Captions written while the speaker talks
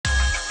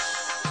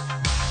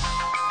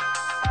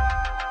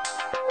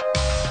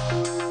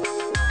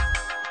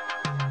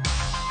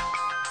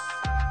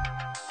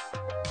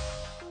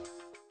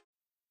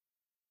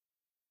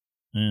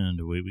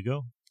And away we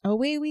go.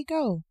 Away we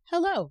go.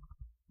 Hello.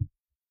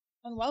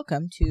 And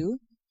welcome to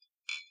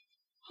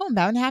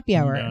Homebound Happy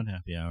Hour. Homebound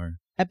Happy Hour.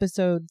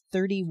 Episode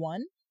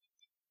 31,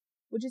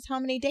 which is how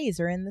many days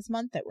are in this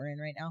month that we're in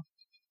right now?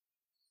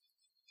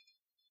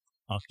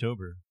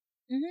 October.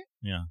 Mm-hmm.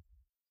 Yeah.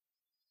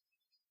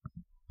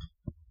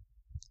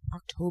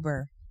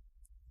 October.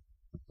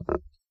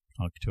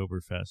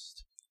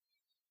 Oktoberfest.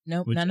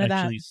 Nope, which none of that.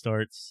 Which actually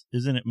starts,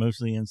 isn't it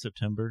mostly in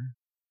September?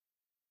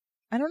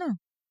 I don't know.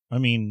 I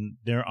mean,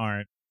 there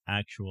aren't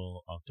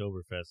actual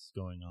Oktoberfests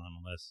going on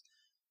unless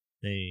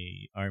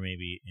they are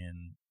maybe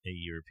in a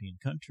European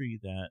country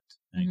that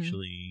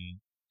actually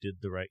did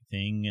the right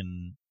thing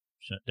and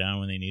shut down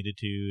when they needed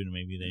to, and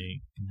maybe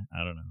they,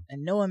 I don't know.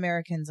 And no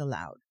Americans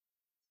allowed.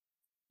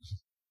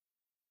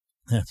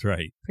 That's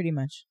right. Pretty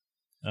much.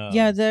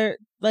 Yeah, they're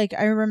like,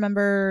 I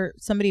remember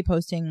somebody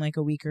posting like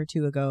a week or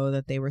two ago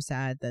that they were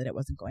sad that it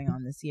wasn't going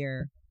on this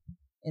year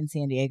in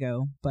San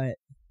Diego, but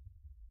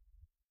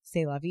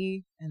c'est la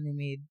vie, and they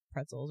made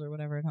pretzels or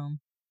whatever at home.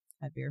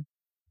 Had beer.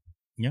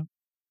 Yeah.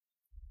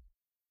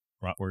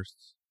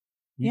 Bratwursts.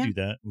 We do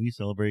that. We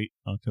celebrate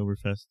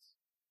Oktoberfests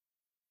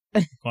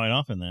quite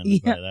often then.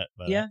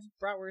 Yeah.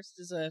 Bratwurst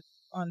is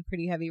on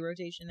pretty heavy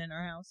rotation in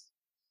our house.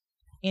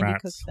 Andy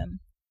cooks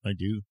them. I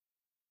do.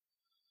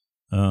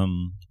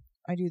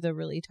 I do the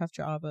really tough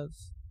job of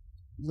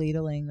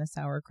ladling the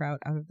sauerkraut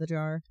out of the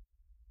jar.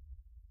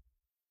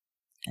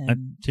 That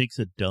takes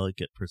a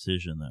delicate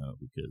precision, though,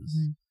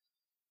 because,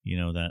 you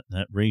know,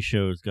 that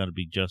ratio has got to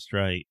be just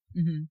right.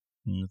 Mm-hmm.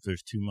 And if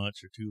there's too much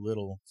or too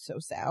little. So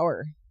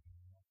sour.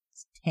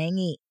 It's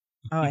tangy.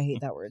 Oh, I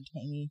hate that word,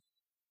 tangy.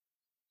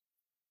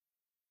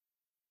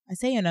 I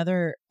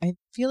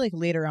feel like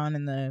later on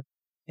in the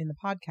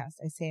podcast,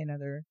 I say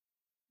another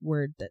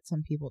word that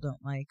some people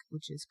don't like,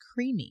 which is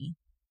creamy.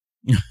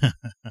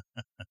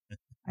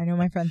 I know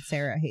my friend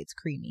Sarah hates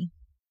creamy.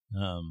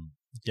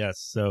 Yes.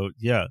 So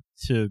yeah.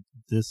 So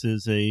this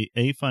is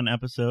a fun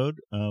episode.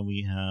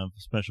 We have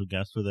a special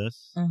guest with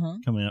us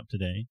coming up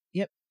today.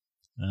 Yep.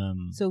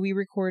 So we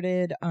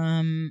recorded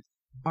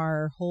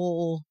our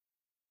whole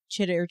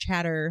chitter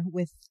chatter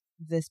with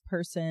this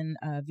person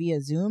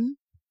via Zoom,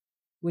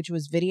 which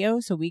was video,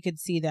 so we could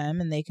see them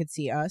and they could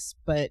see us.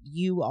 But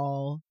you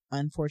all,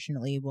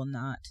 unfortunately, will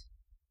not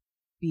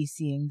be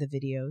seeing the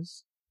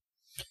videos.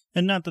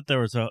 And not that there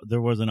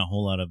wasn't a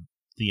whole lot of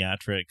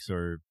theatrics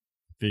or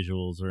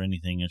visuals or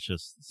anything. It's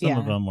just some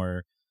of them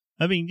were,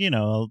 I mean, you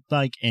know,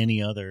 like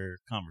any other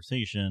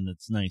conversation,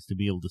 it's nice to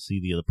be able to see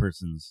the other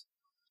person's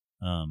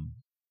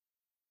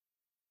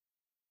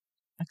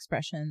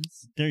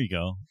expressions. There you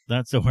go.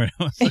 That's the word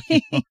I was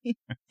looking for.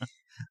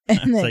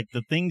 It's like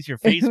the things your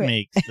face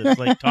makes. It's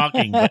like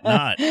talking, but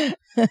not.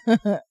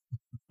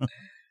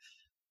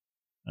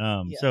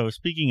 So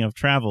speaking of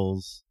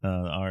travels,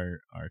 our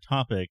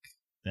topic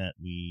that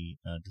we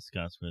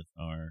discussed with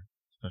our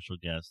special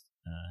guest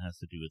has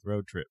to do with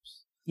road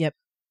trips. Yep.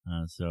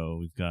 So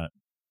we've got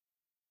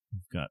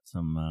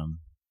some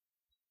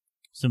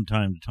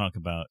time to talk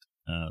about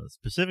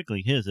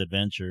specifically his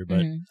adventure,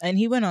 but and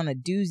he went on a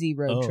doozy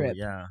road trip.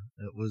 Yeah,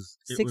 it was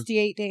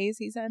 68 days.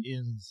 He said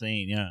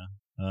insane. Yeah.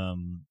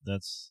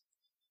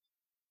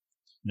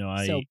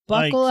 So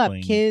buckle up,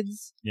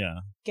 kids.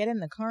 Yeah. Get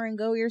in the car and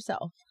go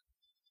yourself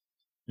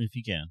if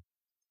you can.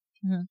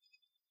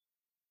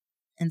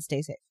 And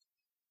stay safe.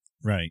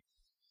 Right.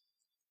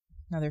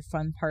 Another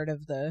fun part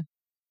of the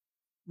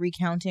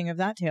recounting of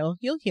that tale.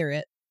 You'll hear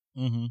it.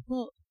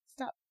 Well,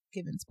 stop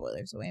giving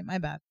spoilers away. My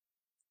bad.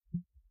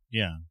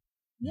 Yeah.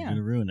 You're going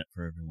to ruin it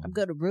for everyone. I'm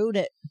going to ruin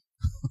it.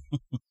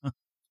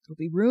 It'll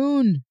be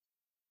ruined.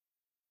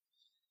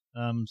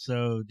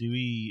 So do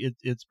we,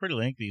 it's pretty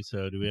lengthy,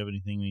 so do we have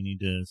anything we need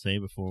to say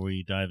before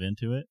we dive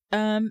into it?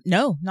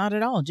 No, not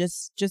at all.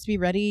 Just be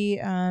ready,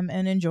 and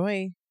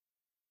enjoy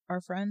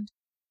our friend.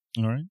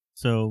 All right.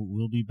 So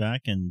we'll be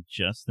back in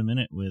just a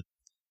minute with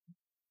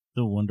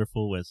the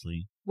wonderful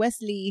Wesley.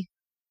 Wesley.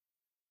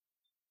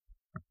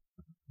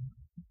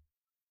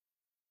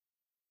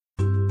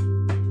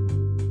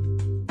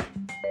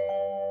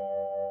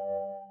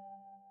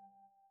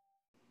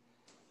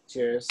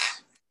 Cheers.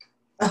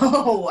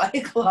 Oh,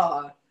 White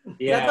Claw.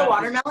 Yeah. Is that the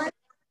watermelon?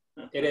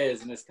 It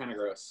is, and it's kind of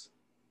gross.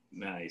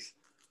 Nice.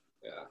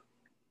 Yeah.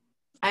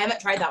 I haven't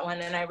tried that one,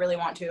 and I really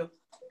want to.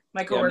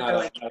 My coworker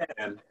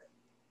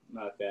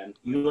not a fan.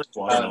 You like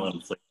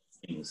watermelon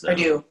things. I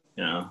do.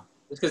 Yeah.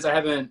 It's because I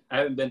haven't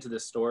been to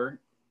this store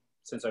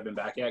since I've been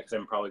back yet, because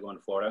I'm probably going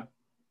to Florida,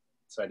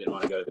 so I didn't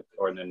want to go to the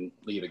store and then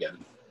leave again.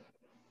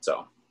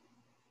 So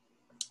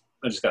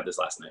I just got this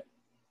last night.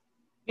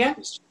 Yeah.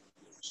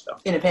 So.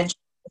 In a pinch.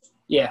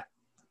 Yeah.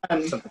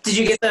 Did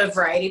you get the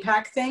variety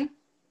pack thing?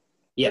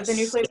 Yes. The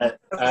new flavor?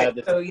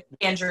 Okay, so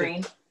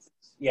tangerine.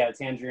 Yeah,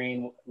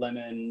 tangerine,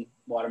 lemon,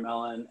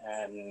 watermelon,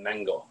 and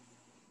mango.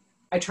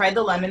 I tried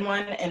the lemon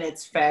one, and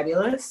it's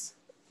fabulous.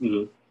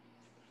 Mm-hmm.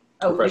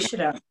 Oh, we should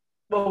have.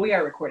 Well, we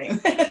are recording.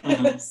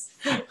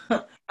 Mm-hmm.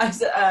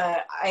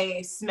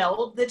 I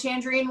smelled the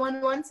tangerine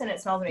one once, and it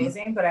smells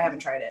amazing, but I haven't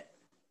tried it.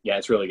 Yeah,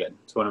 it's really good.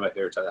 It's one of my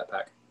favorites out of that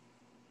pack.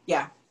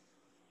 Yeah.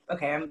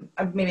 Okay,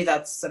 maybe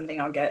that's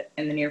something I'll get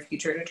in the near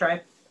future to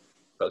try.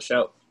 Go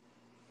show.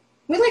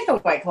 We like the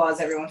White Claws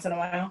every once in a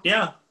while.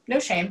 Yeah. No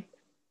shame.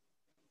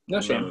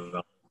 No shame.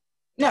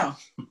 No.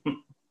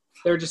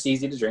 They're just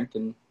easy to drink,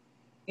 and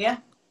yeah,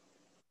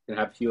 you can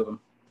have a few of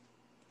them.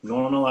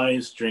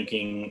 Normalize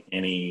drinking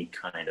any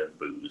kind of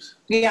booze.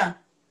 Yeah.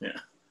 Yeah.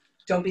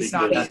 Don't be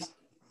snobby.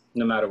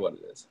 No matter what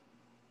it is.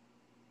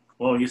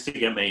 Well, we used to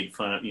get made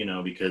fun of,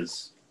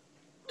 because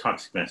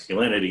toxic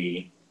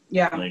masculinity.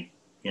 Yeah. Like,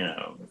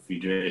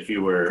 if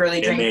you were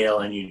a male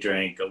and you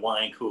drank a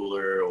wine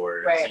cooler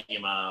or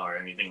Zima or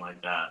anything like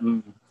that.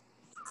 Mm.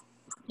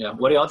 Yeah.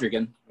 What are y'all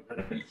drinking?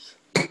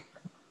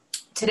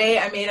 Today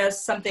I made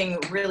us something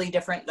really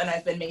different than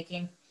I've been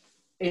making.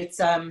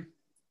 It's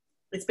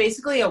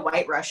basically a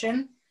White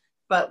Russian,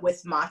 but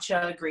with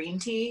matcha green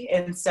tea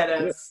instead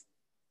of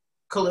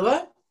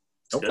Kahlua.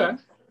 Okay.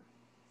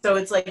 So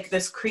it's like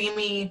this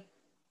creamy.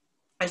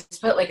 I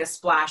just put like a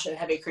splash of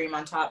heavy cream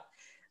on top.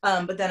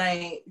 But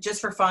then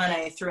just for fun,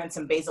 I threw in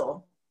some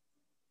basil.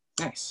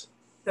 Nice.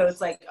 So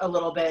it's like a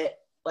little bit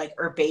like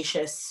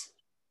herbaceous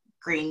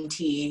green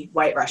tea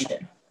White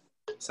Russian.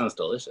 Sounds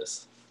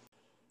delicious.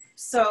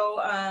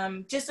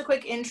 So just a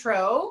quick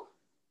intro.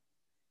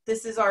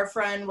 This is our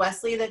friend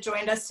Wesley that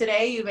joined us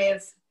today. You may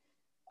have,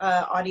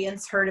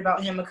 audience, heard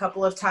about him a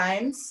couple of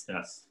times.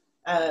 Yes.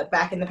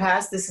 Back in the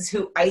past. This is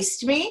who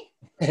iced me.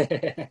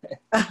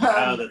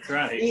 Oh, that's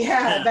right.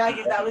 Yeah,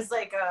 that was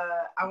like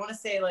I want to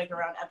say like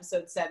around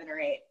episode 7 or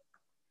 8.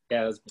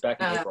 Yeah, it was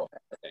back in April, I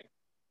think.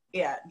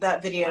 Yeah,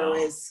 that video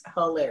is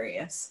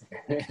hilarious.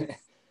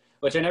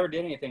 Which I never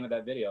did anything with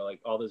that video. Like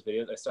all those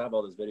videos, I still have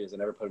all those videos. I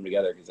never put them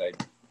together because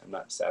I'm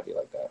not savvy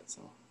like that.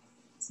 So.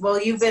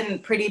 Well, you've been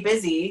pretty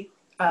busy,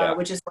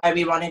 which is why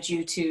we wanted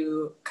you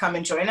to come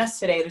and join us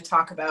today to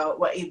talk about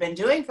what you've been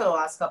doing for the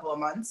last couple of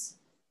months.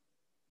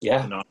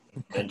 Yeah.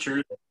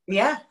 Adventure.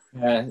 Yeah.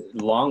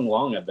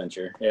 Long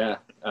adventure. Yeah.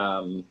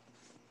 July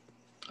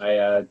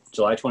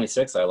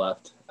 26th, I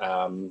left.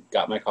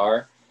 Got my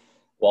car.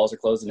 Walls are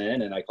closing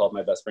in, and I called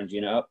my best friend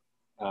Gina up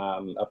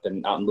out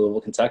in Louisville,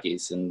 Kentucky,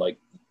 and like,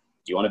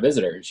 do you want to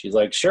visit her? And she's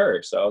like,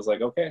 sure. So I was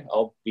like, okay,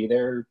 I'll be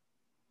there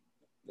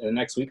in the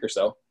next week or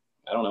so.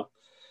 I don't know.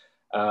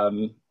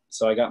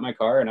 So I got my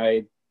car and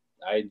I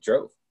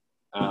drove.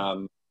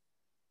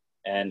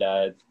 And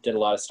did a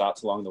lot of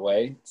stops along the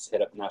way,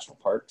 hit up national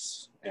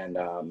parks, and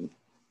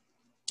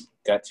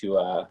got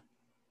to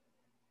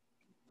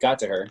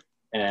her,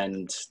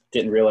 and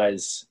didn't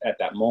realize at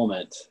that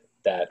moment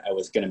that I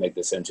was going to make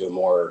this into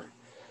more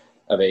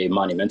of a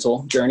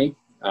monumental journey.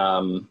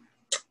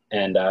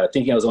 And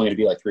thinking I was only going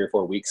to be like 3 or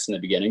 4 weeks in the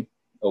beginning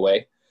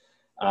away.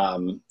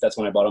 That's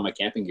when I bought all my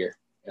camping gear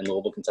in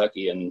Louisville,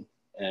 Kentucky, and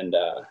then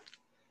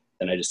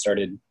I just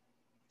started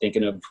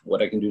thinking of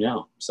what I can do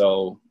now.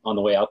 So on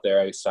the way out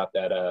there, I stopped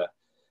at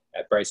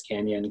Bryce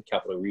Canyon,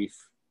 Capitol Reef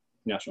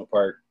National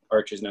Park,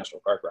 Arches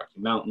National Park, Rocky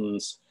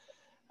Mountains,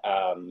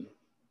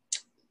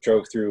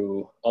 drove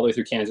all the way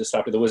through Kansas,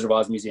 stopped at the Wizard of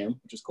Oz Museum,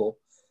 which is cool,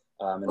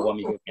 in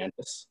Wamego,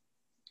 Kansas.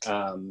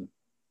 And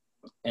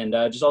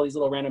just all these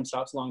little random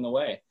stops along the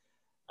way.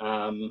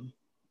 And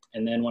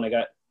then when I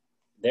got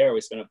there,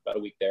 we spent about a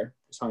week there,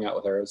 just hung out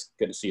with her. It was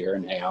good to see her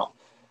and hang out.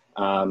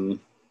 And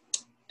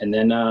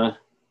then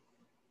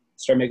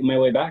started making my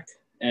way back,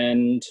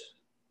 and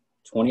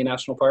 20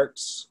 national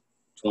parks,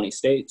 20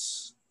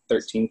 states,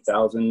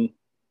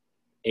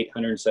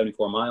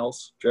 13,874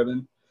 miles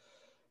driven.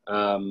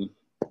 I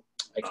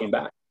came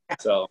back.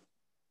 So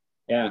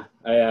yeah,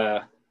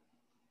 I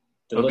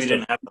hope you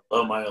didn't have a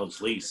low mileage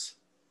lease.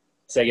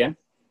 Say again?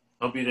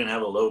 Hope you didn't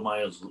have a low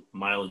mileage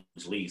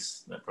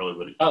lease. That probably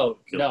would have. Oh,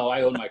 no,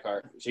 I own my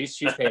car. She's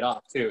paid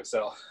off too,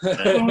 so.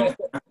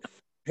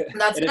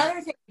 That's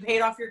another thing. You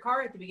paid off your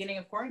car at the beginning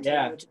of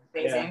quarantine, which is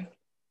amazing.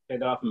 Yeah.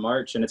 Paid off in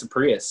March, and it's a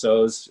Prius,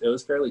 so it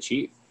was fairly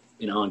cheap,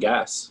 on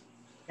gas.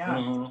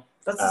 Yeah,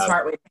 that's a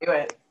smart way to do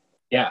it.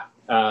 Yeah.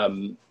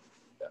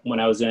 When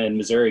I was in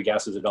Missouri,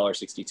 gas was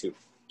 $1.62,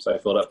 so I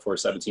filled up for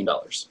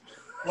 $17.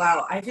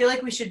 Wow, I feel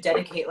like we should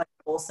dedicate like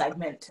a whole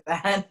segment to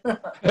that.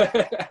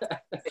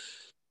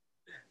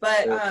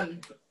 But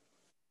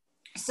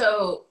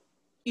so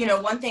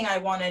one thing I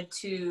wanted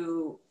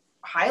to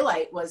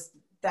highlight was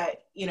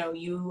that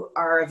you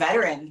are a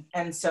veteran,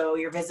 and so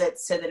your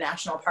visits to the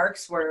national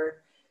parks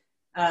were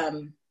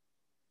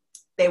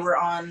they were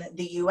on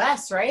the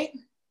US, right?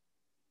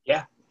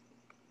 Yeah,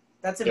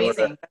 that's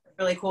amazing. That's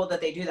really cool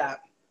that they do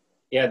that.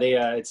 Yeah,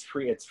 it's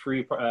free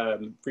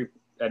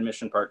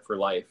admission park for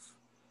life,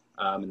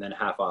 and then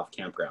half off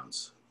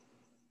campgrounds.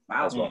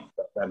 Wow. As well.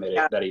 That made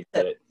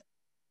it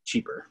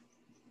cheaper.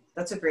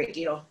 That's a great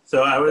deal.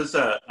 So I was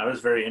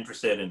very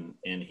interested in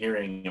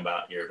hearing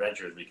about your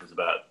adventures, because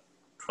about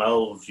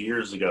 12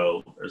 years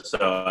ago or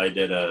so, I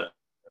did a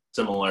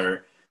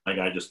similar, like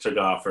I just took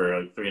off for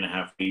like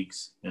 3.5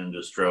 weeks and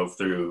just drove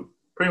through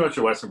pretty much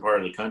the western part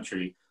of the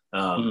country.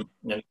 And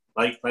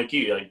like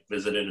you, I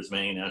visited as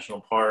many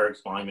national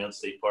parks, monuments,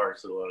 state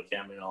parks, a lot of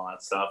camping and all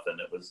that stuff. And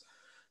it was,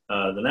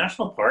 the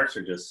national parks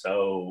are just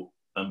so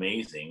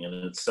amazing,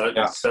 and it's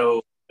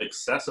so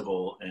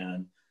accessible.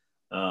 And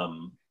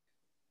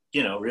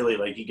you know, really,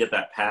 like, you get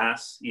that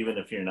pass, even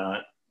if you're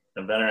not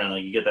a veteran,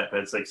 like, you get that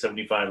pass, it's like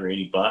 $75 or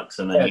 $80,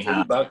 and then you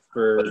have $80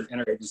 for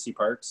interagency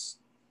parks.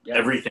 Yeah.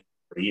 Everything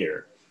for a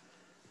year.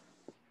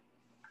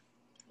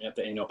 You have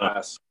the annual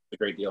pass. It's a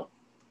great deal.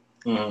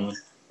 Mm-hmm.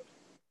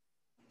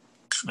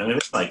 I mean,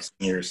 it's like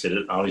senior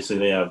citizens. Obviously,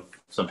 they have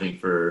something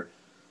for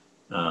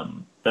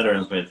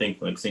veterans, but I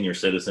think like senior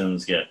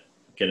citizens get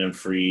in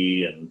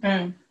free,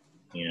 and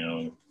you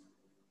know,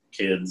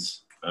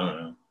 kids. I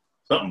don't know,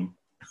 something.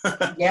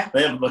 Yeah,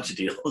 they have a bunch of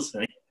deals.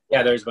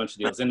 Yeah, there's a bunch of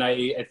deals, and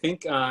I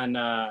think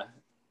on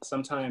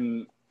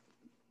sometime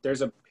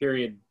there's a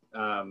period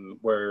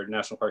where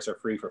national parks are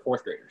free for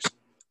fourth graders.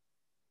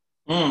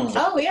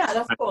 Oh yeah,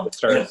 that's cool.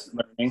 Start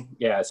learning.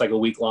 Yeah, it's like a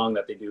week long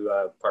that they do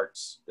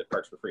parks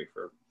for free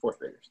for fourth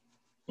graders.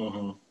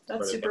 Mm-hmm.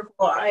 That's super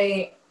cool.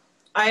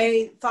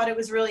 I thought it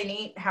was really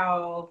neat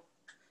how,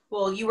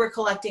 well, you were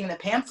collecting the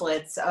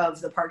pamphlets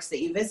of the parks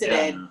that you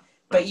visited,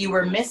 but you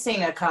were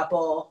missing a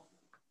couple,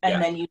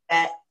 and then you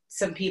met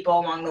some people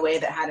along the way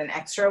that had an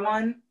extra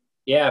one.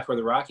 Yeah, for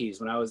the Rockies.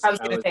 When I was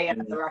going to say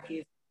the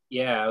Rockies.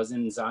 Yeah, I was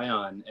in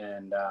Zion,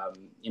 and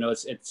you know,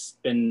 it's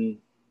been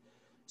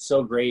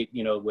so great,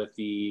 you know, with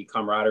the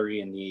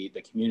camaraderie and the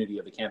community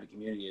of the camping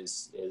community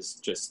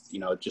is just, you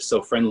know, just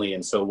so friendly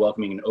and so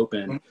welcoming and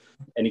open.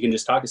 And you can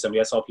just talk to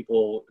somebody. I saw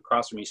people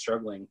across from me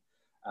struggling,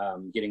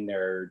 getting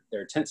their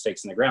tent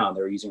stakes in the ground.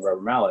 They were using rubber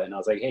mallet. And I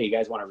was like, hey, you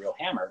guys want a real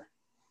hammer?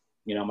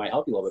 You know, might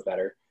help you a little bit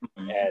better.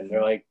 And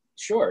they're like,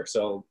 sure.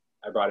 So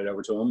I brought it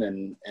over to them,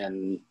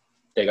 and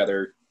they got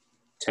their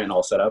tent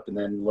all set up. And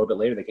then a little bit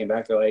later, they came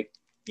back. They're like,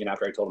 you know,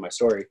 after I told them my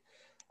story,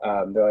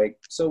 they're like,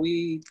 so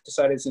we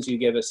decided, since you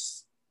gave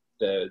us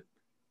the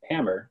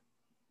hammer,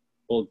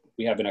 well,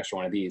 we have an extra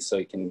one of these so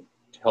you can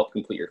help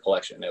complete your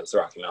collection. It was the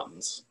Rocky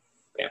Mountains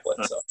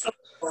pamphlet. So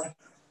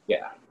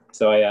yeah,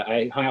 so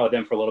I hung out with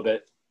them for a little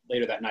bit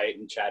later that night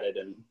and chatted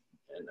and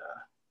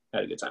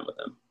had a good time with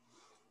them.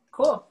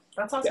 Cool.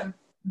 That's awesome.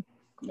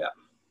 Yeah.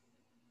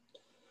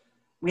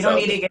 We don't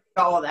need to get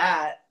into all of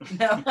that.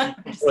 No.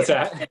 What's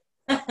that?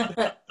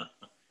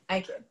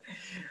 I kid.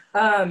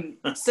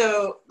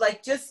 So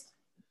like, just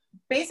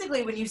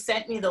basically, when you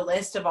sent me the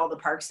list of all the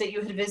parks that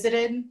you had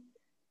visited,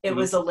 it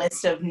was a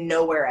list of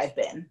nowhere I've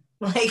been.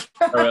 Like,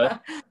 oh, really?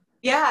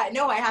 Yeah,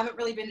 no, I haven't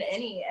really been to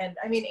any. And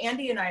I mean,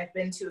 Andy and I have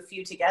been to a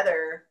few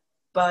together,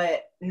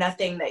 but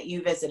nothing that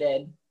you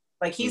visited.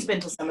 Like, he's been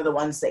to some of the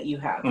ones that you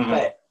have,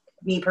 but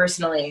me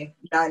personally,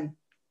 none.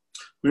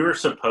 We were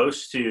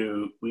supposed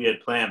to, we had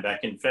planned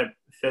back in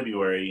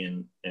February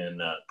in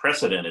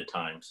precedented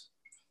times.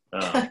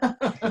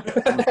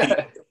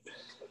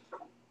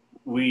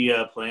 We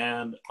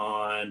planned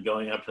on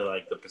going up to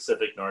like the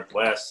Pacific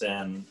Northwest,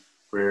 and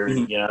we're,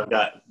 you know,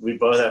 we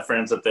both have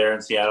friends up there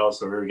in Seattle,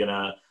 so we were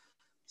gonna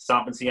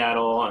stop in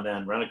Seattle and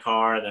then rent a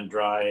car and then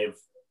drive,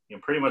 you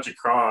know, pretty much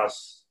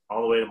across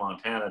all the way to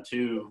Montana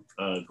to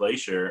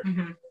Glacier,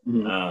 and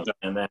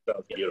then,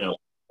 you know,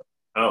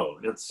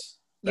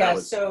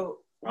 so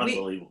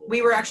unbelievable.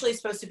 We were actually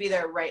supposed to be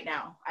there right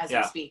now as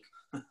we speak.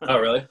 Oh,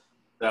 really?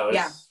 That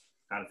was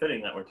kind of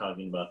fitting that we're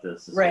talking about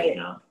this right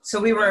now. So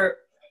we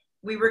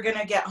were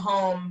gonna get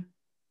home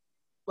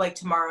like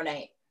tomorrow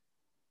night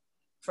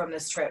from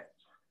this trip.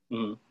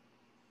 And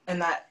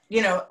that,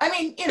 you know, I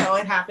mean, you know,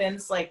 it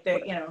happens, like,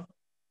 the, you know,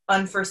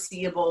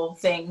 unforeseeable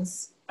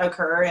things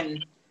occur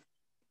and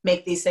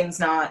make these things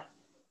not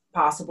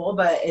possible.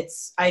 But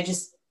I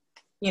just,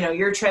 you know,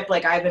 your trip,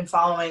 like, I've been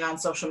following on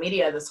social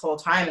media this whole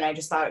time, and I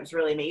just thought it was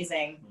really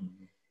amazing.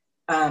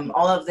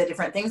 All of the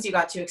different things you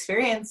got to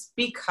experience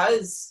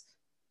because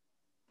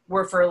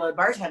we're furloughed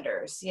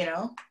bartenders, you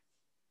know?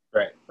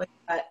 Right. Like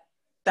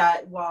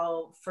that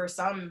while for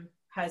some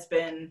has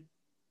been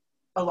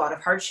a lot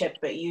of hardship,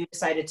 but you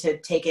decided to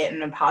take it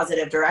in a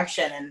positive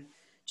direction and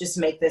just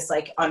make this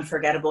like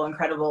unforgettable,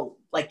 incredible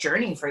like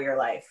journey for your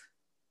life.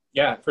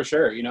 Yeah, for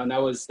sure. You know, and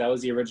that was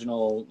the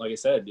original, like I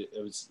said,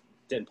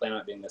 didn't plan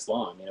on it being this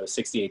long. You know, it was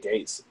 68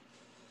 days.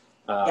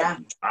 Wow.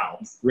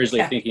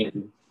 Originally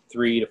thinking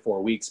 3 to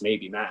 4 weeks,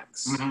 maybe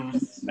max.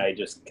 And I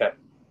just kept,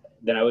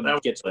 then I would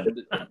get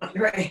to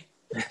right.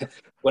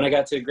 When I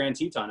got to Grand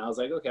Teton, I was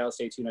like, okay, I'll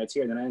stay 2 nights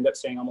here. And then I ended up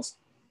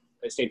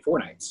I stayed 4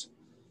 nights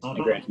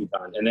in Grand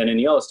Teton. And then in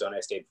Yellowstone, I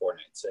stayed 4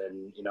 nights.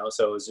 And, you know,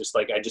 so it was just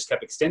like, I just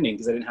kept extending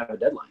because I didn't have a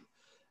deadline.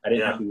 I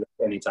didn't have to go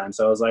any time.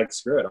 So I was like,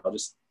 screw it. I'll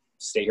just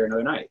stay here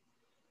another night.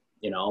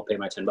 You know, I'll pay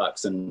my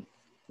 $10 and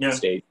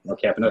stay or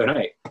camp another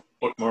night.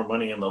 Put more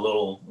money in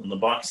the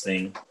box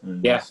thing.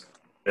 And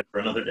for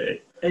another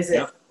day. Is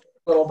it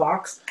little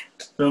box?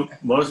 So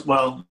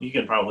you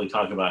can probably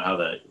talk about how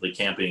the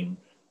camping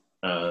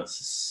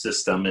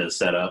system is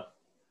set up.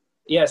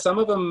 Yeah, some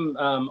of them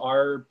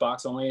are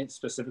box only,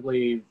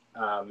 specifically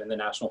in the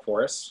national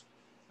forests.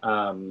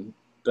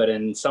 But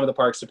in some of the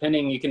parks,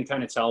 depending, you can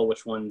kind of tell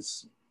which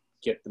ones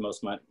get the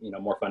most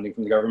more funding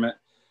from the government.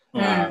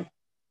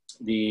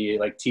 The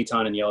like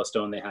Teton and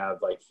Yellowstone, they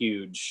have like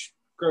huge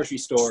grocery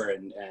store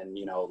and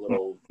you know,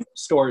 little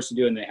stores to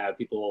do, and they have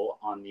people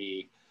on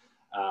the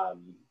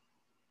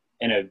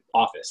and an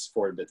office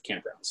for the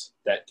campgrounds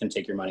that can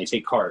take your money,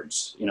 take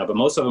cards, you know, but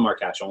most of them are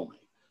cash only.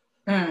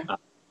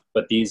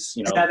 But these,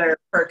 you know, another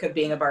perk of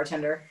being a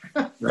bartender.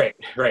 right.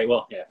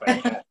 Well, yeah.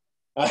 If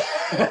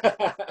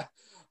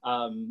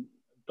I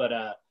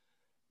but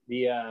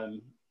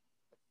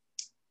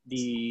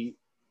the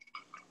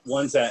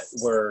ones that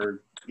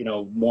were, you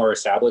know, more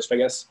established, I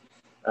guess,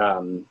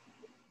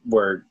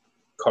 were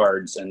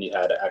cards, and you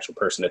had an actual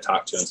person to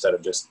talk to instead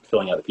of just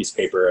filling out a piece of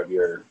paper of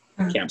your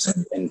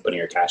campsite and putting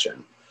your cash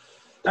in.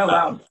 Oh,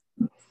 wow.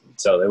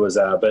 So there was,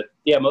 but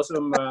yeah, most of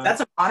them.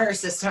 That's an honor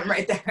system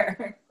right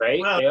there. Right?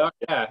 Well, they are,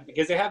 yeah,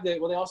 because they have they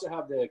also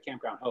have the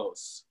campground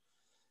hosts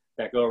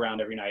that go around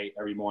every night,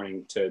 every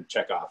morning to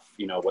check off,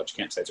 you know, which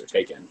campsites are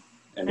taken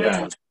and which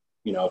ones,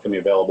 you know, can be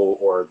available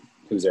or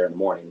who's there in the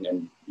morning,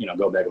 and, you know,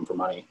 go beg them for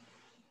money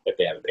if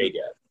they haven't paid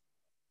yet.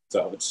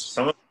 So it's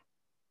I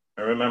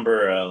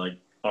remember like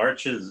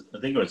Arches. I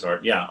think it was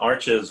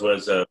Arches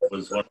was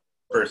one of the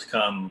first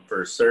come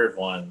first serve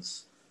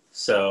ones.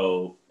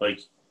 So like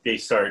they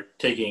start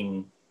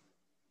taking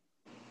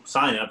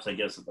sign-ups, I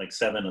guess, at like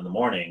 7 in the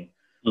morning.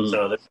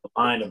 So there's a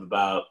line of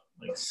about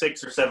like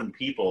 6 or 7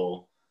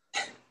 people,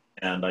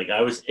 and like I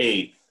was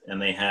 8th,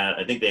 and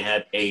I think they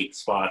had 8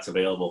 spots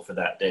available for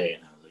that day,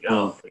 and I was like,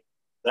 oh,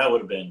 that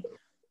would have been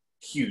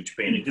huge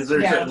pain, because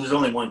there's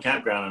only one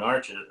campground in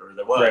Arches, or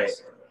there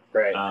was,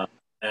 right.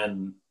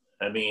 And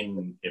I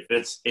mean, if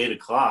it's 8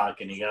 o'clock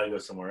and you gotta go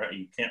somewhere else,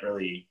 you can't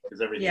really, because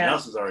everything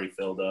else is already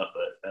filled up.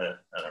 But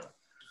I don't know.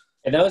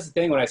 And that was the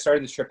thing when I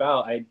started this trip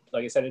out.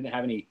 Like I said, I didn't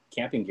have any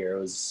camping gear.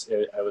 I was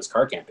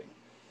car camping.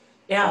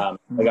 Yeah.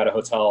 I got a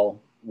hotel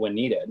when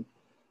needed.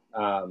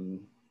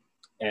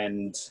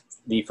 And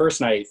the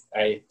first night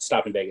I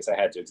stopped in Vegas, I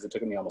had to, because it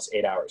took me almost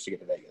 8 hours to get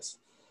to Vegas.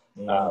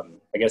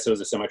 I guess it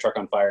was a semi truck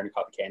on fire and it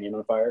caught the canyon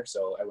on fire.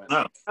 So I went in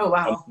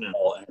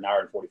an hour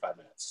and 45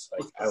 minutes.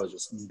 Like I was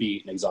just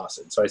beat and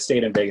exhausted. So I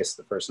stayed in Vegas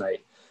the first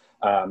night.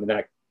 And then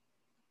I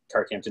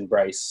car camped in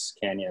Bryce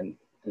Canyon,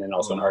 and then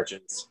also in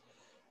Arches.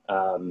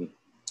 And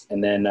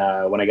then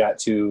when I got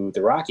to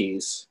the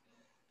Rockies,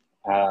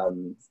 I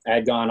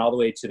had gone all the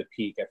way to the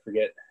peak. I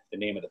forget the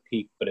name of the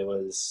peak, but it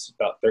was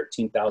about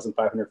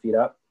 13,500 feet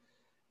up.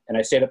 And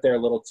I stayed up there a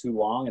little too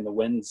long, and the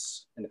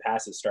winds and the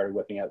passes started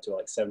whipping out to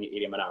like 70,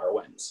 80 mile an hour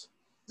winds.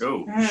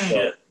 Oh,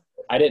 so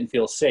I didn't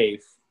feel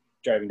safe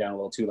driving down a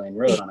little 2-lane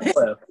road on a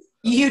cliff.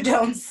 You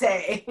don't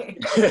say.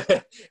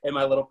 In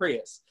my little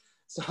Prius.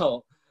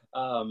 So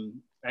I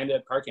ended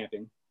up car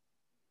camping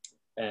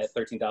at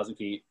 13,000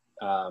 feet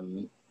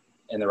in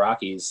the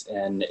Rockies,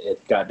 and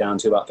it got down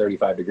to about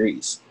 35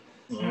 degrees.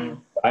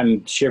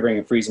 I'm shivering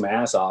and freezing my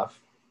ass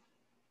off,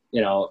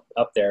 you know,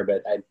 up there,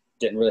 but I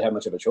didn't really have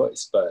much of a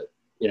choice. But,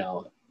 you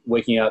know,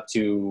 waking up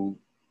to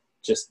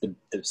just the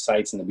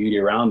sights and the beauty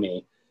around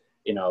me,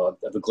 you know,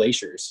 of the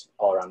glaciers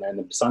all around there, and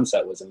the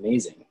sunset was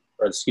amazing,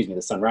 or excuse me,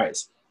 the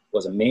sunrise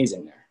was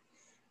amazing there.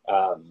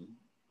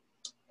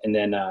 And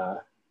then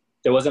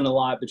there wasn't a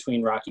lot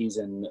between Rockies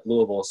and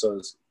Louisville, so it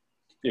was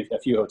a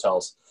few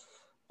hotels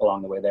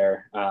along the way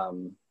there.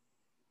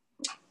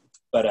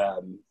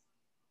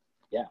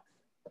 Yeah,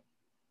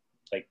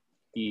 like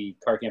the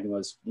car camping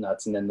was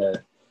nuts. And then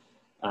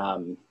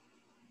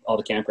all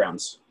the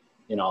campgrounds,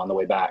 you know, on the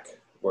way back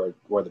were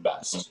the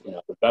best. You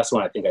know, the best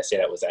one I think I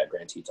stayed at was at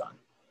Grand Teton.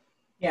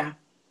 Yeah.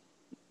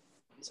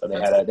 So they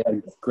had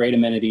great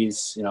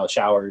amenities, you know,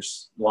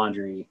 showers,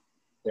 laundry.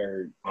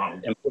 There's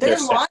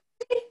laundry?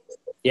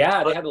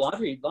 Yeah, they had the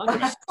laundry.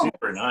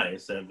 Super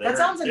nice. And that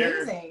sounds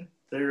amazing.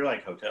 They're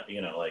like hotel,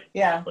 you know,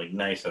 like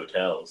nice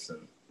hotels,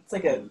 and it's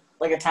like a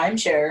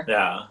timeshare.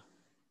 Yeah.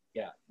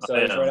 So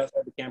it was right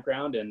outside the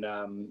campground,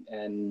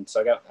 and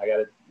so I got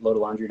a load of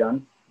laundry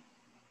done,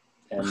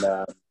 and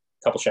a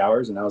couple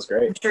showers, and that was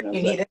great. I'm sure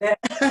you needed it.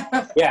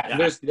 Yeah.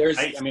 There's.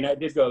 I mean, I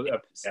did go a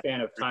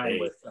span of time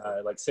with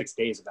like 6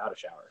 days without a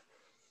shower.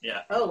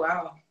 Yeah. Oh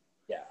wow.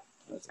 Yeah.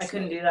 I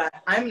couldn't do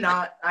that. I am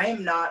not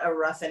a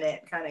roughing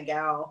it kind of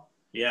gal.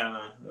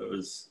 Yeah, it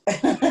was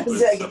can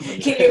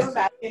you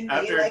imagine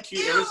after like,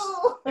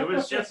 it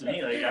was just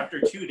me. Like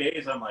after 2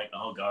 days, I'm like,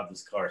 oh god,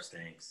 this car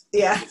stinks.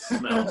 Yeah, it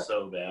smells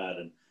so bad.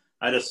 And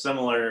I had a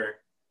similar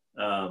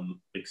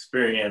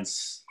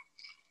experience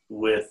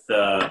with.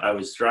 I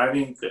was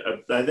driving.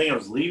 I think I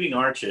was leaving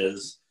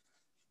Arches,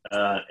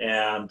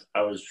 and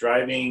I was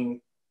driving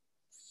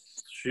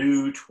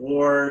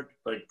toward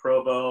like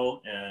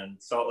Provo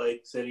and Salt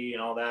Lake City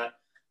and all that.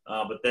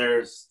 But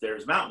there's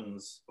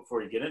mountains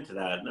before you get into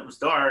that, and it was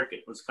dark.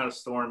 It was kind of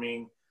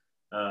storming.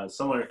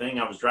 Similar thing.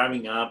 I was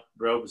driving up,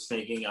 road was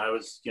thinking. I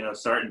was, you know,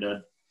 starting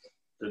to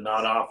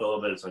nod off a little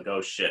bit. It's like,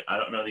 oh shit, I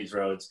don't know these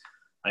roads.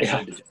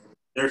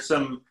 There's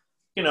some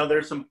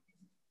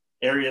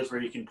areas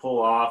where you can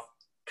pull off.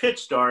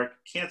 Pitch dark,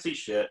 can't see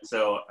shit.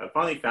 So I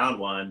finally found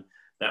one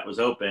that was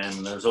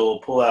open. There's a little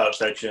pull-out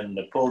section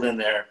that pulled in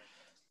there.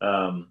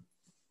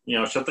 You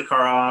know, shut the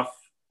car off,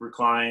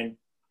 recline.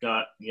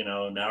 Got, you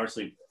know, an hour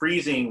sleep,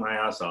 freezing my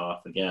ass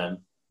off again,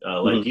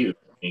 like you,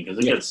 because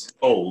it gets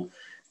cold.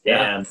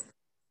 And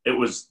it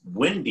was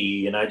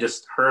windy, and I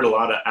just heard a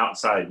lot of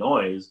outside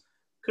noise.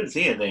 couldn't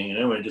see anything.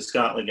 I just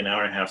got like an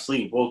hour and a half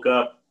sleep. Woke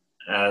up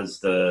as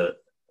the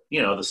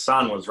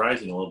sun was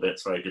rising a little bit,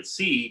 so I could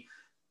see.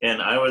 And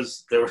there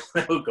was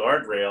no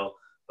guardrail,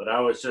 but I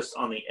was just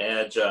on the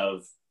edge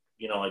of,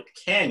 like the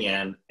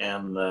canyon,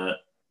 and the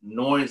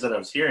noise that I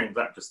was hearing,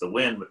 not just the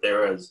wind, but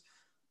there was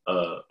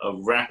a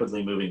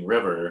rapidly moving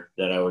river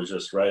that I was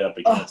just right up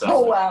against.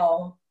 Oh,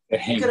 wow.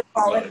 You could have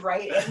fallen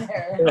right in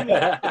there.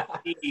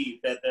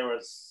 That there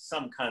was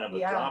some kind of a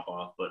drop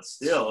off, but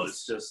still,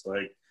 it's just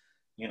like,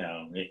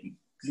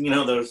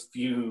 those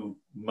few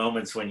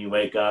moments when you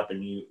wake up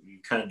and you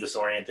kind of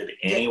disoriented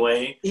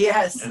anyway.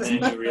 Yes. And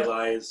then you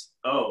realize,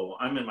 oh,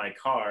 I'm in my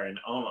car, and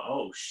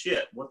oh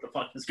shit, what the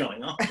fuck is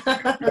going on?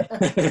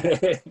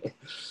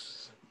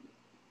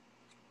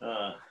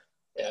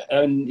 Yeah,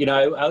 and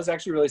I was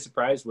actually really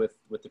surprised with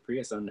the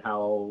Prius and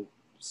how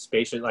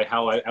spacious, like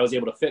how I was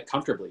able to fit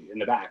comfortably in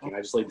the back, and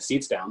I just laid the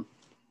seats down,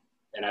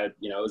 and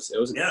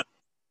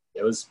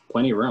it was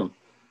plenty of room.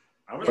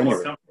 I was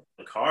more comfortable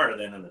in the car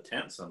than in the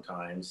tent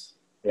sometimes.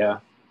 Yeah.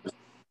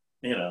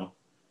 I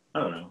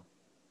don't know.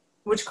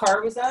 Which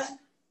car was that?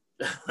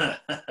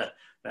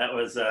 That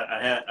was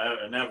I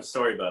have a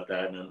story about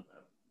that, and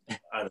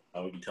I don't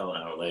know, we can tell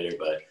an hour later,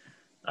 but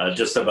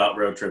just about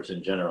road trips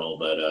in general.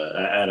 But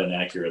I had an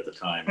Acura at the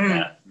time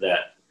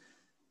that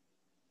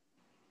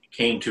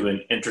came to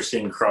an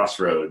interesting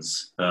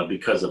crossroads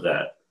because of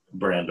that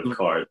brand of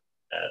car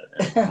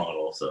and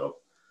model. So,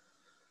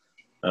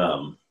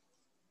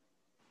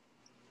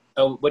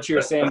 what you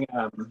were saying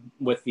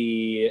with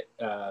the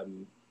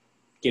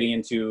getting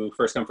into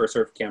first come first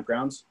served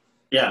campgrounds.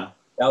 Yeah.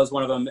 That was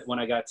one of them when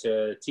I got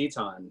to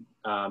Teton.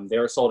 They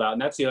were sold out.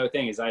 And that's the other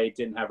thing, is I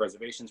didn't have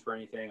reservations for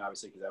anything,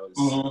 obviously, because I was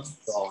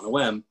all on a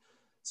whim.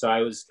 So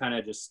I was kind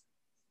of just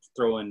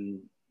throwing,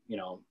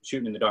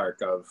 shooting in the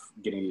dark of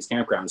getting these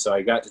campgrounds. So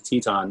I got to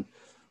Teton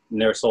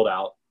and they were sold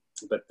out,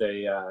 but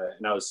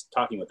and I was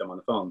talking with them on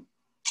the phone,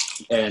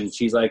 and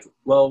she's like,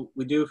 well,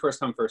 we do first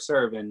come first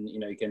serve, and,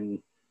 you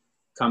can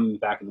come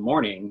back in the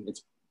morning.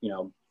 It's,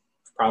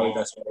 probably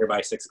best to be here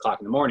by 6 o'clock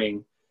in the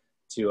morning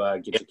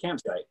to get to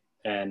campsite.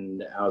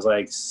 And I was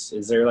like,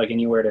 is there like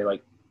anywhere to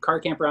like car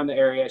camp around the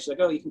area? She's like,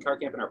 oh, you can car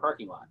camp in our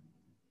parking lot.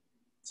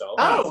 So,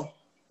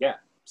 yeah.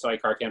 So I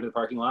car camped in the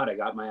parking lot. I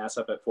got my ass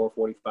up at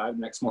 4:45 the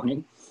next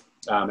morning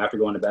after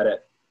going to bed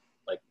at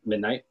like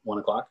midnight, 1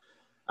 o'clock.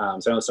 So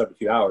I only slept a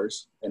few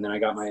hours, and then I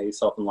got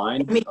myself in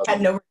line. I mean, I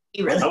had no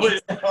really. I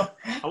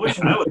wish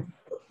I would.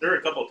 There were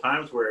a couple of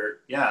times where,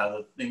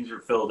 the things were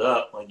filled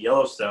up, like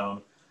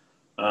Yellowstone,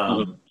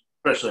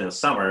 especially in the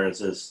summer. It's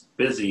just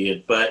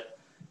busy, but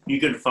you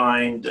could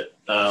find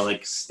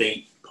like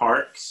state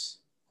parks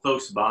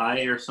close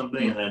by or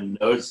something, and then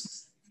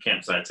those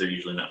campsites are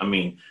usually not. I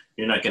mean,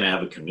 you're not going to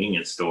have a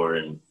convenience store,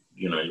 and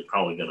you're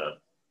probably going to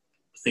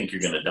think you're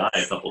going to die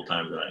a couple of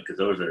times a night, because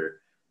those are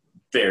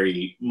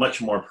very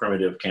much more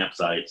primitive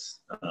campsites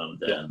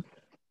than.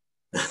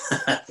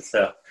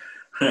 So.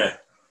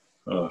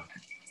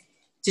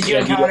 Did you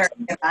encounter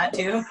that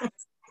too?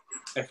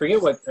 I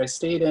forget what I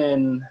stayed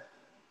in.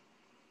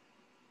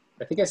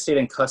 I think I stayed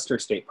in Custer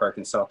State Park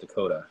in South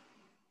Dakota,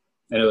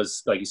 and it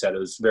was, like you said, it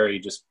was very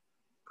just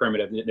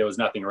primitive. There was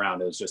nothing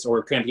around. It was just,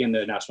 or camping in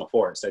the National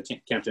Forest. I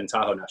camped in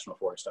Tahoe National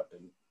Forest up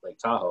in Lake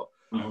Tahoe.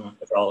 I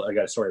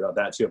got a story about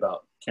that too,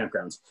 about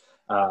campgrounds.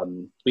 But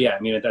yeah, I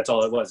mean, that's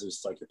all it was. It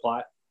was like your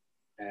plot,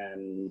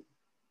 and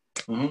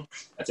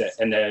that's it.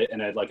 And then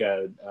like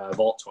a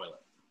vault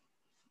toilet.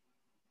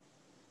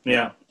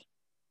 Yeah.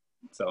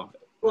 So it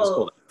was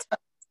cool.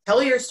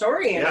 Tell your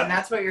story, and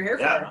that's what you're here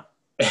for.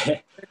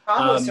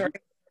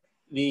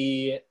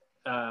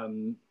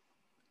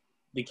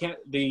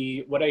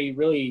 What I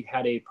really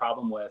had a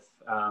problem with,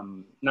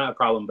 not a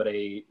problem, but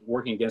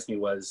working against me,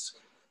 was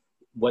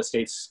what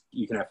states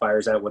you can have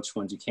fires at, which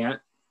ones you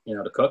can't,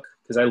 to cook.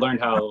 Because I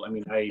learned how,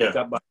 I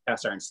got by a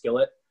cast iron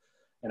skillet,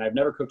 and I've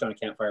never cooked on a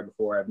campfire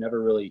before. I've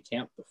never really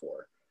camped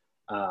before.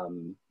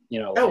 Oh,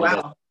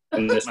 wow.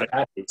 In this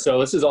capacity.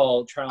 So this is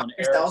all trial and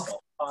error.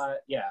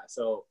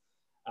 So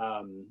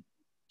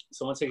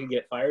once I could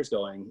get fires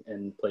going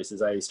in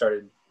places, I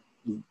started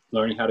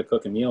learning how to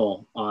cook a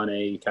meal on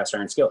a cast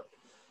iron skillet,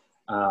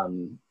 a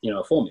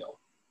full meal.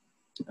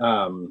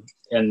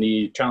 And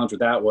the challenge with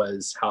that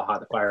was how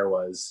hot the fire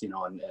was, and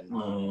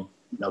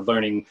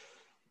learning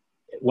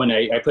when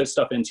I put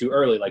stuff in too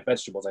early, like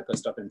vegetables, I put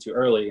stuff in too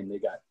early, and they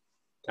got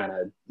kind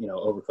of,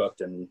 overcooked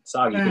and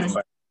soggy because the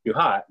fire was too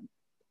hot.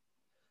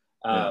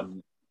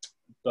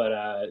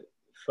 But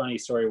funny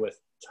story with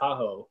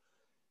Tahoe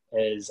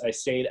is I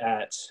stayed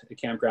at a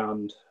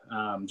campground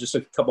just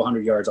a couple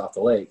 100 yards off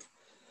the lake,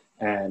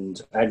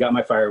 and I got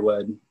my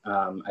firewood.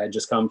 I had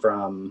just come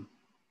from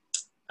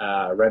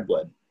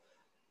Redwood.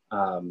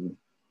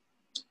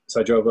 So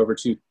I drove over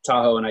to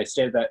Tahoe, and I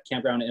stayed at that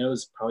campground, and it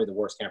was probably the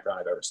worst campground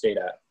I've ever stayed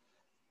at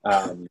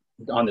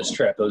on this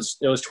trip. It was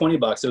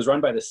 $20. It was run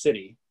by the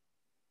city.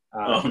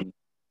 And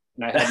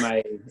I had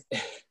my...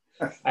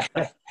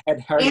 I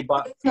had already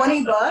bought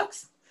 $20.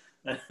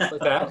 What's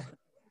that?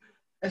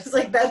 I was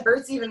like, that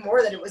hurts even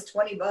more that it was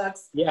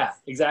 $20. Yeah,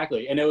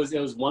 exactly. And it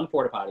was one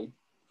porta potty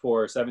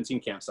for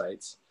 17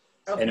 campsites.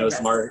 Okay, and it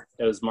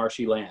was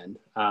marshy land.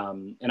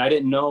 And I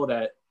didn't know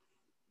that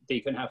they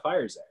couldn't have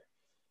fires there,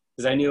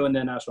 because I knew in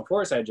the national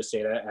forest I had just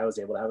stayed at, I was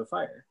able to have a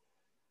fire.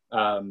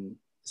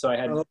 So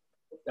I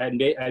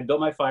built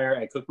my fire,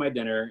 I cooked my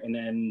dinner, and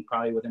then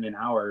probably within an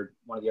hour,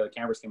 one of the other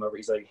campers came over.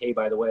 He's like, "Hey,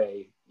 by the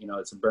way,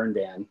 it's a burn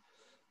ban.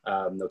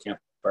 No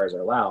campfires are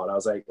allowed." I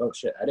was like, "Oh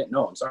shit, I didn't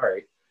know. I'm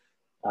sorry."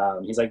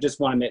 He's like,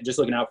 just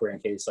looking out for you in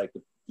case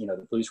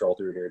the police roll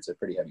through here. It's a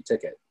pretty heavy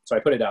ticket. So I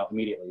put it out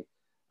immediately.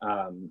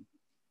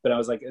 But I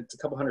was like, it's a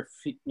couple hundred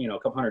feet, a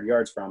couple hundred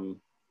yards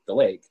from the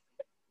lake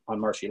on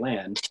marshy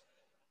land.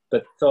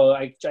 But so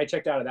I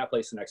checked out of that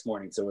place the next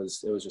morning. So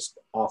it was just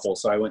awful.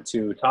 So I went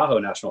to Tahoe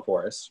National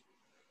Forest,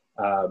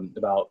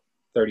 about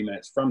 30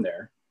 minutes from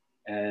there,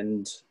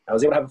 and I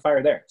was able to have a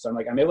fire there. So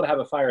I'm able to have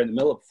a fire in the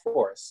middle of the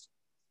forest.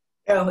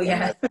 Oh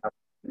yeah.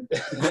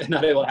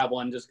 Not able to have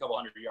one just a couple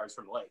hundred yards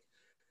from the lake.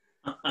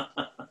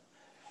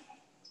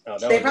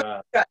 They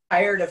probably got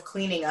tired of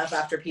cleaning up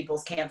after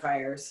people's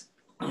campfires.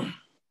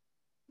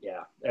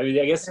 Yeah, I mean,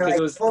 I guess because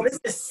it was. Well, this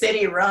is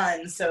city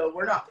run, so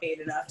we're not paid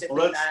enough to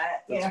clean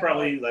that. That's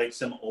probably like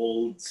some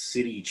old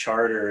city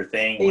charter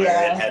thing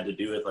where it had to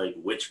do with like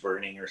witch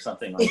burning or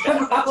something like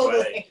that.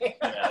 Probably.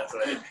 That's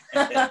right.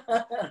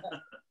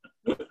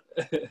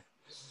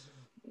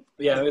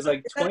 Yeah, it was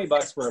like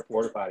 $20 for a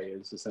porta potty.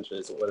 Is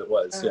essentially what it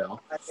was. Yeah,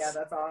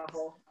 that's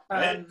awful.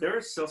 There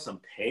was still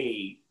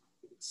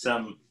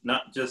some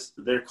not just,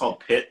 they're called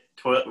pit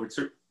toilet, which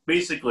are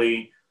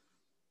basically.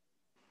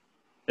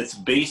 It's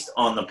based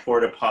on the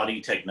porta potty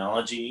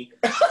technology,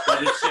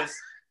 but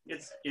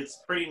it's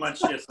pretty much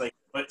just like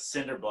put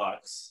cinder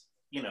blocks,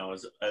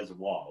 as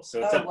walls.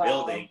 So it's a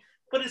building,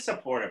 but it's a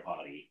porta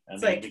potty. I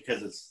mean,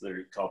 because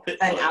they're called pit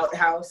an toilets.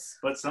 Outhouse.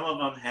 But some of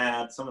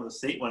the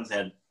state ones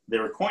they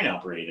were coin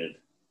operated.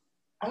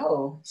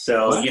 Oh.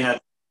 So you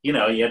had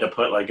to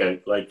put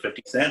like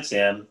 50 cents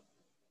in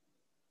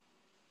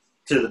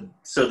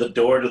so the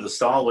door to the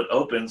stall would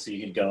open so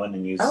you could go in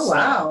and use. Oh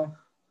wow.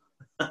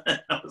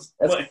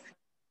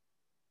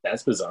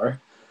 That's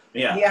bizarre.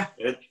 Yeah.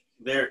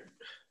 They're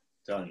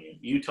telling you,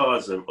 Utah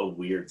is a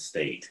weird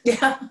state.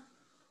 Yeah.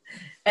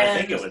 And I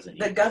think it was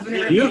the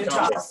governor of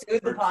Utah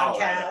sued the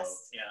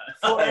podcast.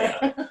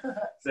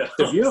 It's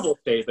a beautiful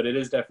state, but it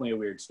is definitely a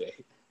weird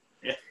state.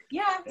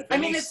 Yeah. I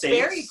mean, it's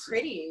very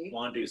pretty.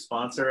 Want to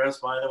sponsor us,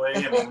 by the way?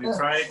 I mean, we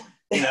tried.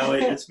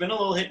 It's been a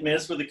little hit and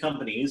miss with the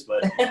companies,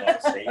 but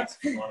states,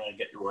 if you want to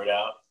get your word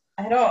out.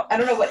 I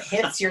don't know what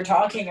hits you're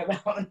talking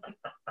about.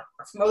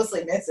 It's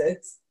mostly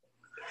misses.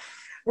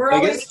 We're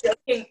always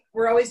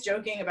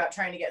joking about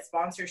trying to get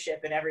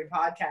sponsorship in every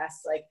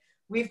podcast. Like,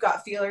 we've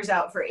got feelers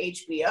out for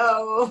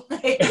HBO. We'll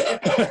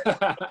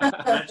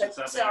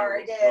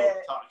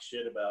talk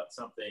shit about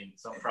some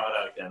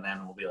product, and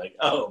then we'll be like,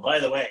 "Oh, by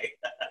the way."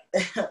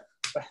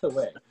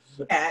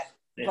 At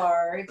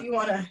bar, if you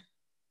want to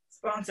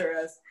sponsor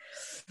us.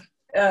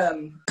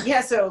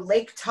 So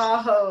Lake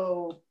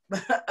Tahoe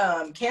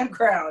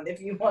campground,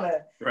 if you want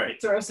to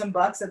throw some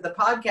bucks at the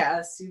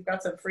podcast, you've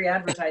got some free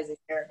advertising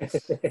here.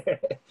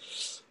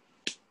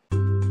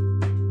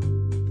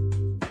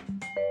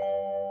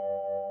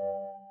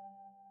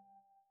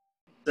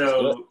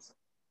 So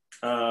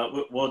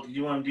do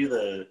you want to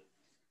do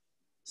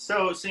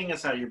seeing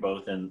as how you're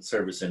both in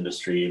service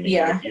industry, I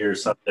mean, you're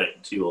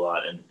subject to a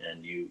lot,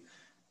 and you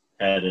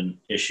had an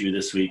issue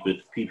this week with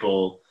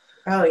people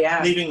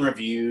leaving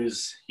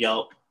reviews.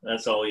 Yelp,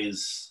 that's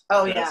always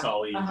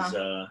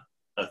a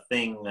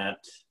thing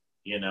that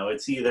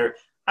it's either,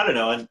 I don't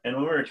know, and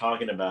when we were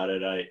talking about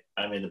it,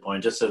 I made the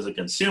point, just as a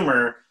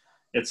consumer,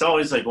 it's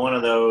always like one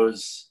of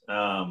those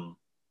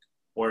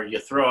where you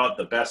throw out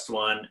the best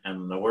one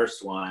and the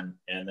worst one,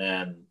 and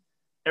then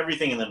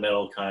everything in the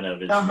middle kind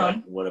of is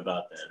like, what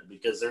about that?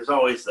 Because there's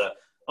always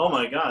oh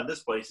my God, this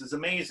place is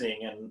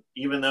amazing, and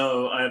even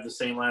though I have the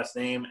same last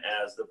name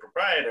as the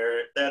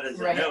proprietor, that is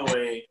in no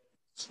way,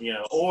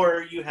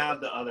 or you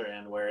have the other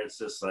end where it's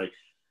just like,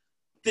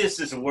 this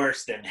is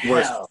worse than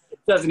hell. It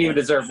doesn't even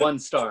deserve 1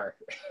 star.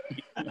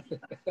 I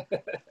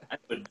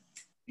would,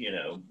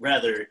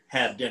 rather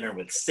have dinner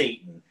with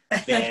Satan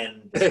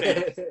than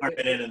spend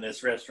 $1 in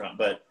this restaurant.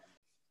 But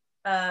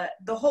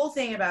the whole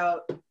thing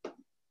about,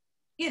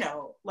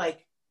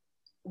 like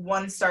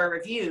 1-star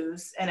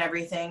reviews and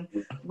everything,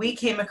 we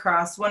came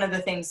across, one of the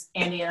things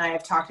Andy and I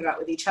have talked about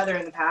with each other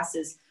in the past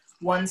is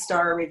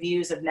 1-star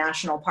reviews of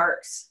national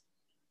parks.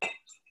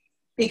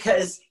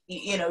 Because,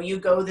 you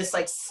go this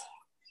like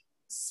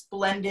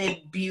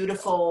splendid,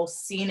 beautiful,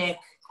 scenic,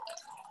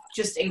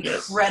 just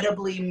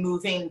incredibly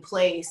moving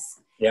place.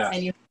 Yeah.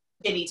 And you have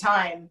a shitty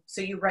time,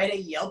 so you write a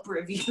Yelp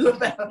review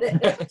about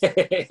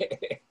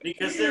it.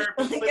 Because they're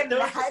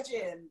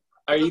imagine.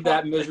 Are you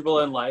that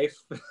miserable in life?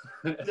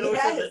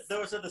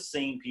 Those are the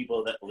same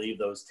people that leave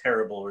those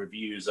terrible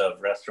reviews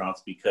of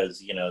restaurants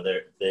because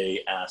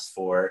they asked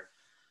for,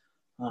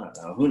 I don't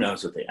know, who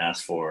knows what they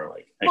asked for,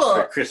 like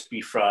extra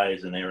crispy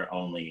fries, and they were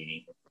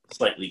only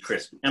slightly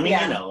crispy. I mean,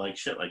 like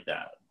shit like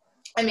that.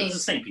 I mean, it's the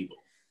same people.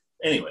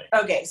 Anyway.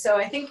 Okay, so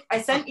I think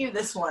I sent you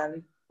this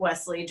one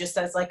Wesley, just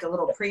as like a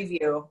little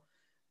preview.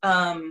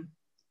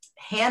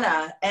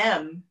 Hannah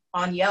M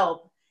on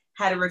Yelp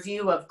had a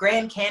review of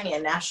Grand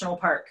Canyon National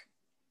Park.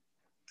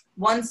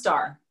 1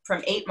 star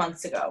from 8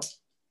 months ago.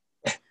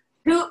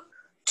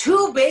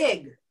 Too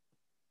big.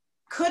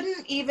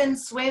 Couldn't even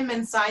swim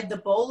inside the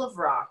bowl of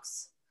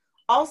rocks.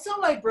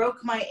 Also, I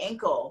broke my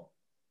ankle.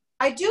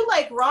 I do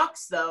like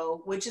rocks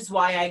though, which is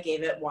why I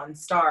gave it 1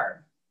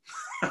 star.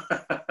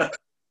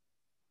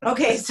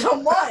 Okay, so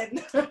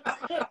 1,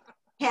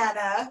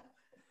 Hannah,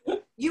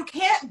 you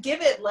can't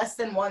give it less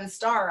than 1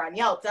 star on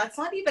Yelp. That's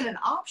not even an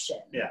option.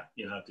 Yeah,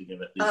 you have to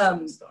give it at least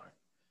 1 star.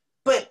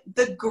 But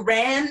the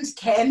Grand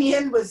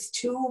Canyon was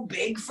too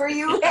big for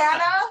you,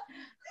 Hannah?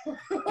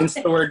 Hence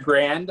the word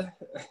grand.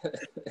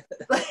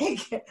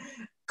 Like,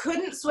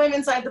 couldn't swim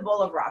inside the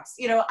bowl of rocks.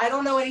 You know, I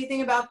don't know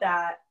anything about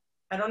that.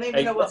 I don't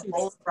even know what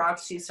bowl of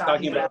rocks she's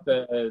talking about.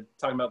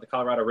 Talking about the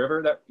Colorado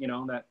River that, you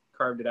know, that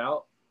carved it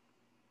out.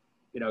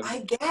 You know, I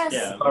guess.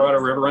 Yeah, Colorado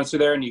River runs through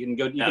there, and you can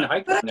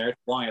hike down there. It's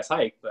a long ass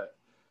hike, but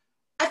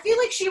I feel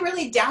like she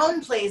really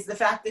downplays the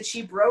fact that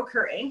she broke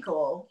her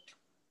ankle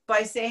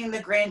by saying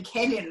the Grand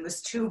Canyon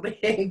was too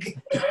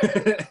big.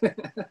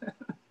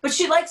 But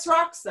she likes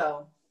rocks,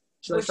 though,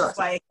 which is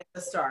why I get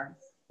the star.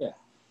 Yeah,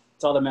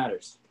 it's all that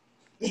matters.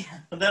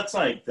 Yeah, but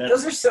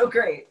those are so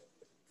great.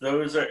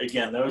 Those are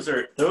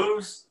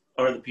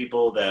the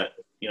people that,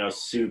 you know,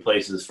 sue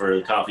places for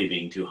the coffee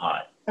being too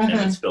hot and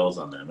it spills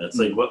on them. It's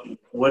like,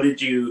 what did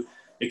you?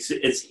 It's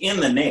in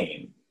the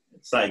name.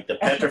 It's like the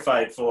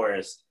petrified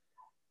forest.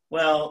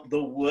 Well,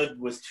 the wood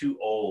was too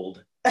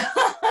old.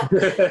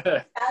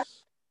 I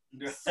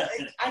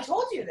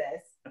told you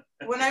this.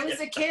 When I was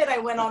a kid, I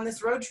went on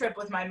this road trip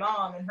with my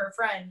mom and her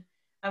friend,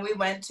 and we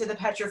went to the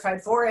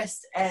petrified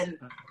forest, and,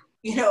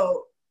 you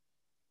know,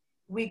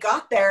 we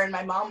got there and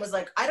my mom was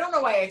like, I don't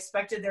know why I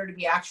expected there to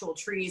be actual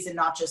trees and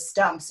not just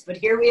stumps, but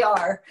here we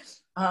are.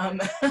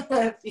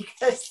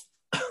 Because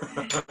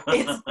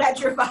it's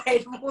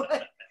petrified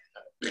wood.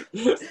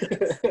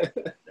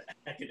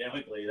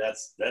 Academically,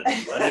 that's what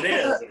it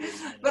is.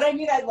 But I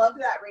mean, I love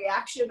that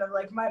reaction of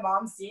like my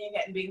mom seeing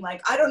it and being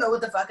like, I don't know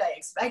what the fuck I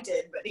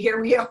expected, but here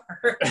we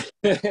are.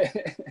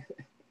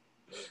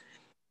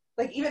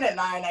 Like, even at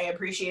 9, I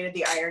appreciated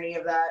the irony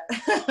of that.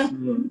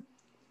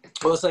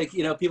 Well, it's like,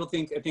 you know, people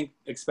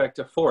expect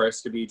a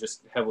forest to be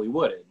just heavily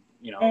wooded.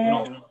 You know, you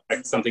don't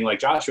expect something like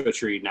Joshua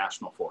Tree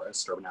National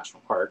Forest or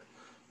National Park.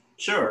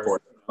 Sure.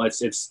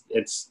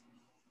 It's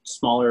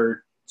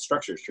smaller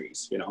structures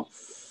trees, you know.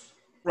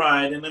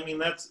 Right, and I mean,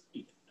 that's,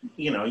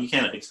 you know, you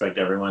can't expect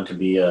everyone to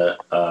be a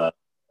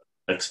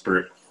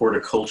expert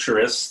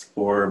horticulturist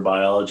or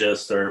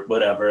biologist or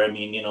whatever. I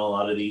mean, you know, a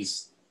lot of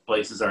these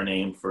places are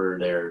named for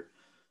their,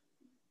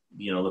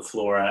 you know, the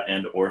flora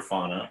and or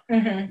fauna.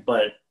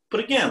 But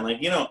again,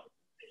 like, you know,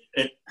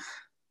 I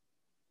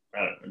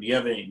don't know. Do you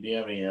have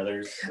any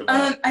others?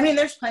 I mean,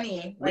 there's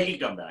plenty. We can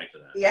come back to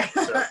that. Yeah,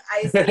 So.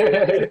 I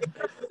see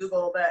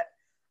Google, but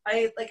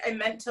I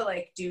meant to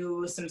like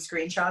do some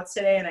screenshots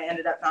today, and I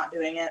ended up not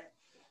doing it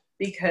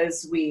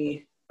because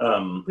we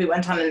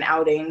went on an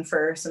outing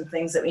for some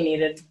things that we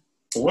needed.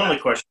 One of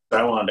the questions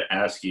I wanted to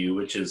ask you,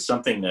 which is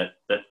something that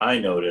I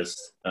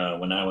noticed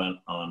when I went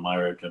on my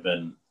road trip,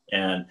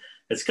 and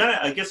it's kind of,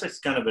 I guess it's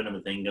kind of been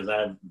a thing because I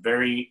have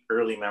very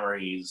early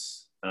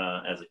memories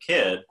as a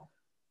kid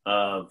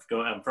of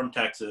going. I'm from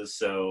Texas,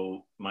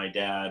 so my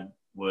dad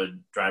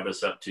would drive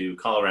us up to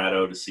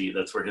Colorado to see,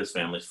 that's where his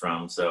family's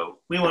from. So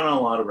we went on a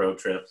lot of road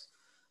trips.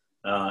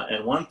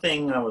 And one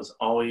thing I was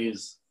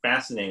always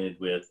fascinated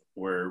with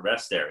were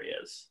rest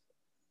areas.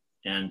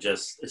 And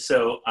just,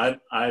 so I've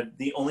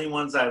the only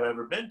ones I've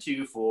ever been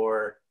to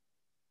for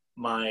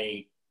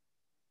my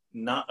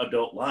not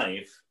adult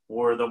life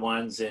were the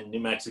ones in New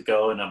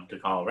Mexico and up to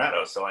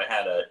Colorado. So I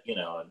had an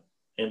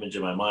image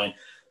in my mind.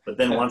 But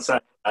then once I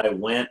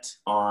went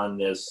on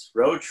this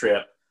road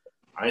trip,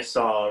 I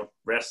saw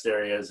rest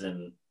areas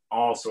in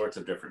all sorts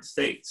of different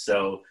states.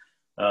 So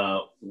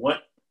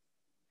what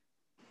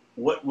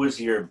was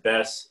your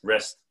best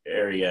rest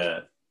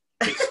area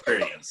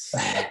experience?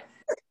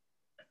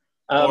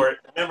 Or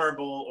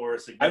memorable or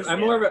significant?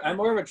 I'm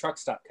more of a truck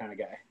stop kind of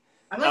guy.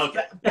 I'm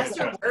like best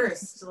or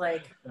worst,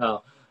 like.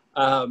 No,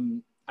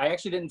 I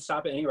actually didn't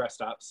stop at any rest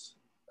stops.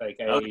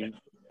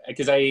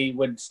 Because I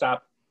would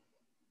stop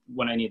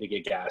when I needed to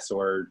get gas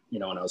or, you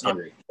know, when I was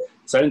hungry.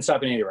 So I didn't stop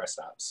at any rest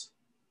stops.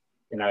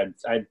 And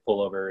I'd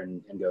pull over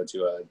and go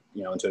to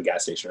into a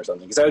gas station or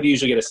something. Because I would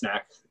usually get a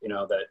snack, you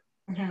know, that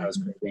I was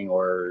craving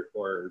or,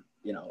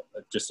 you know,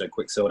 just a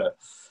quick soda.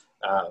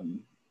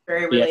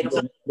 Very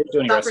relatable.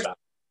 Doing rest stops.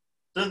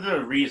 So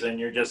the reason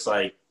you're just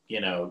like,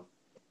 you know,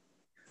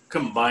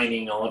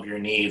 combining all of your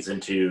needs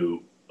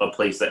into a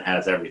place that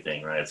has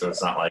everything, right? So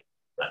it's not like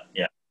that.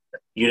 Yeah.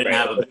 You didn't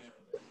have a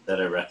that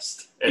a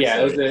rest.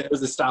 It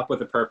was a stop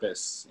with a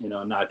purpose, you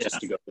know, not just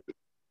to go.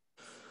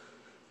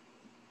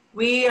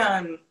 We,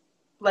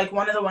 like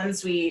one of the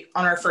ones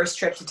on our first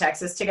trip to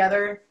Texas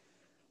together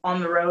on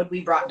the road,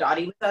 we brought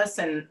Dottie with us.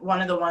 And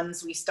one of the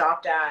ones we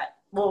stopped at,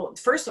 well,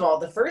 first of all,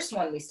 the first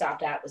one we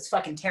stopped at was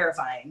fucking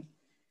terrifying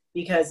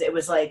because it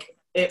was like,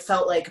 it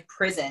felt like a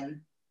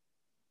prison.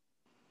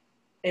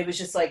 It was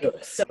just like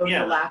so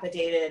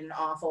dilapidated and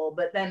awful.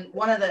 But then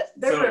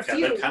there were a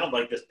few. They're kind of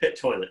like this pit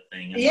toilet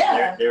thing.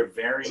 They're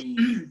very,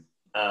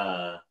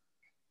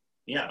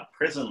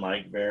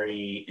 prison-like,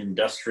 very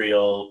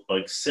industrial,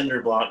 like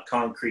cinder block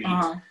concrete,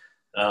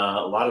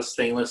 a lot of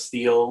stainless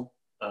steel.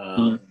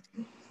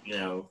 You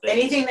know,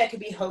 anything that could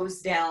be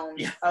hosed down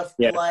of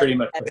blood. Pretty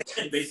much.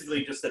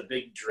 Basically, just a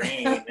big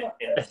drain in the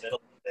middle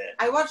of it.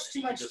 I watched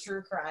too much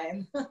true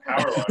crime.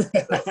 Power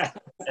water,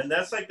 and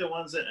that's like the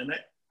ones that, and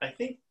I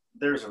think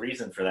there's a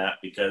reason for that,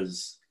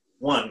 because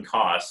one,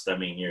 cost. I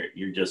mean,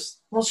 you're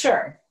just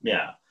sure,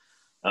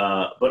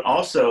 but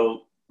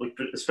also,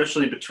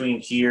 especially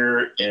between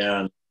here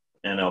and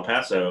El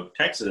Paso,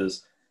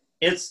 Texas,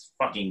 it's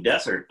fucking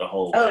desert the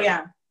whole way. Oh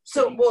yeah.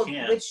 So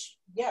which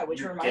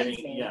reminds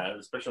me. Yeah,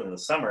 especially in the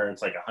summer,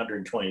 it's like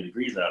 120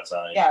 degrees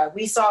outside. Yeah,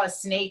 we saw a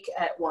snake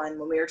at one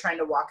when we were trying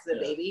to walk the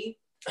baby,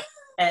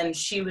 and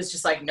she was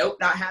just like, "Nope,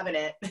 not having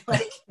it."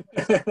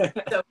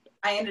 So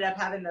I ended up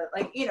having to,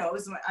 it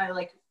was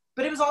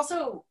but it was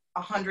also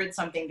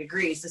 100-something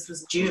degrees. This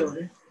was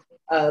June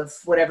of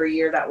whatever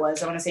year that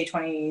was. I want to say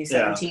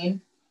 2017.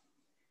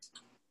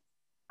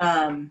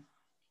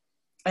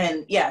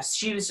 And yes,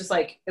 she was just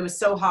like, it was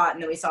so hot,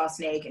 and then we saw a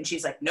snake, and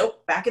she's like,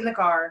 "Nope, back in the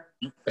car."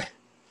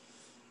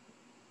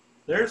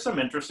 There are some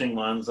interesting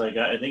ones. Like,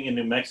 I think in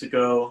New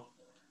Mexico,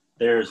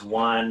 there's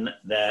one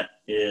that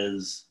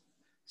is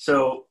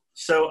so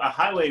a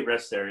highway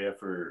rest area,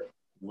 for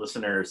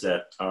listeners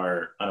that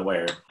are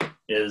unaware,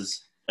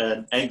 is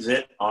an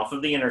exit off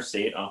of the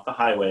interstate, off the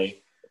highway,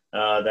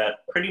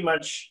 that pretty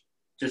much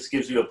just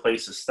gives you a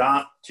place to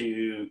stop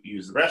to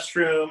use the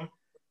restroom,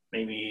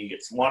 maybe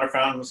get some water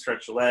fountain,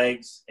 stretch your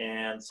legs,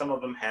 and some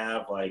of them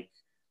have like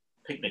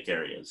picnic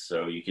areas,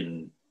 so you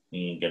can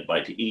get a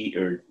bite to eat,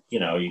 or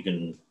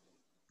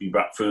you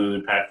brought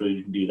food, packed food,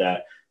 you can do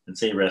that and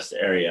say rest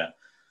area.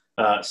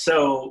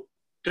 So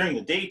during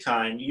the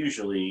daytime,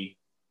 usually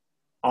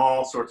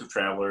all sorts of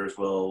travelers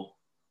will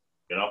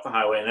get off the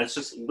highway, and it's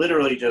just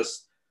literally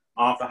just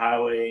off the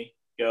highway,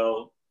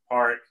 go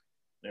park,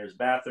 there's a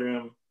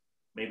bathroom,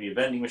 maybe a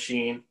vending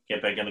machine,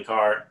 get back in the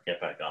car, get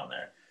back on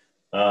there.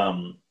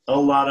 A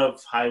lot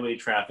of highway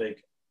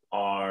traffic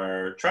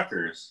are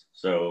truckers,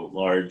 so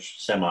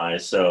large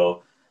semis.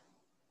 So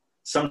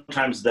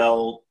sometimes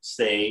they'll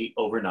stay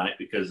overnight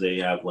because they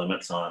have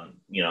limits on,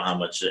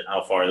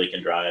 how far they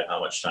can drive,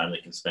 how much time they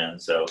can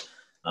spend. So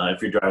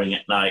if you're driving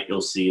at night,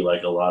 you'll see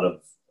like a lot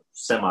of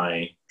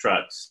semi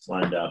trucks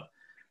lined up.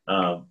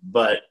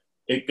 But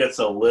it gets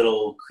a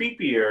little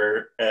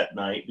creepier at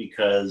night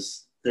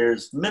because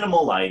there's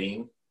minimal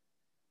lighting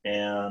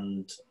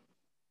and,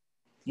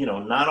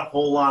 not a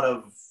whole lot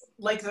of,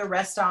 like, the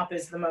rest stop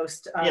is the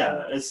most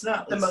it's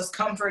not the most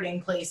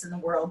comforting place in the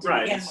world to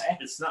begin with.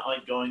 It's not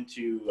like going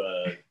to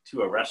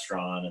a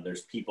restaurant and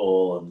there's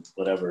people and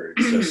whatever.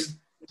 It's just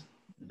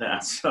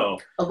that. So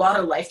a lot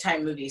of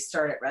Lifetime movies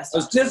start at rest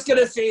stops. I was just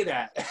gonna say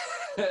that.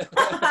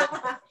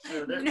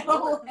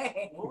 No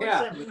way.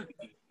 That movie?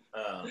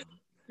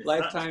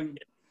 Lifetime.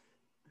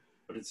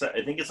 But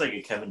I think it's like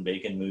a Kevin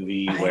Bacon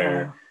movie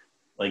where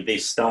like they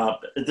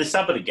stop at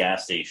a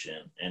gas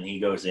station and he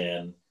goes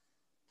in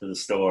to the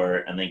store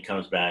and then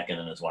comes back and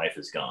then his wife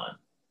is gone.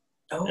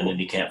 And then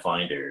he can't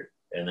find her.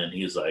 And then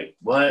he's like,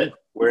 "What?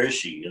 Where is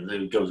she?" And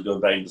then he goes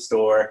back to the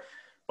store,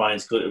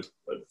 finds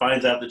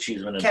out that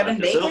she's been in Kevin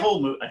Bacon. So the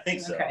whole movie, I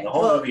think so. Okay. The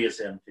whole movie is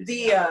him.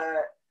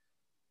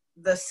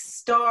 The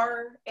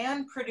star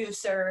and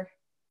producer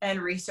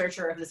and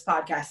researcher of this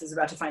podcast is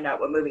about to find out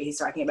what movie he's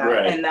talking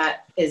about, and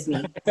that is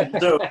me.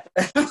 So,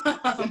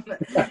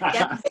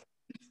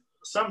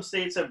 some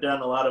states have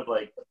done a lot of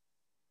like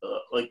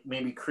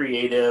maybe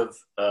creative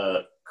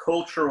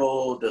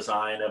cultural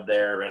design of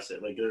their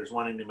restaurant. Like there's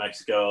one in New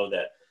Mexico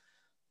that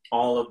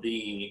all of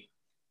the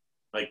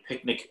like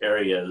picnic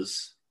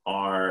areas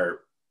are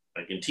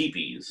like in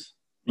teepees.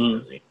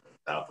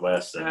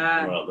 Southwest,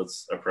 and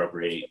let's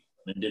appropriate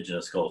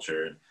indigenous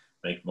culture and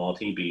make them all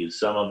teepees.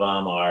 Some of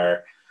them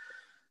are,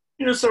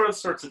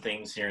 sorts of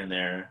things here and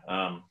there.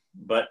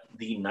 But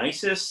the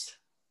nicest,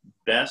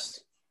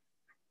 best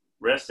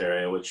rest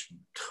area, which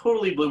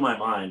totally blew my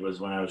mind, was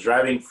when I was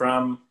driving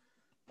from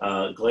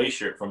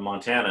Glacier, from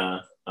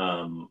Montana,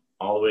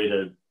 all the way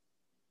to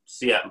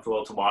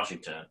Seattle, to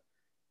Washington.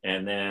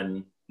 And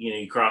then,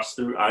 you cross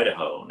through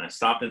Idaho, and I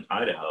stopped in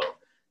Idaho,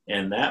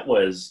 and it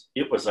was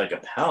like a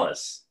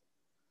palace.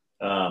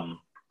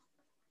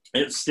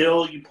 It's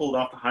still, you pulled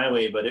off the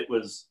highway, but it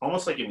was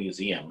almost like a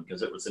museum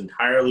because it was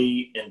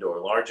entirely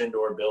indoor, large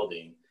indoor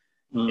building.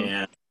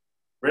 And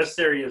rest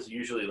areas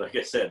usually, like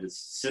I said, it's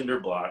cinder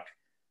block.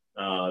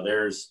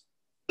 There's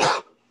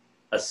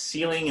a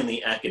ceiling in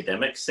the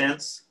academic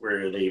sense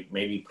where they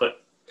maybe put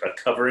a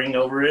covering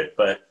over it,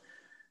 but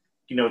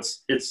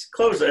it's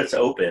closed, it's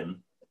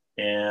open,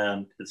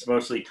 and it's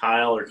mostly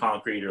tile or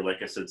concrete or,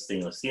 like I said,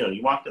 stainless steel.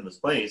 You walked in this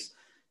place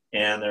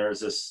and there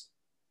was this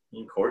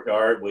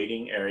courtyard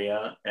waiting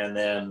area, and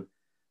then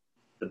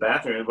the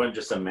bathroom, it wasn't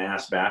just a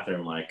mass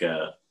bathroom like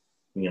a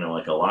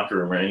like a locker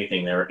room or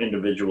anything. There were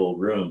individual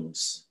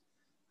rooms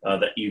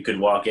that you could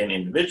walk in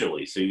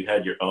individually. So you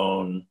had your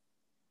own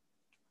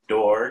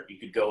door. You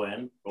could go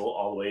in, go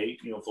all the way,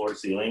 floor to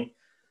ceiling,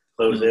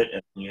 close it,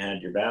 and you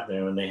had your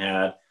bathroom. And they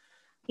had,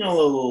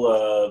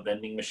 little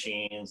vending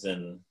machines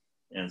and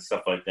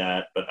stuff like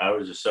that. But I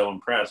was just so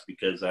impressed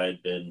because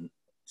I'd been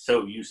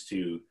so used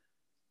to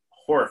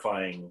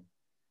horrifying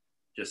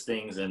just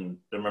things. And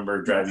I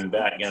remember driving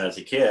back again as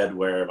a kid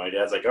where my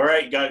dad's like, all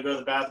right, you got to go to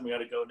the bathroom. We got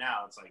to go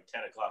now. It's like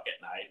 10 o'clock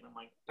at night. And I'm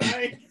like,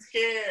 I'm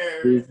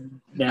scared. These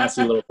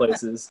nasty little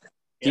places.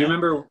 Do you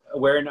remember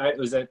where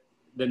was that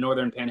the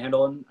northern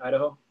panhandle in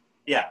Idaho?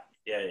 Yeah.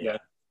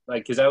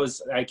 Like, cause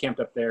I camped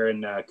up there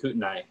in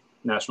Kootenai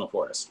National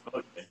Forest.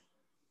 Okay.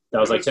 That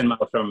was like 10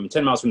 miles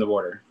from the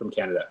border from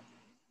Canada.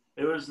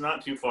 It was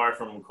not too far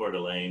from Coeur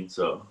d'Alene.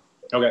 So.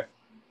 Okay.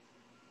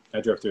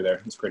 I drove through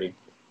there. It's pretty.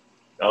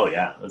 Oh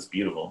yeah, that's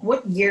beautiful.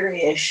 What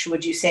year-ish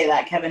would you say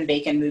that Kevin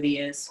Bacon movie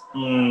is?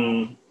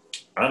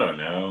 I don't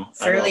know.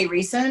 Fairly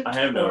recent? I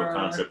have no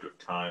concept of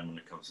time when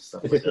it comes to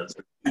stuff like that.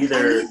 So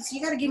either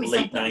you gotta give me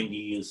late something.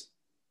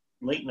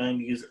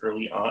 90s,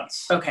 early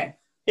aughts. Okay.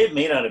 It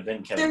may not have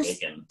been Kevin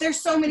Bacon. There's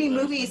so many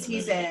movies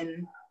he's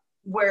in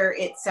where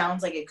it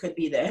sounds like it could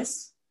be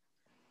this,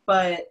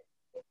 but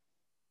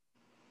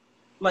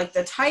like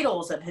the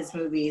titles of his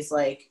movies,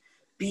 like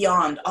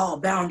Beyond All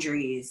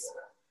Boundaries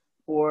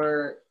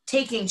or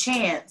Taking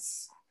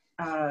Chance,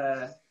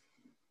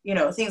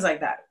 things like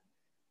that.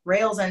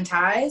 Rails and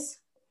Ties.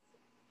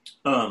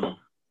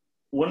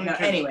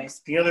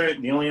 Anyways, the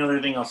only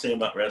other thing I'll say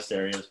about rest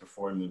areas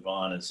before we move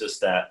on is just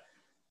that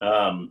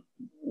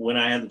when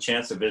I had the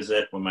chance to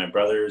visit when my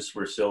brothers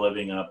were still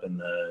living up in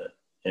the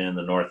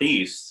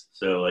Northeast,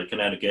 so like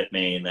Connecticut,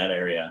 Maine, that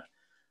area,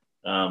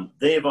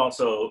 they've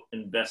also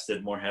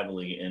invested more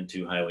heavily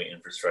into highway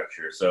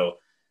infrastructure. So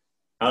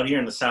out here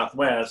in the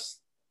Southwest,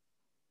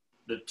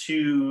 the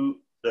two,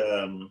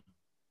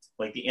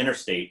 like the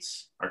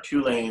interstates are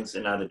 2 lanes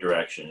in either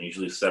direction,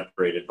 usually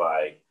separated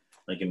by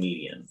like a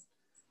median.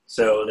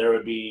 So there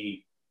would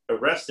be a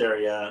rest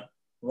area,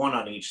 1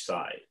 on each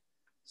side.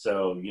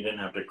 So you didn't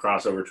have to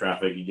cross over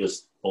traffic. You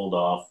just pulled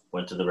off,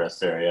 went to the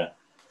rest area,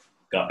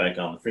 got back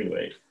on the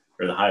freeway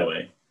or the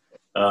highway.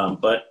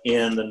 But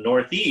in the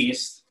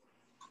Northeast,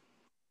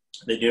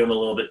 they do them a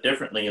little bit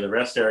differently. The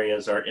rest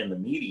areas are in the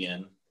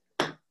median.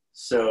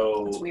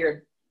 So that's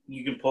weird.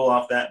 You can pull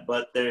off that,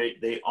 but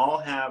they all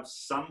have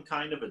some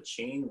kind of a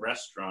chain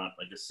restaurant,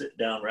 like a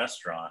sit-down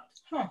restaurant,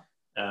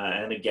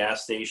 and a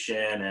gas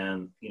station,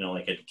 and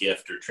like a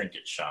gift or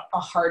trinket shop. A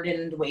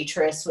hardened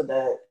waitress with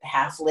a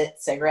half-lit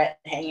cigarette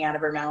hanging out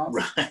of her mouth.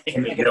 Right.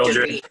 Like a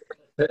treat.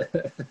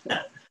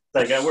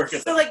 Like I work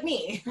at like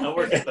me. I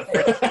work at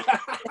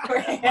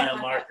the mile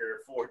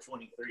marker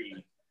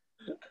 423.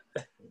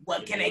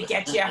 What can I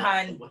get you,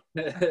 hon?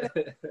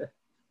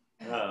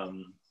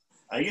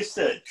 I used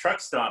to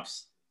truck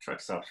stops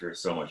were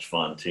so much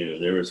fun too.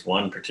 There was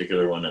one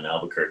particular one in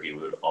Albuquerque we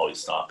would always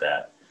stop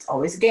at. It's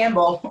always a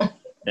gamble.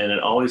 And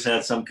it always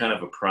had some kind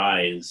of a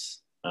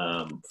prize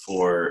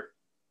for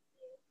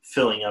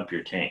filling up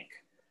your tank.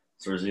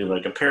 So it was either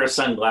like a pair of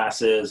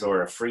sunglasses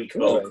or a free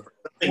Coke.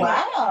 Really?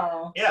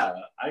 Wow. Yeah,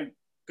 I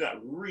got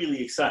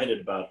really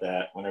excited about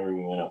that whenever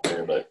we went up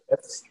there. But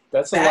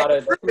that's a lot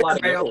of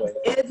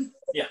giveaways.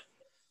 Yeah,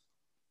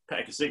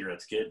 pack of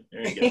cigarettes, kid.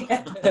 There you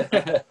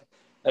go.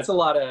 That's a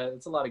lot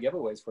of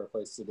giveaways for a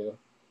place to do,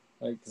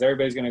 because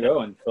everybody's going to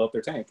go and fill up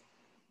their tank.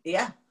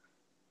 Yeah.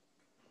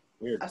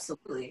 Weird.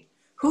 Absolutely.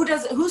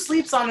 Who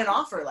sleeps on an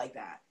offer like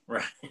that?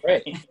 Right.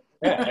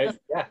 Yeah.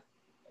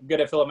 I'm going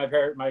to fill up my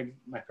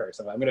purse.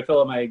 I'm going to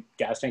fill up my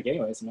gas tank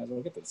anyways. So I might as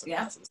well get this.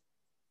 Yeah.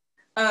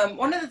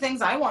 One of the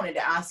things I wanted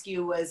to ask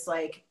you was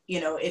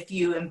if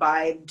you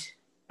imbibed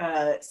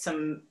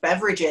some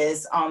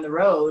beverages on the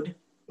road,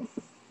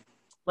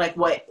 like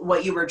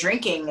what you were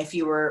drinking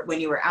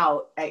when you were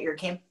out at your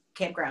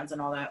campgrounds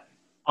and all that.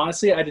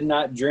 Honestly, I did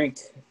not drink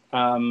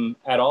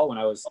at all when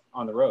I was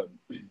on the road.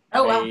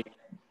 Oh, wow.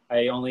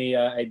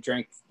 I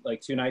drank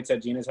like 2 nights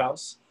at Gina's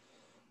house.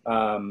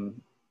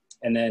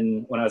 And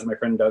then when I was at my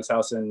friend Doug's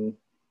house in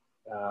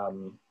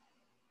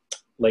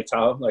Lake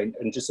Tahoe,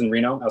 and just in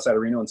Reno, outside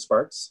of Reno in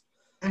Sparks.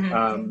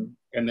 Mm-hmm.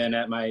 And then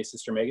at my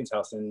sister Megan's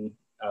house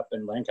up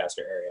in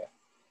Lancaster area.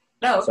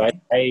 No. So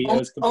it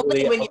was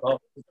completely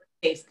alcohol.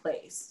 Safe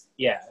place.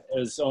 Yeah, it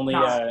was only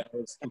it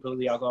was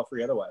completely alcohol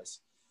free otherwise.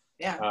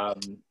 Yeah.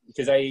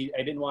 Because I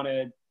didn't want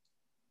to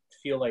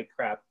feel like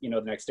crap, the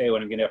next day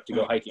when I'm gonna have to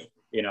go hiking.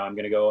 I'm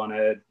gonna go on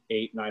a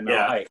 8-9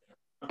 mile hike.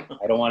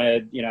 I don't want to,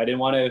 I didn't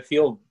want to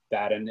feel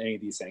bad in any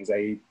of these things.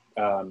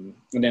 And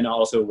then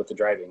also with the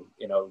driving,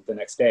 the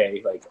next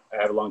day, like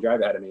I have a long drive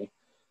ahead of me,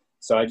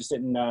 so I just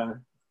didn't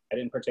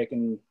partake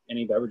in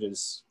any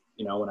beverages,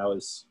 when I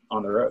was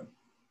on the road.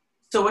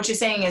 So what you're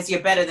saying is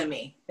you're better than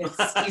me. You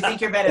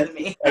think you're better than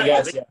me. I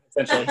guess, yeah,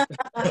 essentially.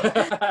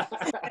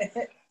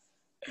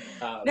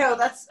 No,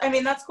 that's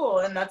cool.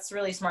 And that's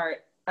really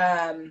smart.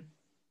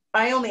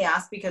 I only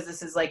ask because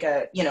this is like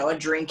a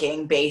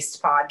drinking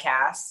based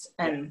podcast.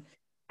 And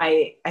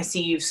I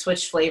see you've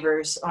switched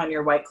flavors on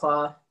your White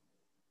Claw.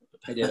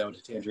 I did. I went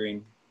to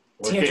tangerine.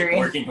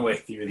 Working your way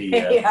through the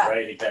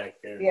variety pack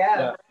there.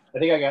 Yeah. I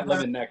think I got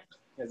lemon next,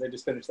 as I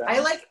just finished that.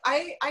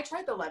 I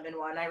tried the lemon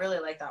one. I really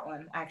like that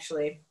one,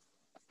 actually.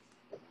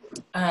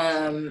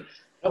 What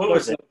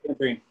was it?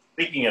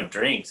 Speaking of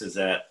drinks, is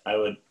that I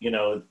would,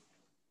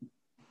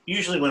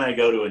 usually when I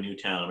go to a new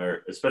town,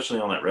 or especially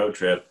on that road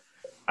trip,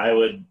 I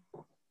would,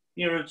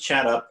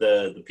 chat up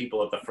the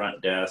people at the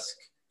front desk,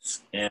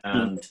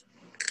 and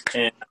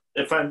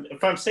if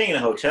I'm staying in a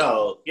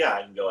hotel,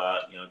 I can go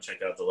out,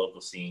 check out the local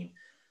scene.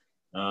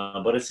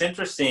 But it's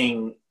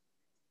interesting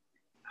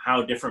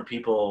how different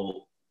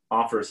people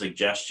offer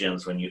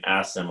suggestions when you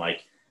ask them,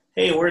 like,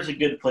 "Hey, where's a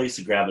good place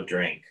to grab a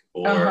drink?"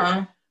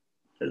 Or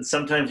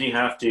sometimes you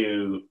have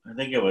to. I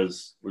think it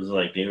was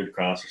like David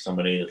Cross or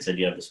somebody that said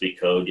you have to speak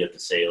code. You have to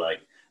say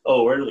like,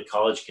 "Oh, where do the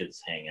college kids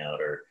hang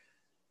out?" Or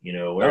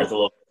where's the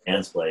local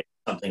dance play?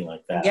 Something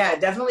like that. Yeah,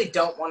 definitely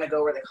don't want to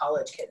go where the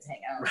college kids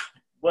hang out.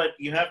 But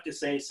you have to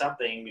say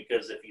something,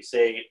 because if you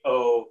say,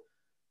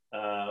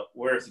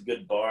 where's a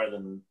good bar,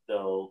 then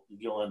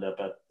you'll end up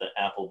at the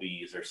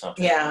Applebee's or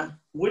something. Yeah.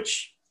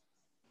 Which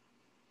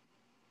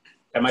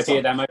that might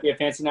be a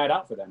fancy night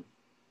out for them.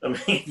 I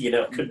mean,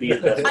 could be.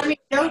 I mean,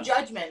 no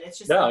judgment. It's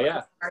just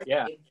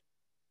yeah.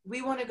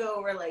 We want to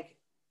go where like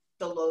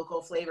the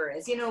local flavor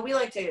is. We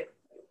like to,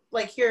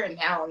 like here in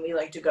town, we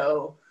like to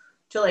go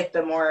to like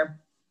the more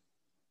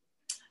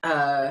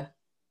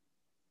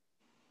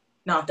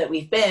not that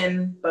we've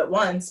been but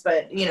once,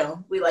 but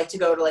we like to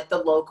go to like the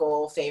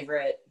local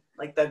favorite,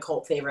 like the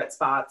cult favorite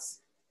spots.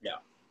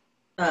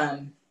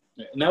 And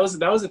that was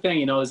the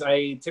thing, is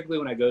I typically,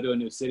 when I go to a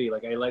new city,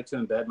 like I like to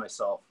embed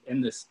myself in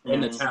the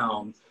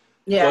town,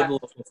 go to the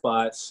local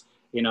spots,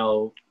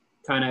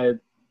 kind of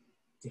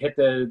hit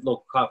the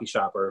local coffee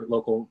shop or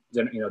local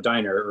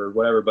diner or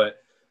whatever. But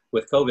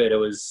with COVID, it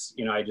was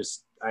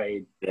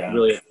I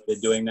really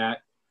enjoyed doing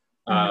that.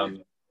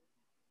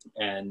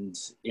 And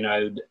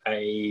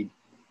I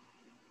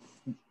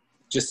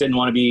just didn't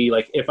want to be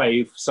like, if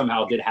I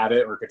somehow did have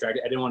it or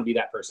contracted, I didn't want to be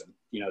that person,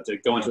 to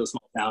go into a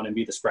small town and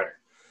be the spreader,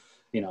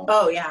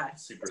 Oh yeah.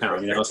 Super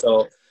town,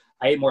 So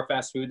I ate more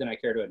fast food than I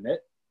care to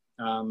admit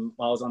while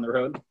I was on the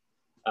road.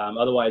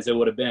 Otherwise it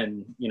would have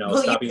been, well,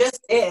 stopping. You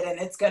just did, and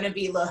it's gonna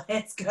be long.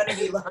 It's gonna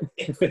be long.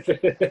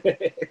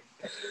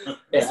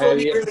 This will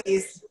be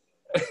released.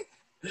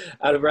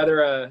 I'd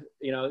rather,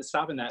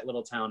 stop in that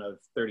little town of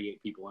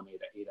 38 people and ate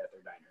at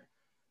their diner,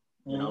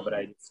 but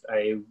I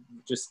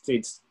just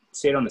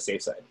stayed on the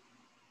safe side.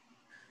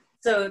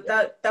 So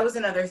that was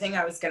another thing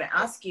I was going to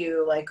ask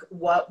you, like,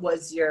 what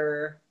was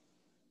your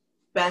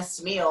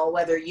best meal,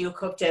 whether you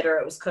cooked it or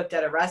it was cooked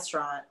at a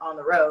restaurant on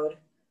the road?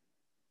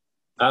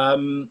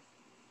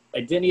 I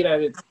didn't eat at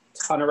a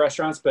ton of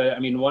restaurants, but I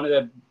mean, one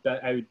of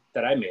that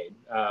I made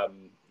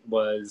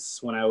was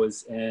when I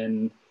was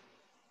in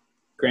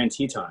Grand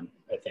Teton,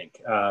 I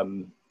think.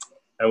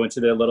 I went to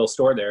the little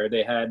store there.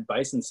 They had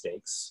bison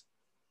steaks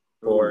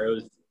it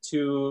was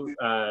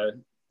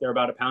they're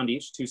about a pound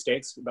each, 2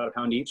 steaks, about a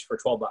pound each for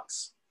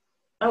 $12.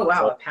 Oh,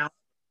 wow. So, a pound.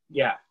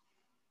 Yeah.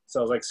 So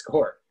I was like,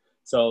 score.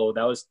 So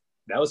that was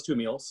 2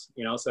 meals,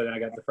 so then I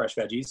got the fresh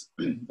veggies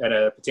and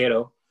a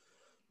potato,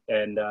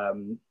 and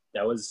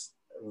that was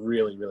a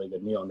really, really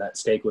good meal. And that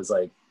steak was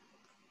like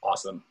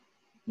awesome.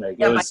 Like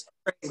it was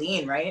very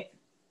lean, right?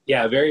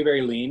 Yeah. Very,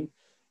 very lean.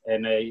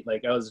 And I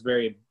was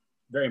very,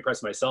 very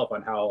impressed myself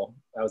on how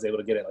I was able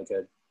to get it like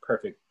a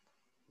perfect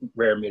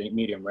rare,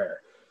 medium rare.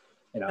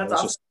 That's it was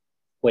awesome. Just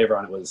flavor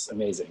on it was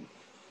amazing.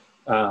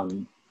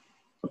 And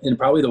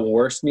probably the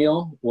worst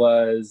meal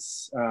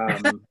was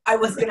I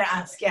was gonna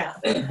ask, yeah.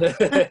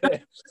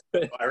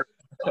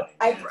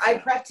 I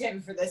prepped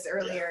him for this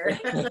earlier.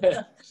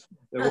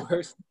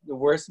 The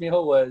worst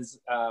meal was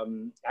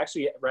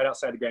actually right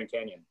outside the Grand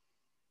Canyon.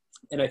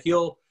 And I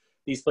feel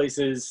these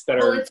places that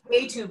are it's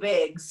way too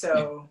big,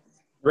 so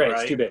right,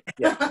 it's too big.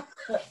 Yeah.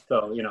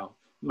 So,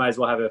 might as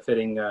well have a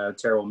fitting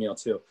terrible meal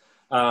too.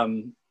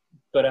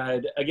 But I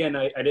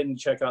didn't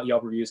check out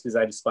Yelp reviews because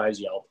I despise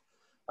Yelp.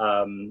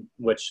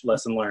 Which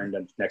lesson learned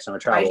next time I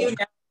travel. I do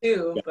now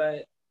too,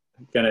 but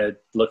I'm gonna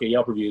look at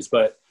Yelp reviews.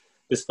 But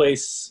this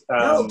place,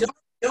 no,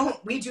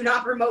 don't. We do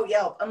not promote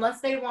Yelp unless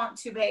they want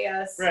to pay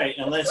us. Right,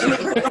 unless.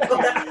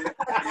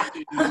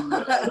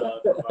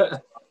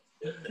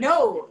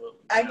 No,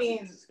 I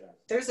mean,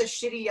 there's a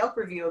shitty Yelp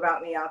review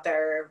about me out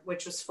there,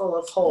 which was full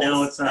of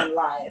holes and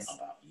lies.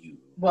 About you.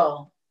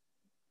 Well,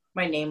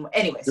 my name.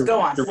 Anyways,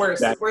 go on.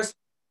 Worst. It was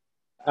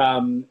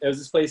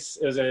this place.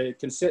 It was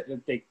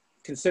they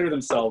consider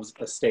themselves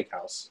a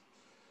steakhouse.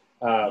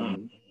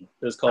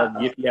 It was called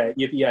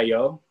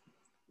Yippee-ei-whoa,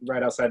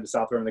 right outside the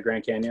South Rim of the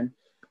Grand Canyon.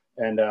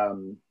 And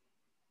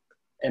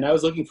I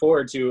was looking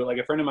forward to, like,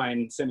 a friend of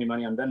mine sent me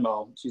money on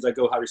Venmo. She's like,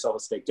 go have yourself a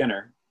steak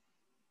dinner.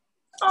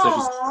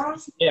 So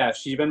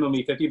she Venmoed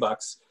me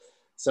 $50.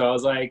 So I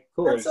was like,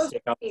 cool, there's a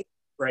steakhouse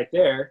right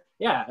there.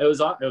 Yeah, it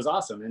was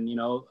awesome. And,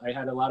 I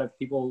had a lot of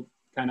people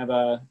kind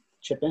of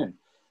chip in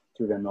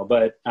through Venmo.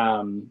 But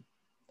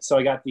so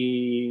I got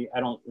I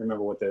don't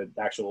remember what the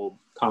actual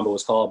combo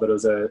was called, but it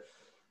was a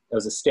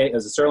steak, it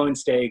was a sirloin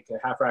steak,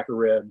 a half rack of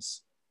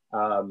ribs,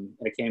 and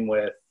it came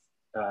with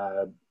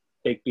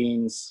baked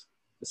beans,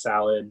 a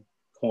salad,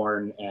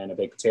 corn, and a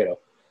baked potato.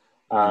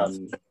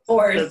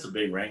 That's a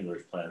big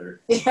Wrangler's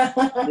platter. Yeah,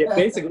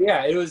 basically,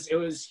 yeah. It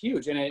was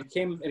huge, and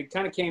it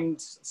kind of came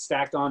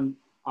stacked on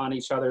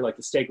each other. Like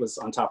the steak was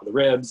on top of the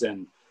ribs,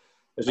 and it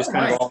was just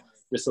kind of all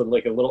just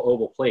like a little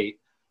oval plate.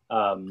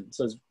 So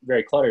it was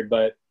very cluttered,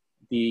 but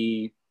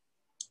the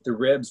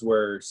ribs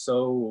were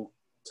so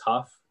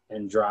tough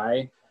and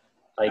dry.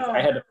 Like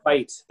I had to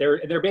fight.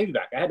 They're baby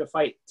back. I had to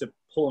fight to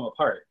pull them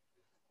apart.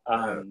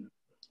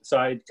 So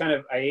I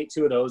ate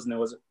 2 of those, and there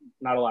was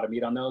not a lot of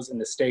meat on those,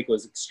 and the steak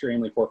was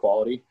extremely poor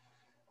quality.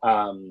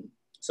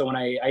 So when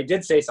I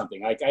did say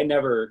something, like I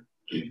never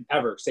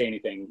ever say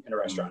anything in a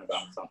restaurant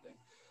about something,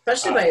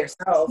 especially by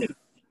yourself.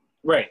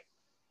 Right.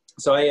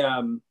 So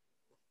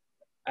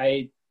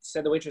I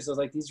said to the waitress, I was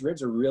like, these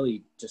ribs are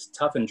really just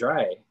tough and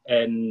dry,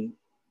 and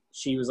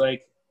she was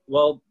like,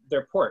 well,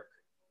 they're pork.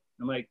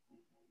 I'm like,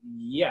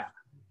 yeah,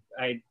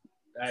 I'm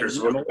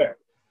aware.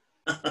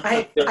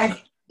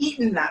 I've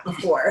eaten that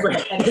before.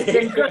 Right. And it's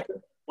been good.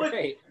 What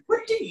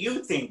do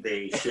you think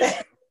they should?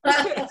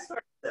 And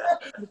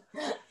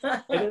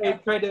then they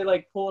tried to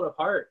like pull it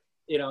apart,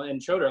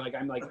 and showed her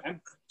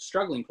I'm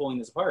struggling pulling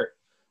this apart,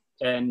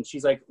 and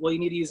she's like, well, you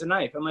need to use a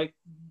knife. I'm like,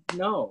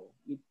 no,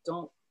 you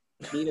don't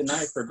need a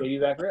knife for baby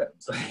back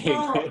ribs.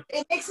 Oh,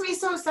 it makes me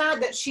so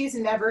sad that she's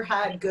never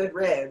had good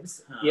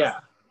ribs. Yeah,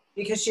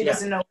 because she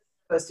doesn't know what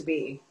it's supposed to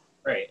be.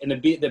 Right, and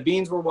the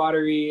beans were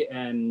watery,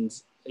 and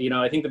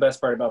I think the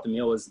best part about the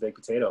meal was the baked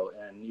potato,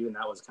 and even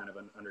that was kind of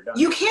underdone.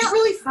 You can't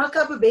really fuck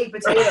up a baked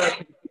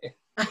potato.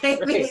 I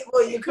mean,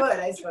 well, you could,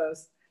 I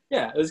suppose.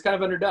 Yeah, it was kind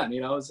of underdone. It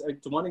was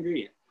one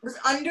ingredient. It was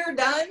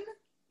underdone?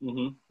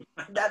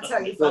 Mm-hmm. That's how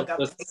you fuck up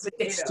a baked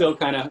potato. Still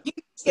kind of.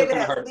 Give it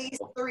at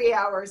least 3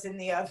 hours in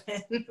the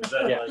oven. Is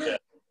that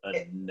like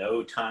a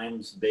no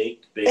times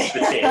baked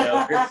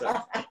potato or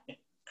something?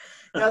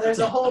 No, there's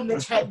a whole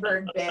Mitch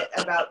Hedberg bit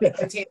about baked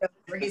potatoes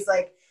where he's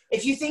like,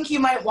 if you think you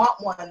might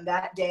want one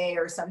that day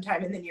or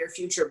sometime in the near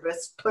future,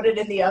 just put it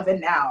in the oven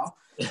now.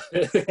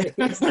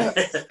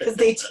 Because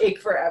they take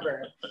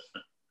forever.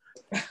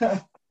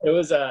 It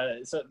was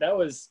so that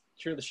was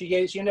true. She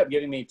ended up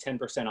giving me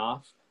 10%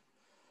 off.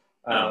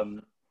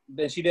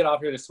 Then she did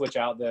offer to switch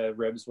out the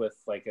ribs with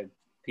like a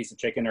piece of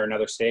chicken or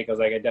another steak. I was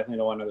like, I definitely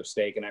don't want another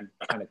steak, and I'm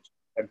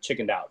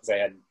chickened out because I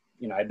had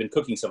I'd been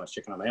cooking so much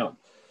chicken on my own.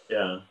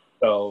 Yeah.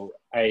 So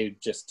I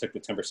just took the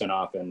 10%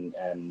 off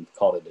and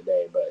called it a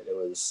day. But it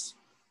was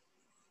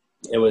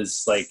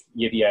like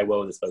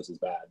Yippee-ei-whoa, this place is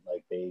bad.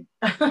 Like they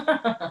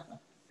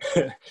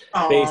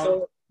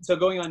so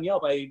going on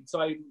Yelp, I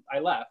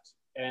left,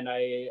 and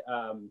I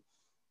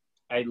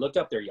looked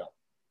up their Yelp,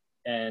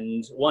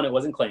 and one, it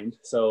wasn't claimed,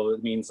 so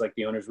it means like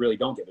the owners really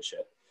don't give a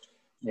shit.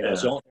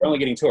 So they're only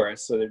getting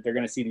tourists, so they're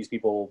going to see these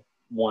people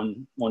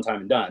one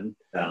time and done.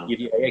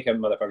 Yippee-ei-whoa,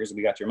 motherfuckers,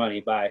 we got your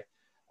money, bye.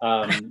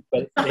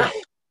 But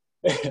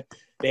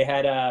they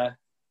had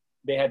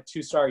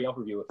 2-star Yelp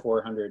review with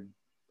 400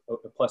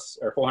 plus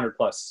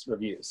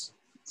reviews.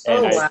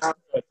 And I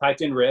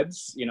typed in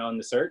ribs, in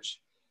the search,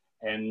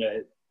 and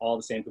all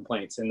the same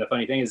complaints. And the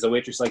funny thing is, the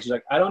waitress, she's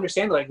like, I don't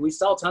understand. Like, we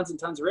sell tons and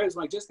tons of ribs.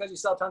 I'm like, just because you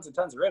sell tons and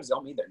tons of ribs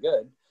don't mean they're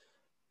good.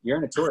 You're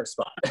in a tourist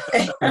spot.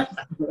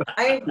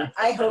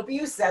 I hope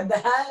you said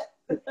that.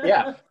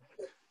 Yeah.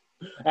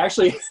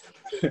 Actually.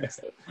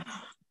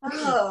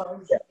 Oh.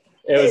 Yeah.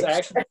 It was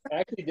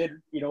actually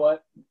did, you know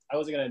what? I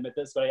wasn't going to admit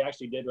this, but I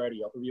actually did write a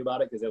Yelp review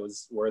about it because it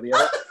was worthy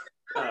of it.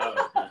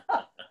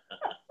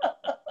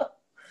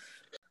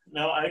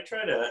 No, I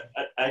try to,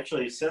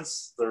 actually,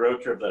 since the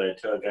road trip that I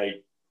took,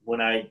 when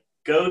I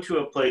go to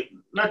a place,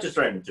 not just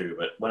driving through,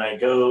 but when I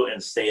go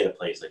and stay at a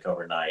place like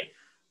overnight,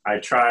 I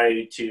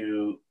try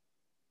to,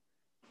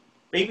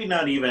 maybe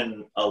not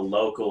even a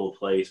local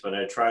place, but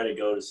I try to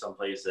go to some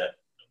place that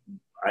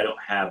I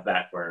don't have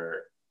back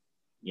where,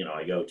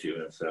 I go to.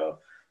 And so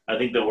I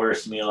think the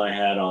worst meal I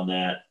had on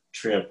that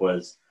trip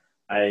was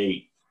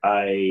I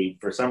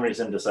for some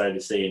reason decided to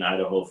stay in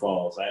Idaho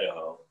Falls,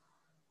 Idaho.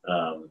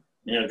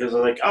 Because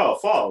I'm like, oh,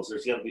 falls,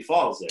 there's got to be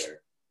falls there,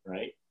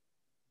 right?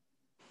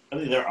 I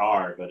mean, there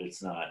are, but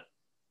it's not.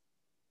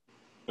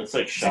 It's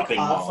like shopping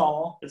mall.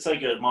 Fall. It's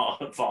like a mall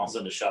that falls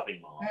in a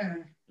shopping mall.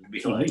 It'd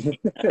be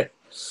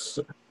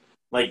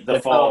like the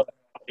fall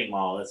shopping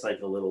mall. It's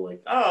like a little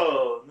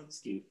oh, that's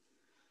cute.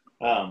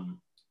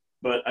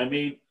 But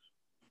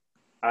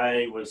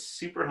I was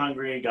super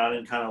hungry, got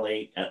in kind of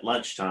late at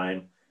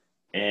lunchtime,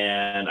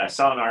 and I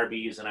saw an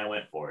Arby's and I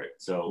went for it.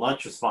 So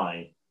lunch was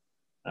fine.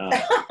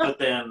 But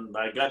then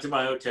I got to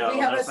my hotel. We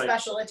have a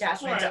special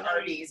attachment to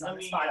Arby's on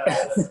this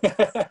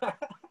podcast.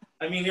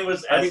 It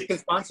was Arby's can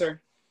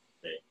sponsor.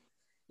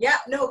 Yeah,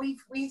 no,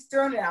 we've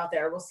thrown it out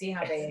there. We'll see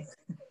how they.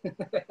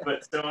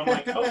 But so I'm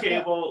like,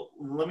 okay, well,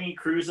 let me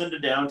cruise into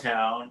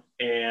downtown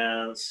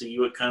and see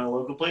what kind of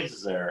local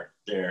places there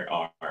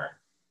are.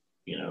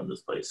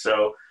 This place.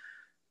 So,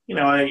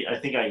 I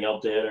think I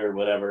Yelped it or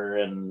whatever,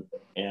 and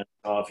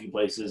saw a few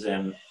places,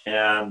 and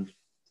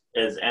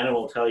as Anna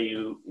will tell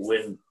you,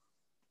 when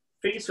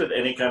faced with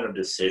any kind of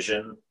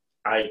decision,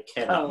 I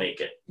cannot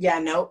make it. Yeah,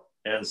 nope.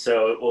 And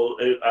so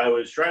I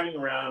was driving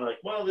around like,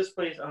 well, this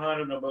place, I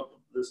don't know about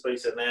this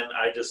place. And then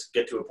I just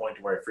get to a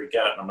point where I freak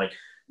out and I'm like,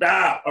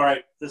 all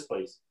right, this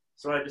place.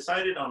 So I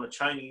decided on a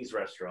Chinese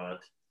restaurant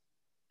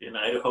in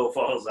Idaho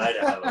Falls,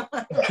 Idaho.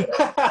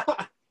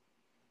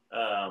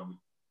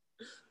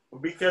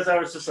 Because I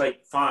was just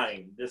like,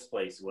 fine, this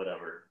place,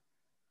 whatever.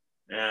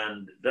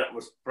 And that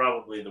was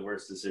probably the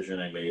worst decision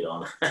I made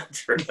on that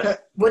trip.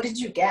 What did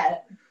you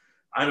get?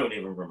 I don't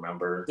even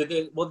remember. Did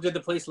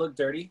the place look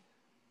dirty?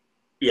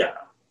 Yeah.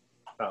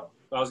 Oh,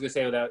 I was gonna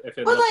say that if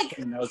it Well, looked,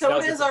 like,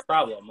 that was our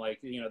problem.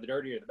 Like, the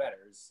dirtier the better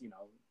is,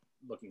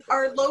 looking for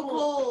our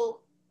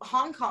local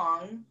Hong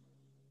Kong.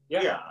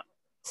 Yeah.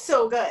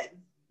 So good.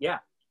 Yeah.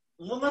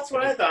 Well, that's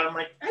what I thought. I'm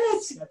like,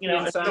 it's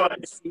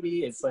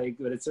it's like,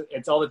 but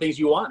it's all the things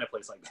you want in a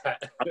place like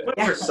that. I'm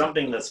looking for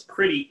something that's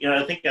pretty.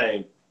 I think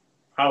I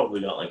probably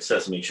got like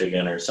sesame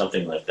chicken or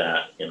something like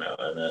that. And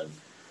then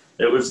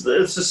let's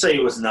just say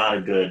it was not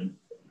a good.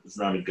 It was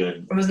not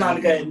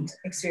a good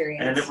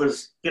experience. And it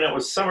was, it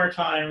was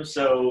summertime,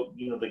 so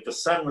like the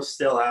sun was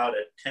still out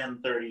at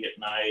 10:30 at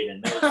night,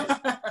 and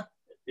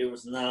it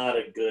was not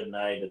a good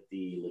night at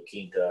the La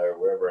Quinta or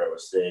wherever I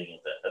was staying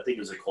at. That I think it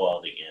was a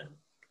Quality Inn.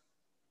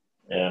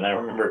 And I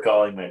remember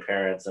calling my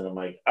parents, and I'm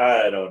like,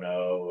 I don't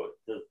know.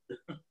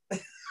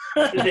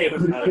 The day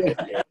was not a good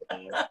day.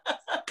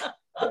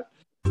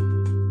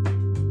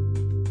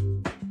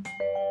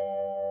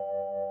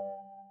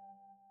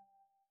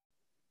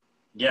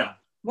 Yeah.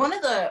 One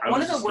of the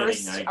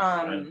worst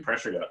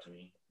pressure got to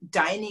me.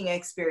 Dining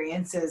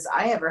experiences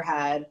I ever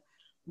had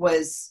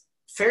was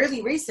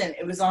fairly recent.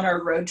 It was on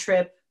our road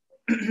trip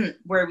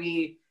where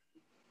we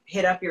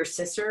hit up your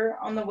sister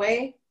on the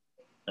way.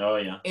 Oh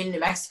yeah. In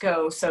New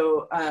Mexico.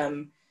 So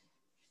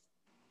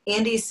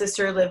Andy's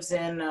sister lives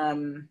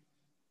in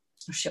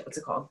what's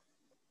it called?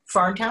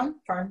 Farmington,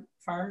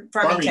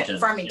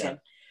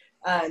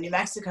 yeah. New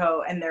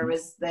Mexico, and there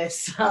was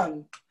this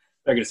they're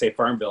gonna say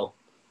Farmville.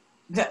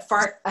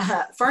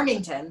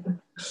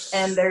 Farmington,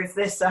 and there's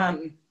this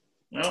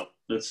no,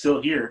 it's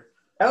still here.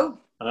 Oh.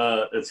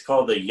 It's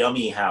called the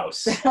Yummy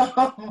House.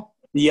 The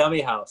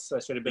Yummy House.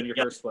 That should have been your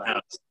first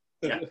flag.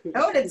 Yeah.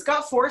 Oh, and it's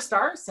got 4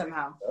 stars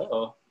somehow.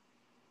 Uh-oh.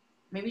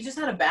 Maybe you just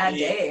had a bad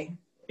day.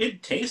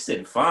 It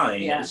tasted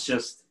fine. Yeah. It's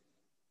just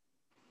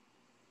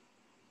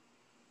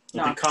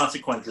the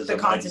consequences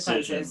of my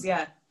decision.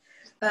 Yeah.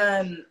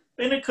 And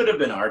it could have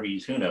been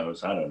Arby's. Who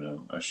knows? I don't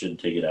know. I shouldn't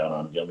take it out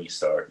on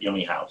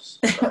Yummy House.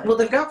 Well,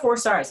 they've got 4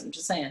 stars. I'm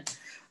just saying.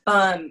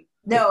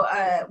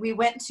 We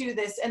went to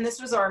this, and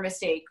this was our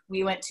mistake.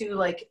 We went to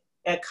like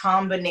a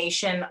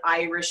combination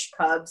Irish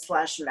pub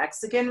 /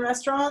 Mexican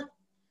restaurant.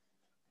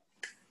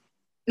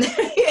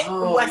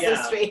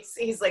 Wesley's face.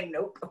 He's like,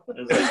 nope.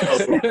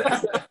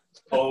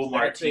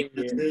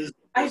 Martinez.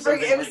 I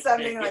forget. It was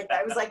something like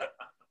that. It was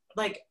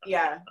like,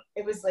 yeah,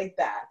 it was like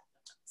that.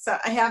 So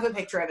I have a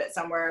picture of it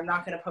somewhere. I'm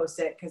not going to post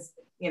it because,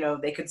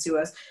 they could sue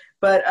us.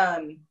 But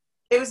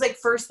it was like,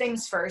 first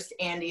things first,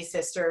 Andy's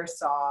sister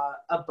saw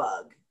a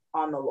bug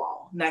on the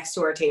wall next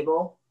to our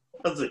table.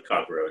 That's a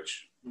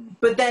cockroach.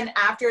 But then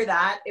after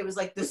that, it was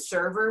like the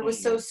server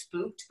was so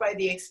spooked by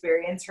the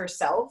experience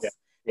herself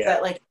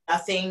that like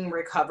nothing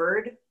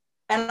recovered.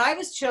 And I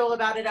was chill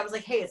about it. I was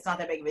like, hey, it's not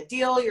that big of a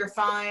deal. You're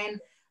fine.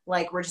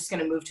 Like, we're just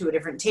going to move to a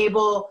different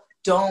table.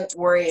 Don't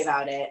worry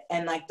about it.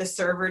 And like the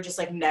server just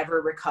like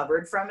never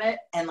recovered from it.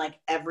 And like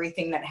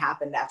everything that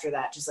happened after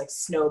that just like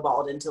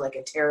snowballed into like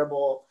a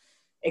terrible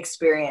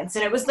experience.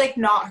 And it was like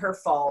not her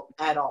fault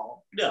at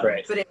all. Yeah.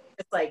 Right. But it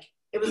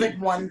was like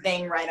one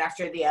thing right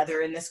after the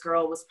other. And this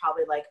girl was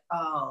probably like,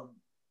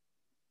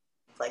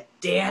 like,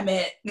 damn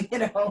it.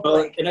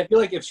 Well, and I feel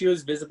like if she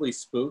was visibly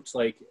spooked,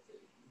 like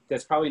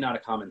that's probably not a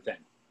common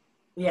thing.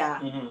 Yeah.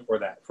 For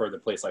the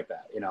place like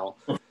that,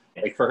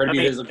 Like for her to be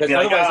visible, because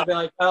otherwise it'd be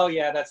like, oh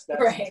yeah, that's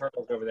right.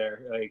 turtles over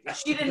there. Like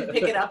she didn't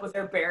pick it up with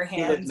her bare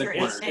hands or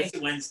anything. It's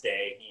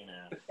Wednesday,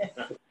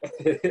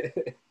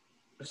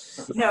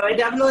 No, I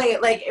definitely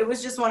like. It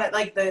was just one of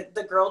like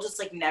the girl just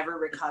like never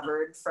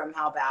recovered from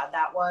how bad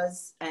that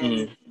was,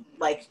 and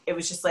like it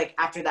was just like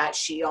after that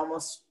she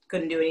almost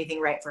couldn't do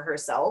anything right for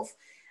herself,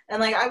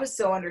 and like I was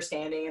so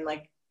understanding and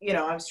like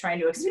I was trying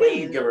to explain. You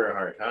didn't give her a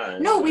hard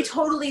time. No, we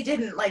totally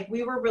didn't. Like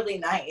we were really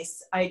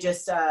nice. I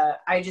just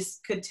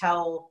could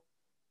tell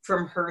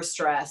from her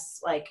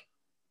stress, like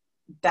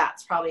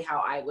that's probably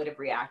how I would have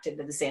reacted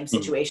to the same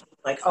situation.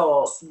 Like,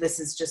 oh, this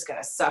is just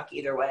gonna suck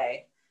either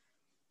way.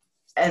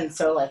 And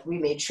so like we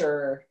made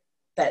sure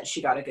that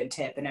she got a good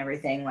tip and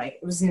everything. Like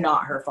it was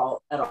not her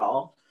fault at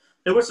all.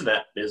 It wasn't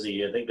that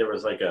busy. I think there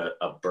was like a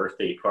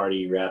birthday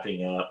party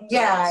wrapping up.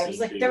 Yeah, it was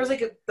like there was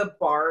like the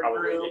bar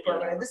group or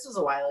whatever. This was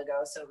a while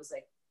ago, so it was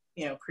like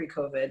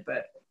pre-COVID,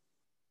 but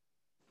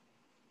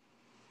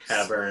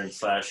tavern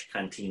 /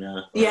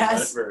 cantina.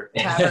 Yes,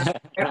 tavern.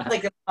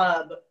 Like a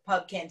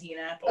pub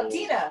cantina.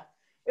 Pubtina.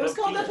 It was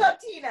called the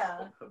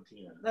Pubtina.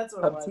 Pubtina. That's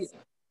what it was.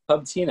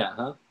 Pubtina,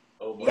 huh?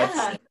 Oh,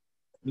 yeah.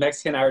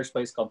 Mexican Irish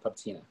place called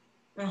Puptina.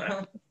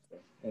 Uh-huh.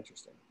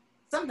 Interesting.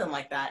 Something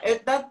like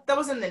that. That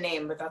wasn't the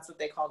name, but that's what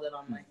they called it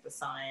on like the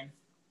sign.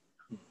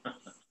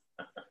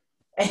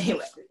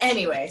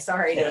 Anyway,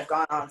 sorry to have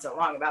gone on so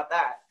long about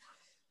that.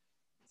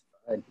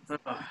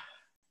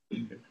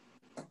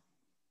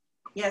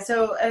 Yeah,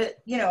 so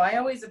I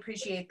always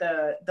appreciate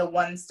the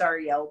 1-star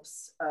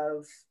Yelps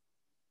of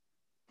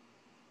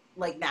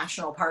like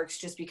national parks,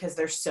 just because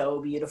they're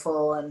so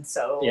beautiful and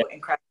so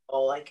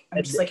incredible. Like,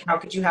 I'm just like, how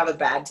could you have a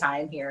bad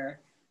time here?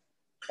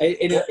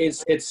 It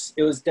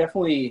was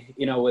definitely,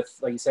 with,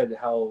 like you said,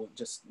 how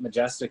just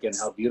majestic and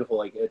how beautiful.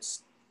 Like,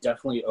 it's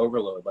definitely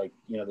overload. Like,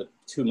 the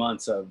 2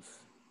 months of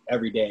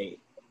every day,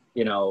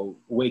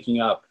 waking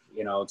up,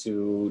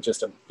 to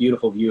just a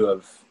beautiful view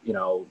of,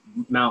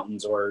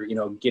 mountains, or,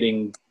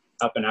 getting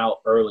up and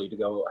out early to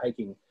go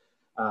hiking.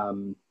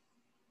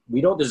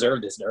 We don't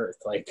deserve this earth.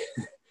 Like,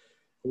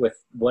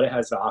 with what it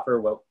has to offer,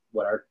 what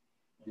our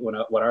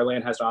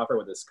land has to offer,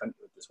 what this country,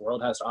 what this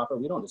world has to offer,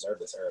 we don't deserve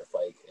this earth.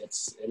 Like, it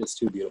is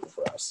too beautiful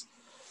for us,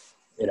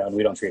 and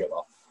we don't treat it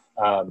well.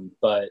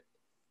 But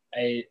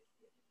I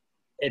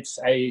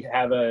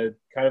have a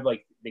kind of,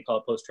 like, they call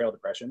it post-trail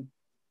depression.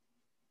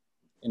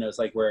 It's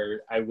like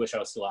where I wish I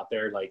was still out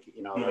there, like,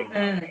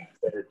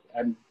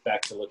 I'm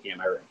back to looking at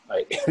my room,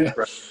 like,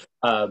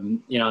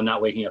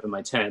 not waking up in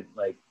my tent,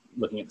 like,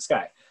 looking at the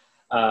sky.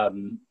 But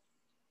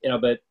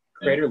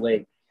Crater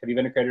Lake, have you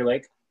been to Crater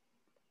Lake?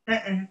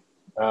 Yeah.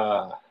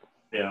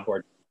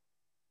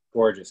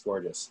 Gorgeous.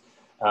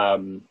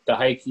 The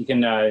hike, you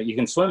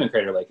can swim in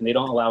Crater Lake, and they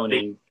don't allow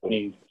any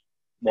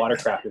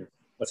watercraft.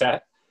 What's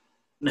that?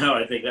 No,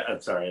 I think I'm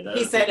sorry.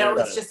 He said, "Oh,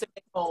 it's just a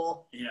big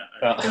hole."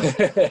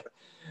 Yeah.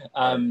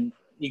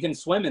 You can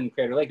swim in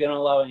Crater Lake. They don't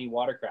allow any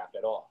watercraft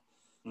at all.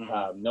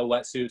 Mm-hmm. No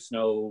wetsuits,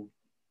 no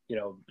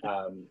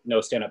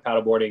no stand-up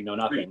paddleboarding, no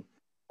nothing,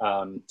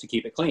 to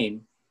keep it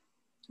clean.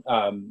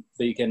 But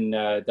you can.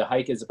 The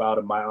hike is about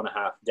 1.5 miles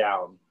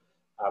down.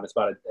 I think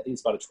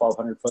it's about a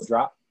 1,200 foot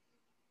drop.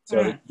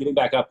 So getting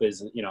back up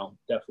is,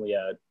 definitely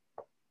a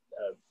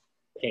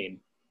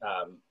pain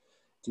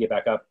to get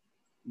back up.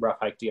 Rough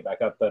hike to get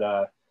back up.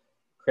 But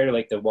Crater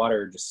Lake, the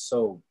water just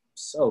so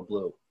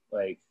blue.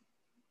 Like,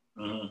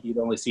 you'd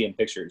only see in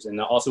pictures.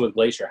 And also with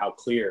Glacier, how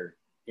clear,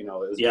 it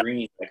was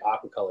green, like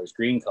aqua colors,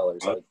 green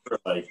colors.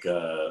 Like,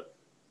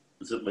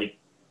 is it Lake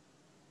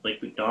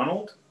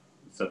McDonald?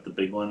 Is that the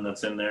big one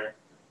that's in there?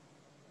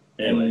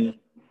 Anyway.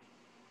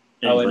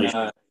 Yeah.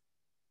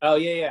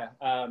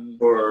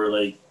 Or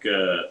like,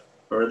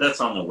 or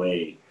that's on the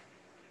way.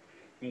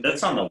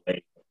 That's on the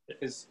way.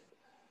 Because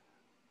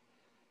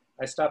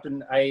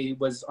I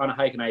was on a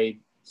hike, and I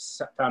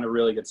found a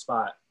really good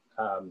spot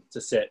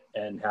to sit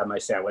and have my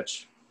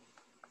sandwich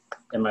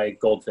and my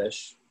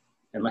goldfish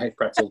and my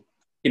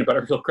peanut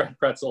butter real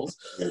pretzels.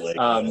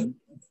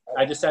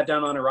 I just sat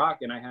down on a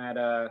rock, and I had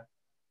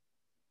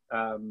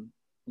let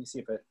me see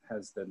if it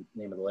has the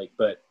name of the lake,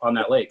 but on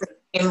that lake.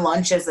 In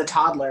lunch as a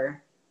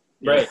toddler.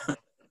 Right.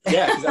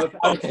 Yeah.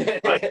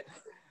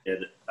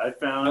 I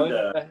found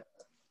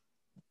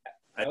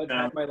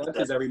have my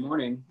lunches every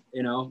morning,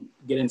 put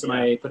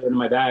it in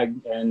my bag,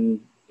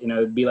 and,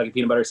 it'd be like a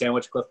peanut butter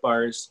sandwich, Cliff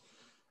Bars.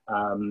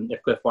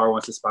 If Cliff Bar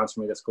wants to sponsor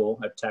me, that's cool.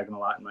 I've tagged them a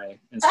lot in my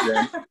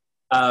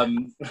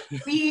Instagram.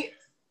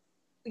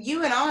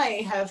 You and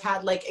I have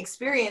had, like,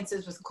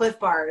 experiences with Cliff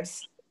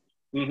Bars.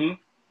 Mm-hmm.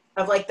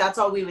 Of, like, that's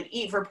all we would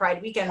eat for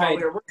Pride weekend while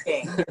we were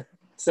working.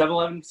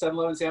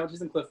 7-Eleven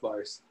sandwiches and Cliff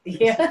Bars.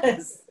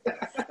 Yes.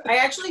 I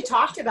actually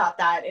talked about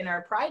that in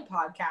our Pride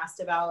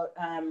podcast about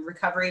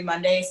Recovery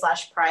Monday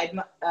 / Pride,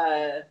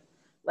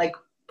 like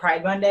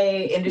Pride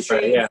Monday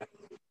industry. Yeah.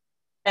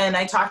 And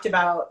I talked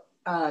about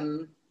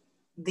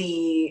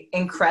the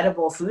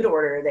incredible food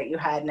order that you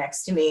had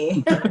next to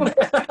me,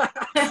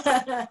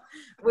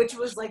 which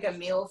was like a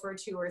meal for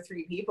 2 or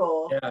 3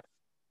 people. Yeah.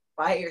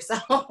 By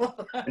yourself.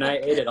 And I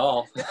ate it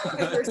all.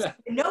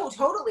 No,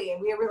 totally.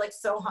 And we were like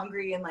so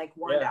hungry and like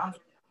worn down.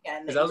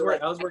 Because I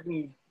was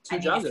working 2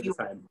 jobs at the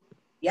time.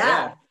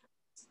 Yeah.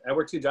 I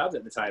worked 2 jobs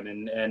at the time,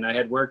 and I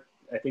had worked,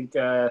 I think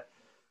I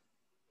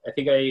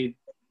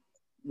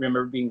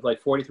remember being like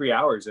 43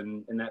 hours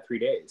in that 3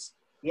 days.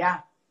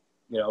 Yeah.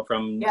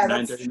 From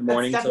 9:30 in the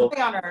morning till.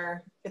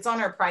 It's on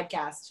our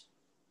Pridecast.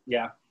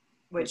 Yeah.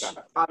 Which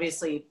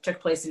obviously took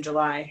place in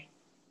July.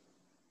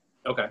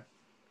 Okay.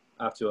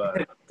 I'll have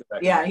to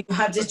you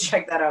have to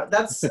check that out.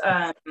 That's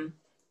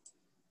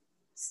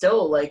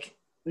still like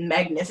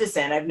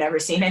magnificent. I've never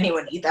seen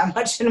anyone eat that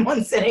much in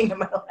one sitting in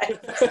my life.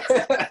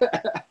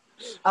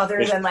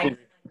 Other than like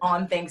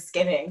on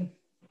Thanksgiving.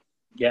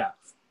 Yeah.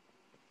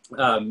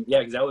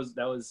 Because that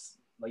was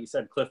like you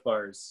said, Cliff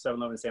Bars,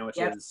 7-Eleven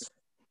sandwiches,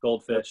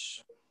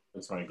 goldfish.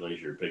 That's my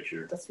Glacier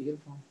picture. That's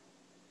beautiful.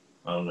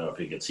 I don't know if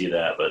you can see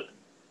that, but.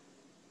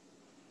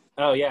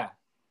 Oh yeah.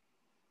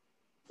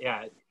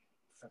 Yeah.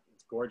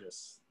 It's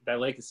gorgeous. That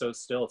lake is so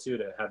still too,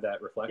 to have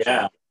that reflection.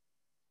 Yeah.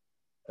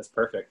 That's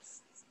perfect.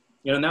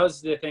 And that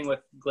was the thing with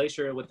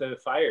Glacier, with the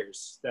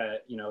fires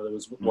that,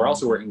 were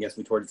also working against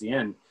me towards the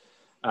end.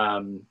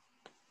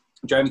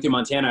 Driving through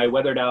Montana, I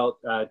weathered out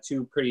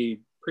 2 pretty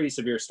pretty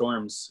severe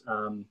storms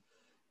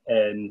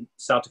in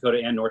South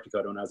Dakota and North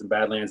Dakota when I was in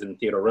Badlands and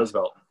Theodore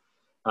Roosevelt.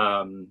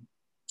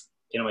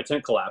 My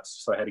tent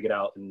collapsed, so I had to get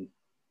out and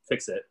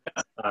fix it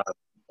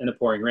in the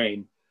pouring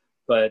rain.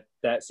 But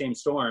that same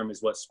storm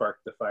is what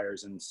sparked the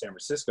fires in San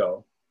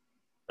Francisco.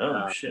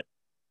 Shit.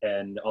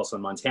 And also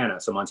in Montana.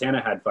 So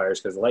Montana had fires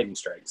because of lightning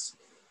strikes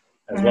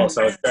as well.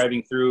 So when I was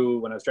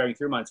driving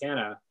through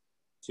Montana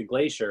to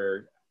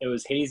Glacier, it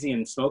was hazy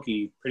and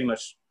smoky pretty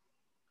much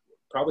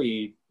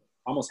probably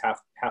almost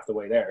half the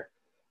way there.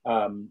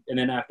 And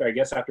then after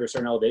a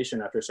certain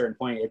elevation, after a certain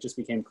point, it just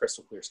became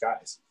crystal clear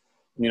skies.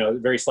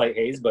 Very slight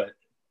haze, but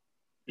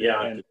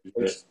it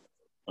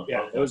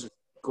was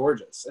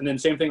gorgeous. And then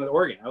same thing with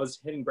Oregon. I was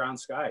hitting brown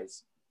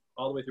skies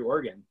all the way through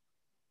Oregon.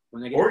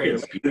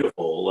 Oregon's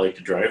beautiful, like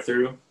to drive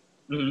through.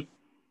 Mm-hmm.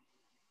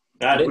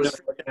 That was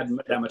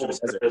that much of a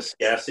desert.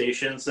 Gas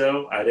stations,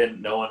 though.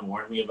 No one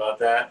warned me about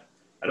that.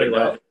 I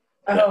didn't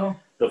know.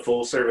 The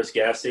full service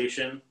gas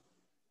station.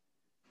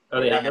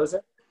 Oh, they have those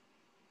there?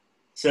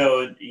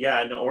 So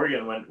yeah, in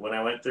Oregon, when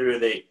I went through,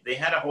 they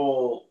had a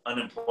whole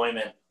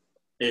unemployment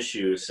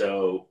issue.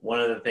 So one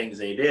of the things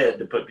they did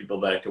to put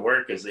people back to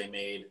work is they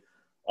made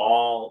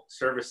all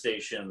service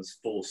stations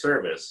full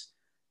service.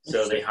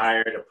 So they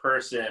hired a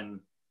person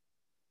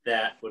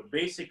that would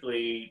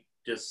basically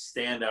just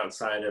stand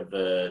outside of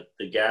the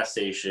gas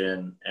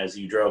station as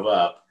you drove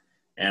up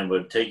and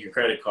would take your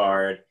credit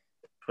card,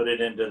 put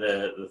it into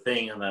the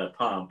thing on the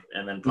pump,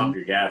 and then pump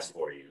your gas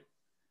for you.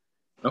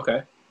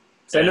 Okay.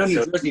 So I know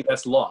New Jersey,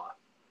 that's law.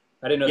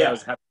 I didn't know that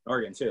was happening in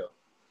Oregon too.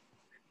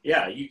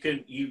 Yeah, you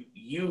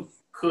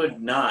could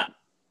not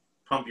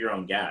pump your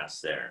own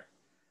gas there.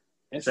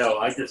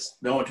 So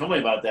no one told me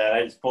about that.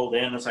 I just pulled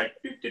in. It's like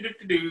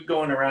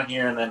going around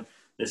here, and then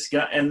this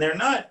guy, and they're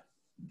not.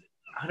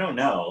 I don't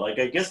know. Like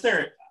I guess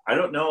I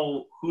don't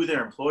know who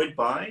they're employed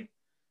by,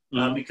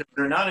 because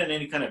they're not in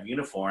any kind of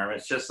uniform.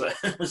 It's just like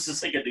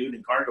a dude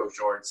in cargo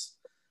shorts,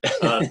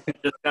 just kind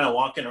of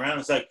walking around.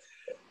 It's like,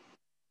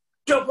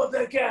 jump up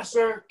that gas,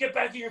 sir. Get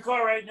back in your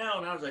car right now.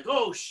 And I was like,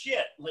 oh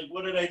shit! Like,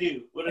 what did I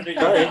do?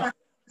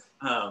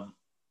 Am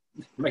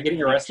I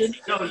getting arrested?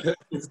 No,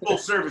 it's full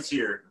service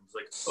here. I was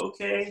like,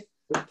 okay.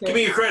 Give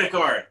me your credit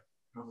card.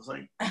 I was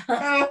like,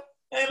 I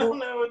don't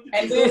know.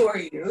 And who are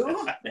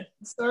you?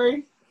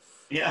 Sorry.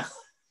 Yeah.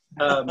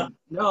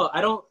 No,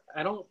 I don't.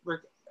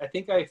 I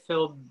think I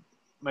filled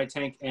my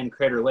tank in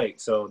Crater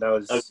Lake, so that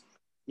was, I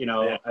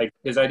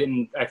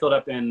filled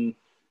up in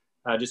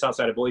just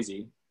outside of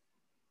Boise,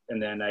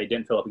 and then I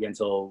didn't fill up again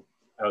until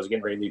I was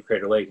getting ready to leave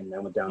Crater Lake, and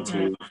then went down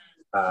to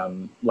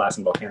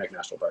Lassen Volcanic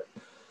National Park.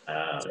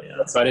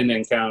 So I didn't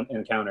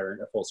encounter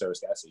a full service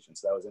gas station,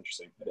 so that was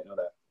interesting. I didn't know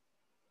that.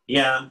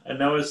 Yeah,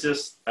 and that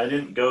was I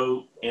didn't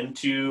go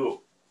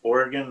into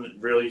Oregon,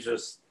 really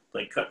just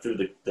like cut through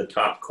the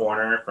top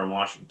corner from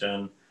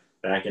Washington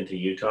back into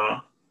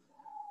Utah.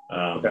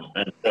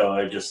 And so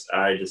I just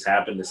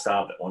happened to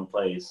stop at one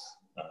place.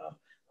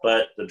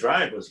 But the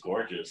drive was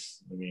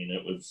gorgeous. I mean,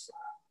 it was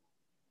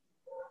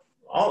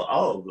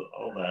all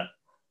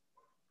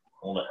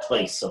that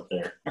place up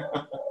there.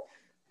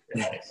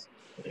 Nice.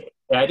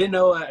 Yeah, I didn't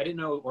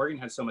know Oregon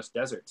had so much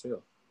desert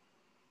too.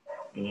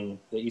 The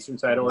eastern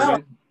side of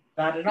Oregon.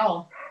 No, not at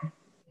all.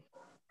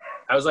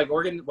 I was like,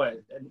 Oregon.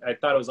 What? I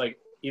thought it was like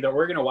either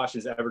Oregon or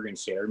Washington's evergreen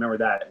state. I remember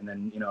that. And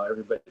then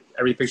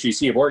every picture you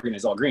see of Oregon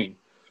is all green.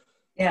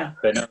 Yeah.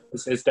 But no,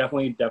 it's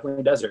definitely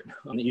desert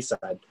on the east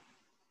side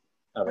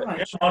of it.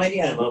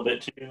 A little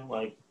bit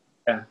too.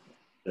 That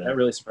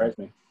really surprised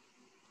me.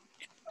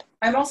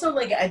 I'm also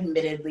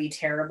admittedly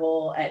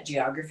terrible at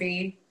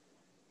geography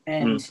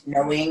and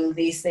knowing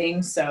these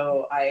things,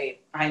 so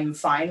I'm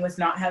fine with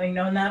not having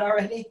known that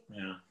already.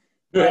 Yeah.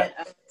 But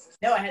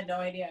no, I had no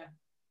idea.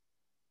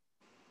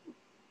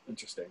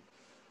 Interesting.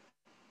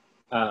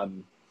 Yeah.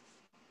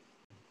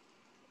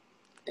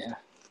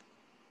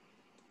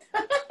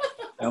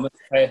 I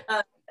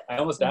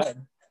almost died.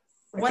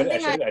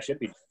 I should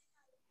be.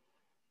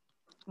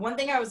 One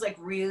thing I was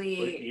really.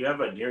 Wait, you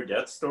have a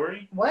near-death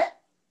story? What?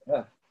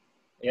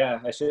 Yeah.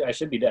 I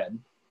should be dead.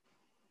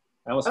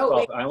 I almost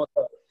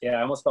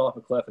fell off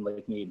a cliff in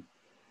Lake Mead.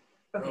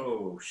 Okay.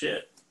 Oh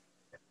shit!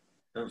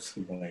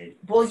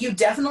 Well, you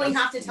definitely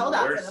have to tell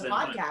that for the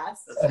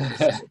podcast.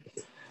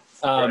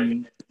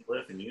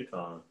 Cliff in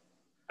Utah.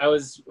 I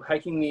was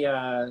hiking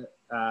the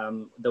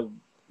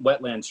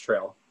wetlands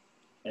trail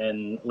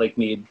in Lake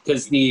Mead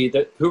because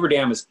the Hoover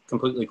Dam is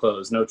completely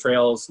closed. No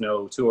trails,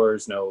 no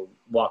tours, no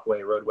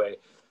walkway, roadway.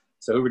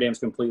 So Hoover Dam's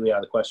completely out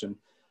of the question.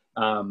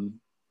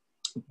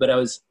 But I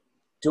was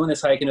doing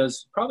this hike, and it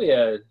was probably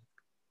a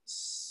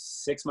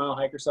 6-mile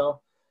hike or so.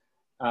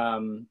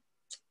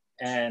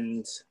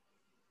 And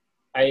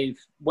I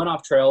went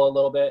off trail a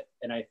little bit,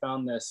 and I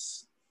found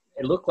this.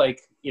 It looked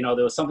like there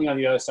was something on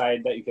the other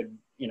side that you could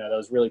that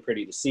was really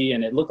pretty to see,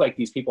 and it looked like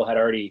these people had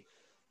already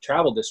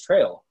traveled this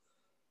trail.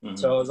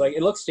 So I was like,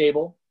 it looked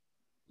stable,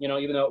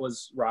 even though it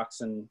was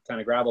rocks and kind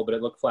of gravel, but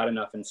it looked flat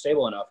enough and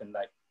stable enough, and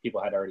that people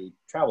had already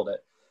traveled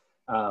it.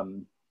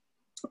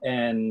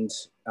 And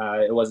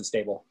it wasn't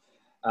stable.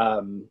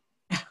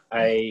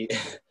 I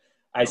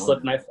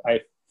slipped and I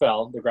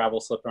fell. The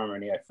gravel slipped on my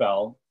knee. I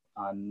fell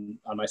on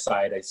my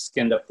side. I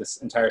skinned up this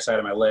entire side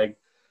of my leg.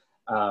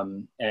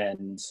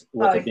 And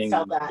with it being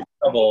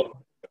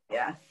trouble,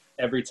 yeah.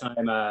 Every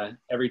time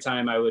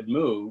I would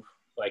move,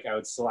 like I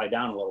would slide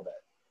down a little bit.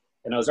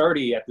 And I was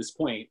already at this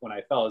point when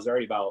I fell, I was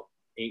already about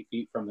 8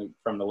 feet from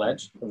the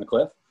ledge, from the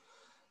cliff.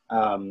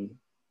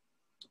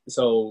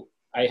 So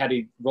I had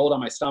to roll on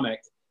my stomach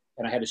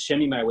and I had to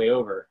shimmy my way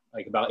over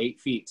like about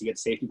 8 feet to get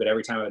to safety. But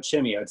every time I would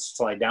shimmy, I would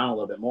slide down a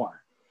little bit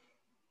more.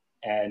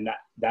 And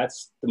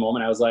that's the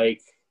moment I was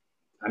like,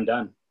 I'm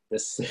done.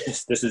 This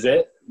is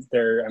it.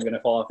 I'm going to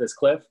fall off this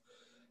cliff.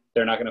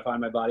 They're not going to find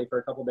my body for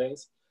a couple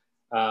days.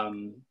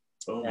 Oh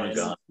my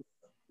God.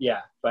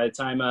 Yeah. By the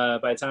time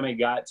I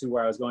got to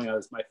where I was going,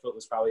 my foot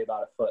was probably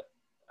about a foot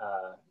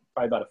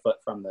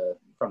from the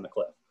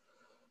cliff.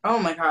 Oh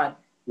my God.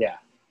 Yeah.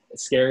 The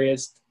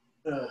scariest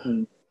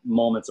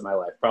moments of my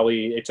life.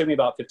 Probably it took me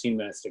about 15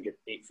 minutes to get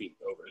 8 feet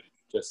over,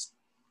 just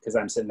because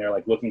I'm sitting there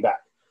like looking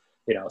back,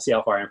 see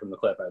how far I am from the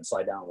cliff. I'd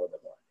slide down a little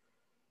bit more.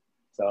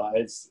 So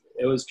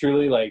it was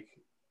truly like,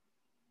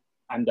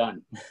 I'm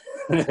done.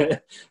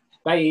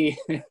 Bye.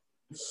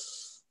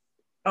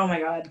 Oh my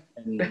God.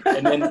 And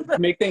then to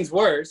make things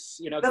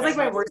worse, that's like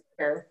my worst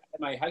fear. I had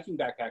my hiking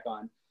backpack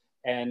on.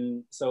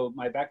 And so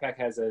my backpack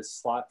has a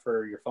slot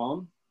for your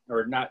phone,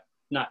 or not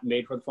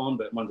made for the phone,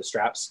 but one of the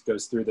straps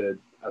goes through the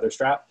other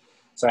strap.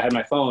 So I had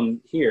my phone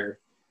here,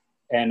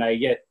 and I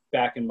get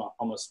back and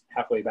almost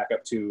halfway back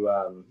up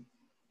to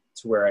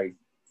where I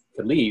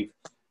could leave.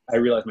 I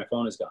realize my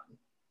phone is gone.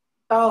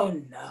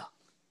 Oh no.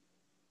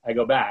 I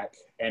go back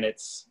and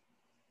it's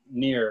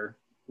near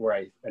where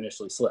I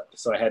initially slipped.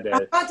 So I had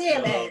to. Oh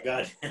damn it! Oh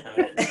God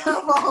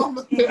damn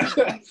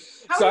it!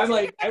 So I'm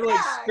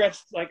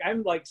stretched, like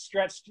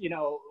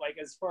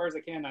as far as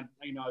I can,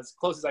 as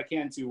close as I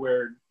can to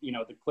where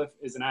the cliff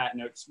isn't at,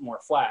 and it's more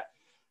flat,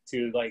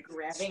 to like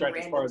stretch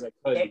as far as I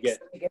could to get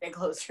it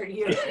closer to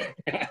you.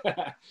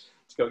 To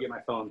go get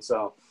my phone.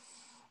 So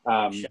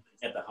at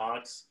the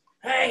Hawks.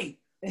 Hey,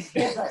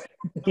 let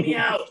me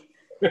out.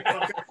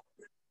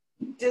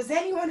 Does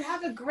anyone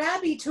have a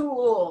grabby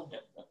tool?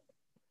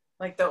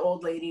 Like the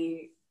old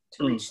lady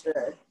to reach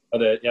the...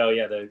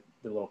 the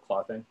little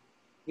claw thing.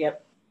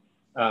 Yep.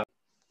 But,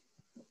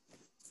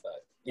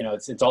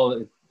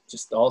 it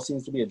just all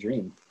seems to be a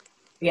dream.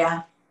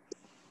 Yeah.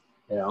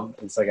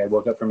 It's like I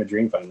woke up from a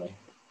dream finally.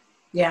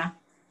 Yeah.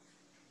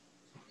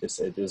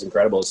 It was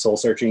incredible, soul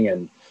searching.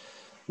 And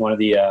one of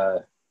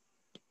the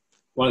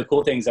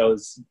cool things I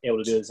was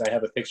able to do is I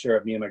have a picture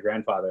of me and my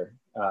grandfather.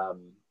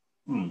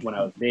 When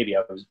I was a baby,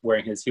 I was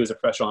wearing he was a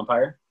professional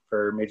umpire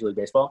for Major League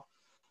Baseball.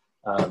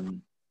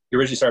 He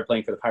originally started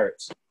playing for the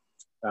Pirates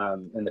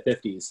in the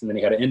 50s, and then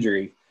he had an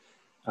injury,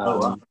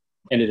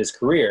 ended his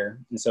career,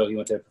 and so he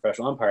went to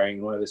professional umpiring,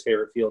 and one of his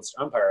favorite fields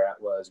to umpire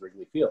at was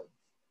Wrigley Field.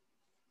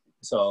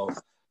 So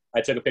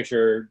I took a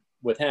picture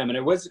with him, and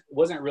it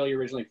wasn't really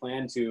originally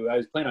planned to. I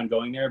was planning on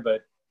going there,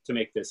 but to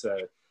make this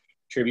a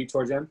tribute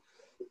towards him.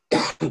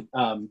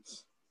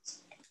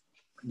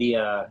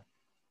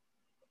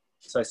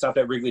 So I stopped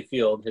at Wrigley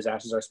Field. His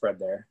ashes are spread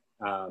there.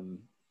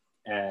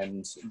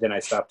 And then I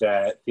stopped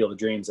at Field of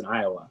Dreams in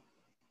Iowa,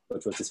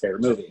 which was his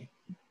favorite movie.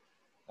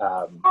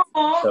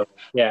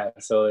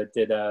 So it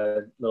did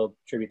a little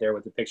tribute there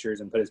with the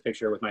pictures, and put his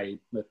picture with my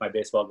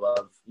baseball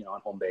glove,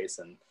 on home base.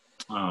 And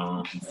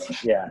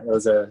it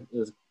was a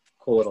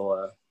cool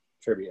little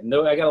tribute. And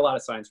I got a lot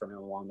of signs from him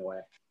along the way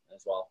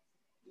as well,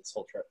 this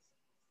whole trip.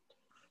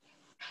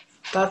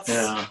 That's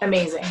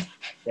amazing.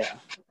 Yeah,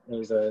 it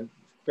was a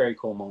very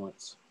cool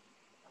moment.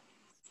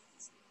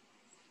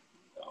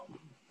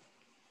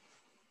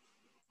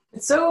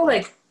 It's so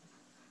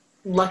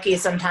lucky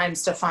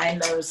sometimes to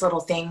find those little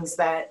things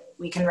that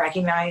we can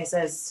recognize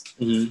as,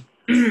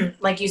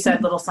 like you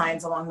said, little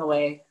signs along the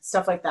way,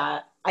 stuff like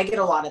that. I get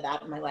a lot of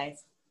that in my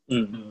life.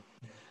 Mm-hmm.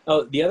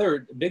 Oh, the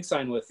other big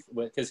sign with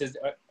because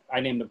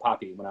I named him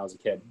Poppy when I was a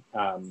kid,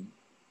 when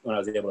I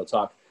was able to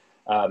talk.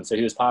 So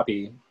he was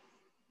Poppy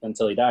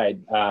until he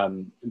died.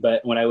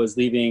 But when I was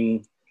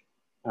leaving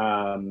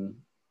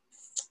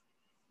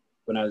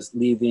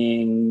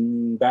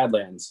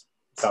Badlands,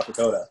 South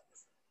Dakota,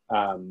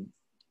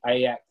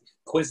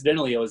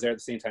 coincidentally, I was there at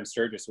the same time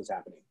Sturgis was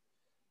happening.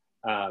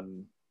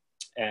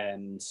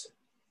 And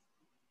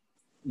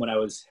when I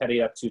was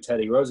heading up to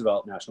Teddy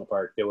Roosevelt National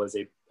Park, there was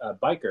a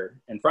biker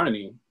in front of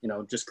me,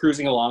 just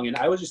cruising along. And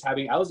I was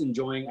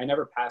enjoying, I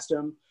never passed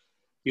him.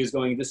 He was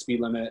going the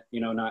speed limit,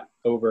 not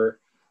over.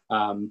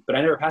 But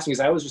I never passed him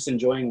because I was just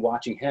enjoying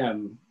watching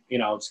him,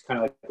 just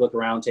kind of look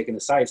around, taking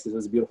the sights, because it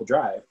was a beautiful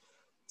drive.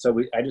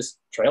 So I just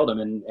trailed him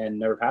and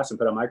never passed him,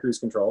 put on my cruise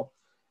control.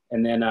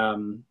 And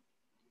then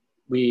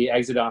we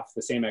exited off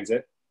the same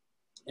exit,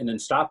 and then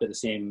stopped at the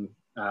same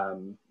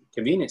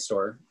convenience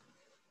store,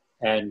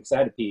 and because I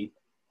had to pee,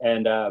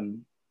 and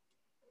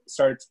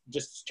started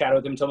just chatting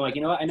with him until I'm like,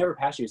 I never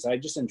passed you, so I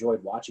just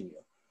enjoyed watching you.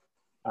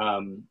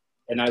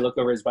 And I look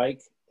over his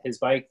bike. His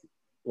bike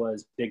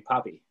was Big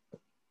Poppy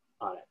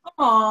on it.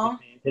 Aww.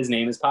 His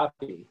name is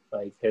Poppy.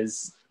 Like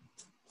his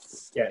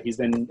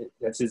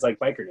that's his like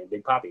biker name,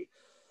 Big Poppy.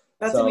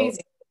 That's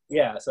amazing.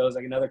 Yeah, so it was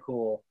like another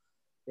cool,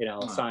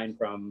 sign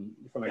from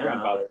my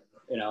grandfather,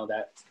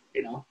 that,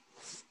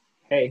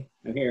 hey,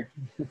 I'm here.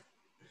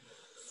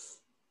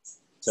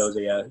 So it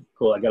was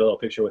cool. I got a little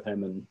picture with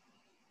him and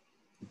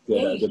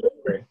good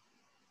memory.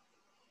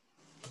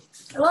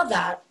 I love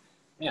that.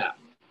 Yeah.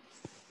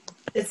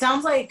 It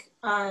sounds like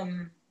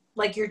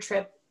your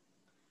trip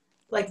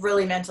like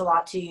really meant a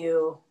lot to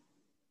you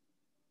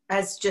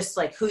as just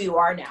like who you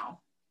are now.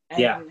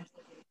 And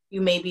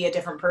you may be a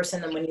different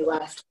person than when you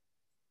left.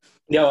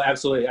 No,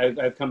 absolutely.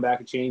 I've come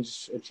back a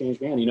changed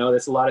man.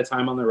 There's a lot of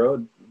time on the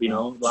road, a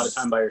lot of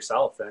time by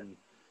yourself and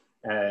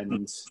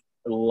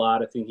a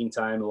lot of thinking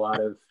time, a lot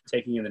of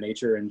taking in the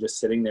nature and just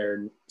sitting there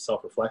in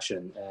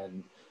self-reflection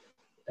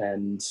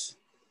and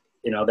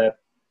that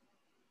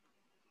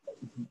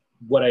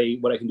what I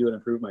can do to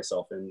improve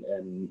myself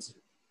and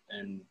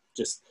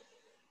just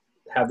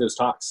have those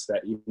talks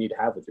that you need to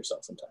have with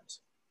yourself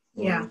sometimes.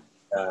 Yeah.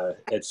 I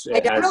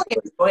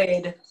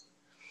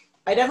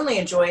definitely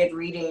enjoyed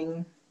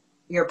reading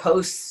your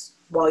posts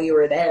while you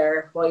were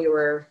there, while you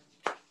were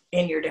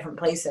in your different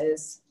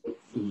places,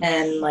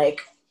 and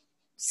like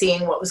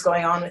seeing what was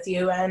going on with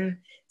you and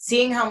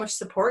seeing how much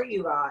support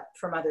you got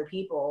from other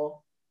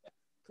people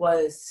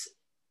was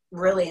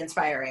really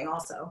inspiring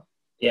also.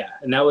 Yeah.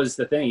 And that was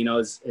the thing,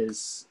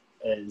 is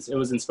it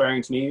was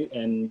inspiring to me.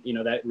 And,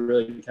 that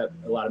really kept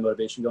a lot of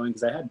motivation going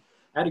because I had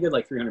a good,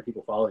 like 300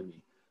 people following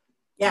me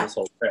this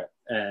whole trip.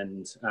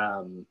 And,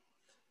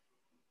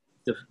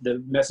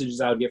 the messages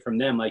I would get from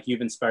them, like,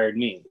 you've inspired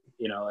me.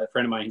 A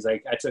friend of mine, he's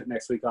like, I took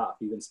next week off.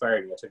 You've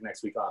inspired me. I took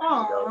next week off.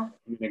 I'm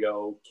going to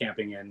go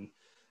camping in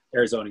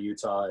Arizona,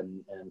 Utah,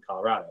 and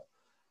Colorado.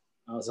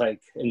 I was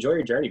like, enjoy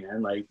your journey,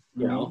 man. Like,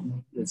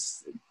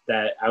 it's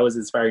that I was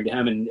inspiring to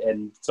him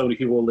and so many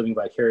people living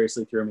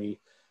vicariously through me,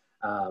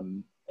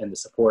 and the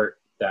support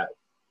that,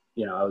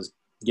 I was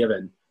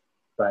given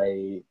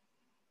by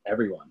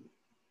everyone,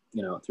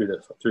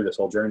 through this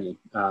whole journey.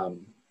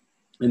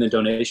 And the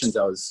donations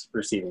I was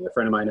receiving. A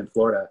friend of mine in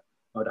Florida,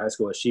 I went to high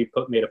school with, she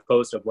made a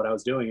post of what I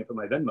was doing and put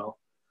my Venmo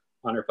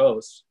on her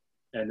post.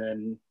 And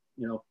then,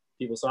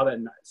 people saw that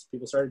and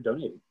people started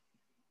donating,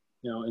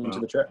 into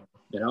the trip,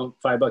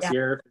 $5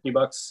 here,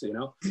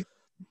 $50,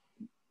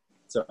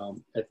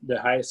 So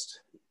the highest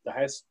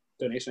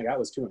donation I got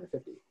was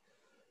 $250.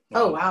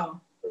 Oh,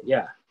 wow.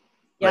 Yeah.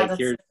 Like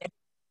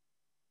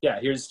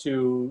here's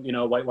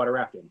to, whitewater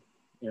rafting,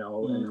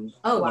 and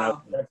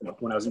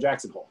when I was in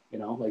Jackson Hole,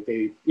 like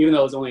even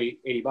though it was only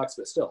 $80,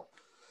 but still,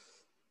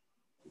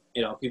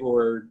 people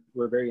were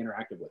very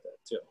interactive with it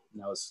too.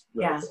 And that was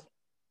really cool.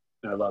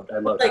 And I loved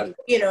like,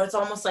 it's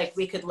almost like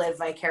we could live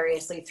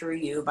vicariously through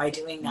you by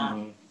doing that.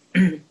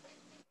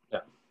 Yeah.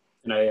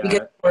 And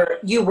because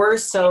you were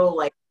so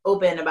like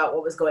open about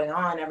what was going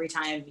on every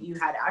time you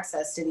had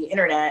access to the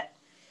internet.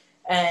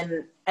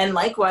 And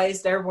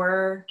likewise, there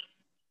were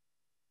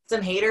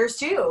some haters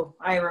too.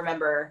 I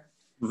remember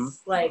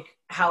like,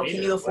 how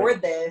can you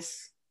afford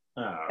this?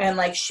 And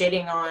like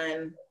shitting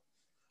on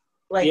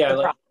like,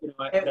 that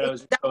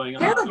was going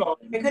on. Terrible.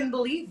 I couldn't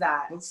believe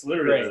that. That's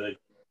literally the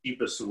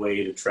cheapest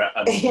way to try.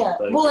 I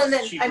mean, well, and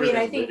then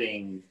I think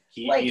living,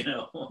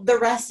 the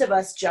rest of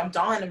us jumped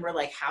on and we're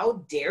like,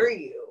 how dare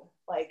you?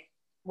 Like,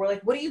 we're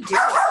like, what are you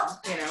doing?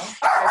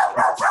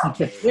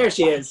 There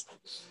she is.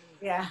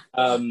 Yeah.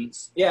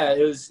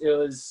 It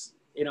was,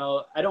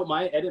 I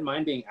didn't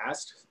mind being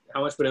asked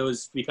how much, but it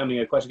was becoming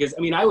a question because,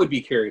 I would be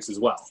curious as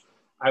well.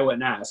 I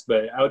wouldn't ask,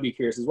 but I would be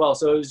curious as well.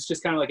 So it was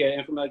just kind of like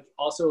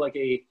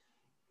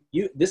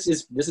this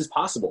is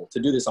possible to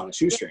do this on a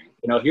shoestring.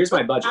 Here's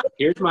my budget.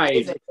 Here's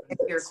my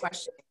your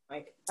question.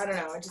 Like, I don't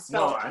know. I just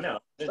felt. No, I know.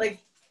 Like,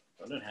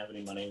 I didn't have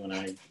any money when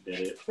I did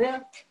it. Yeah.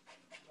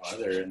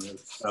 Either,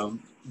 and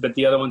but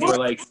the other ones were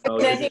like,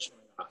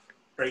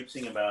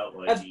 traipsing about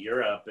like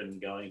Europe and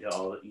going to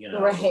all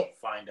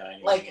fine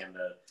dining and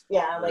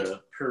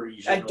the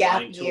Parisian a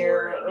gap wine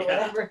year tour or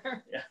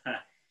whatever. Yeah.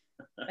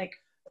 Like,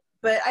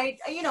 but I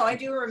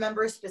do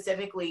remember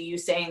specifically you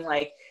saying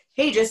like,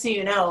 hey, just so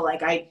you know,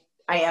 like I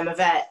am a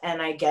vet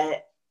and I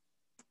get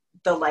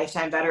the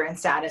lifetime veteran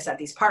status at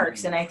these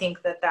parks. And I think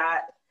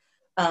that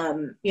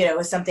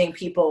is something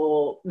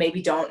people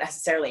maybe don't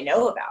necessarily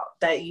know about,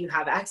 that you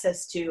have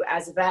access to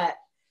as a vet.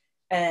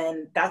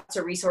 And that's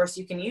a resource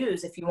you can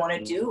use if you want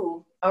to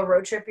do a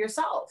road trip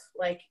yourself.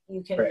 Like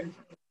you can,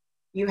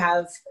 you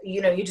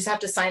just have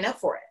to sign up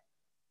for it.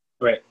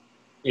 Right.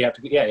 You have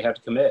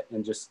to commit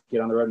and just get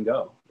on the road and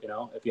go,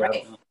 if you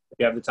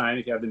have the time,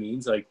 if you have the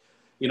means, like,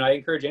 I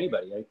encourage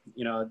anybody, at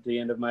the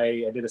end of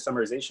I did a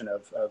summarization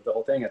of the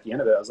whole thing. At the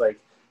end of it, I was like,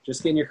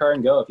 just get in your car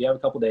and go. If you have a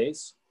couple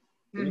days,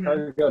 get in your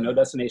car and go, no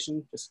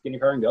destination, just get in your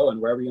car and go. And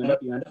wherever you end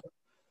up, you end up.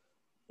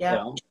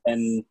 Yeah.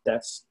 And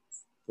that's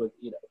what,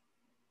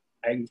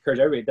 I encourage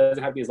everybody. It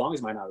doesn't have to be as long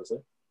as mine, obviously.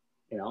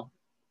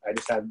 I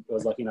just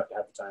was lucky enough to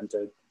have the time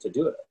to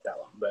do it that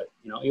long. But,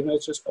 even if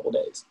it's just a couple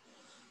days,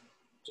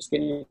 just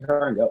get in your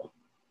car and go.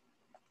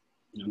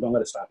 Don't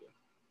let it stop you.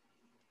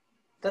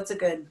 That's a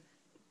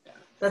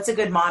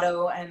good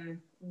motto.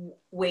 And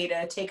way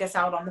to take us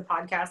out on the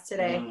podcast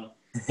today.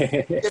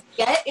 Just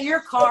get in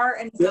your car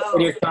and go. Get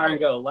in your car and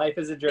go. Life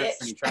is a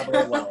drift and you travel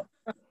it well.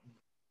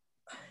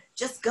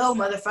 Just go,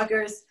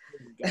 motherfuckers.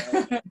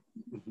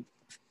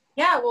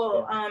 Yeah,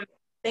 well,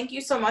 thank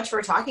you so much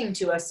for talking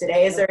to us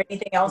today. Is there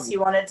anything else you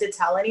wanted to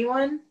tell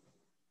anyone?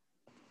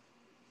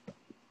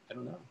 I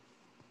don't know.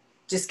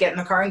 Just get in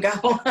the car and go.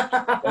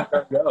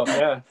 Go,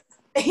 yeah.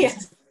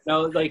 Yes.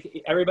 No,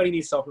 like everybody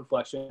needs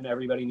self-reflection.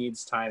 Everybody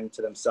needs time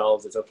to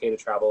themselves. It's okay to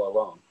travel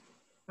alone.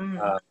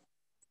 Mm-hmm.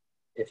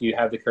 If you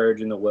have the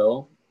courage and the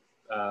will,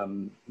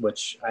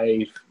 which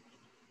I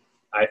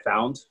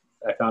found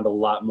a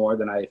lot more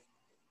than I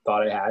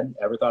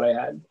ever thought I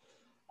had.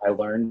 I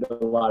learned a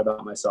lot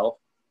about myself.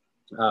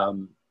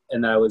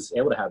 And I was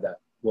able to have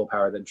that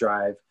willpower, the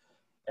drive,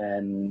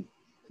 and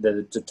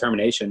the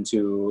determination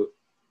to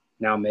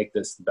now make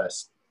this the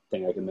best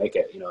thing I can make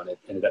it, and it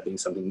ended up being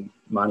something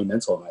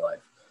monumental in my life.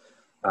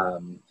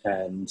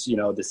 And,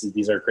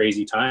 these are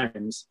crazy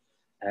times,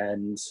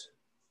 and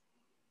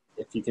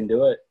if you can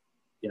do it,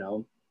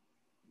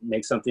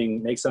 make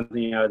something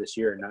out of this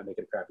year and not make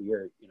it a crappy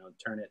year,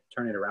 turn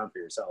it around for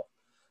yourself.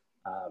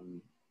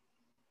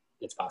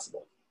 It's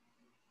possible.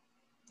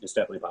 It's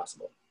definitely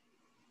possible.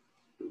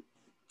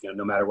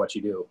 No matter what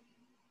you do,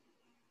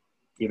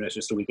 even if it's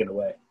just a weekend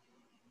away.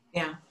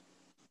 Yeah.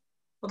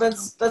 Well,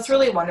 that's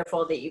really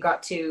wonderful that you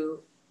got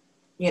to,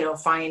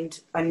 find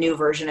a new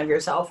version of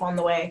yourself on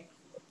the way.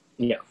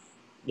 Yeah.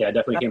 Yeah. I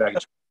definitely came back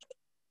a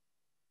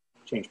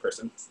changed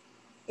person.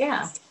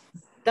 Yeah.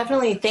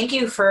 Definitely. Thank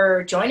you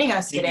for joining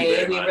us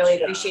today. We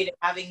really appreciated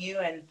having you.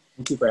 And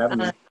thank you for having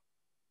me.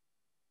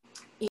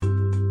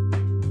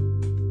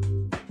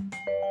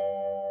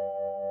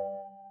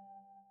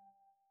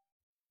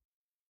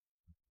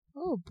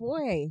 Oh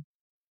boy.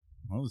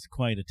 That was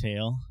quite a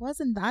tale.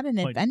 Wasn't that an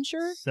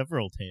adventure?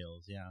 Several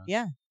tales, yeah.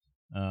 Yeah.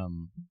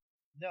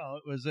 No,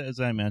 it was, as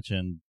I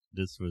mentioned,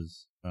 this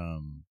was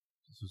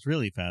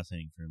really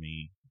fascinating for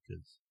me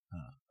because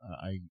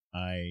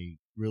I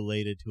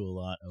related to a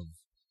lot of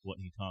what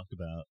he talked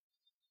about,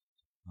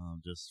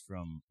 just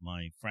from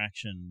my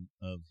fraction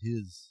of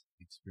his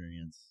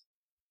experience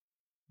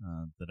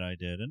that I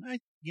did. And I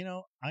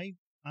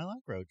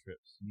like road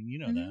trips. I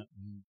mean, that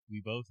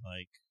we both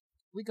like.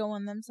 We go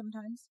on them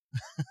sometimes.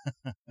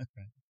 Right.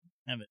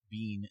 Haven't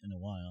been in a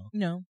while.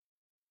 No.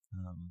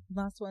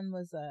 Last one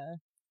was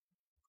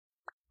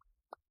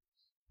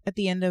at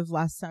the end of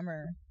last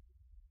summer.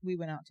 We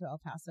went out to El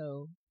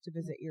Paso to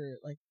visit your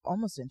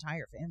almost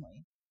entire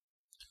family.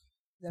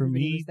 For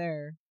me, was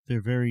there. They're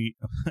very.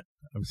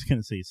 I was going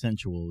to say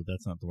sensual.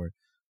 That's not the word.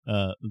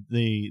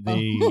 They.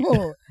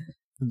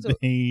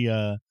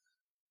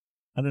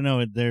 I don't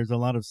know. There's a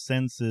lot of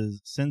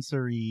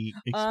sensory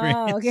experience.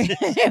 Oh, okay.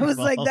 It was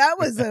like that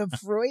was a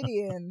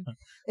Freudian.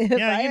 If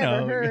I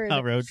ever heard.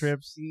 How road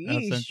trips, how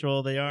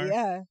sensual they are.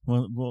 Yeah.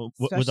 Well,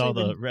 with all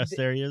the rest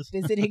areas.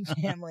 Visiting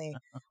family.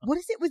 What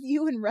is it with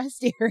you and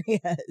rest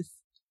areas?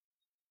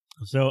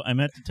 So I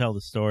meant to tell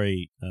the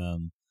story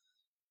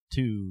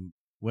to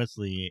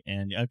Wesley,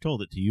 and I've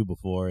told it to you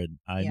before, and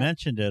I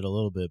mentioned it a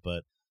little bit,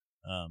 but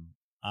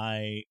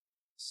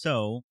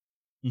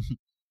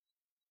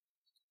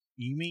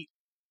you meet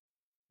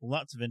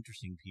lots of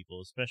interesting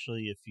people,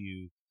 especially if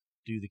you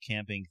do the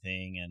camping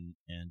thing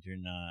and you're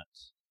not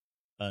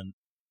an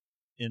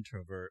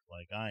introvert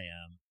like I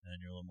am,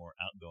 and you're a little more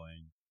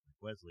outgoing like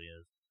Wesley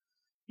is.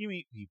 You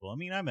meet people. I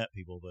mean, I met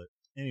people, but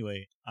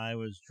anyway, I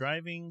was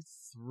driving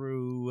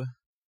through,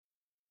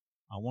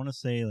 I want to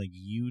say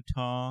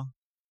Utah,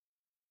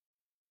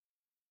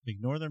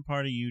 northern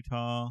part of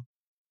Utah,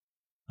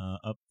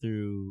 up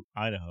through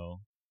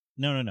Idaho.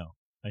 No.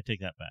 I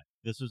take that back.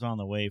 This was on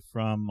the way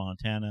from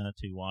Montana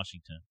to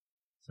Washington.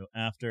 So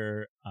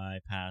after I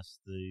passed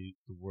the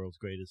world's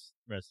greatest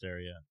rest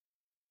area,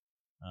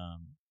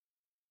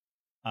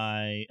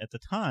 at the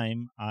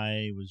time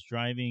I was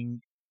driving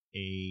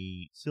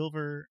a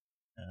silver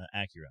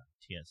Acura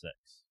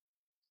TSX.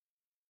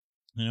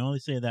 And I only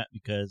say that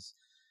because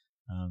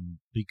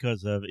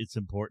of it's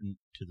important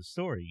to the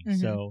story. Mm-hmm.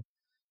 So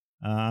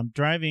I'm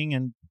driving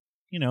and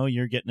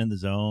you're getting in the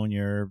zone,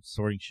 you're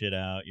sorting shit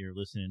out, you're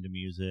listening to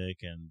music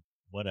and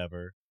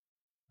whatever.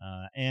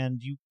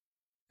 And you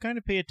kind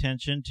of pay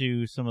attention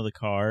to some of the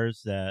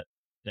cars that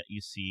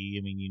you see.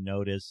 I mean, you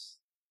notice,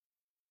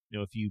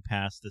 if you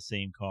pass the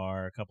same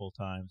car a couple of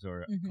times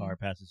or a car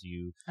passes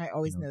you. I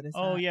always notice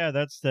oh, that. Yeah,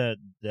 that's that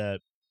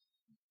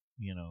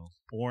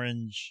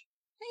orange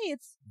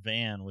it's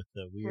van with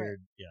the weird,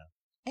 right. Yeah.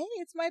 Hey,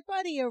 it's my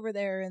buddy over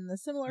there in the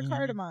similar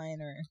car to mine,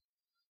 or...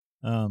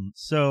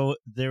 So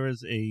there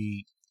was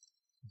a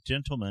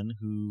gentleman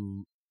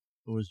who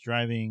was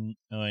driving,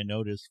 I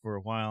noticed for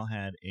a while,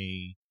 had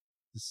the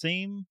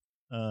same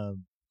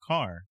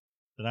car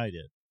that I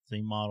did.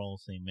 Same model,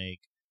 same make,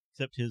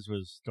 except his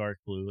was dark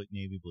blue, like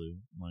navy blue,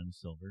 mine was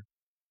silver.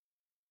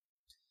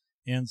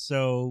 And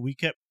so we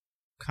kept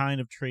kind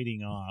of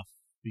trading off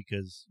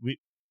because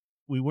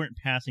we weren't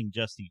passing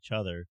just each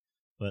other,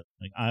 but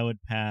I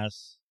would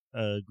pass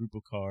a group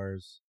of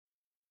cars,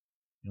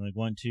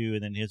 1, 2,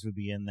 and then his would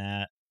be in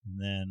that, And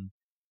then,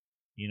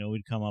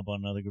 we'd come up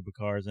on another group of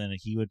cars, and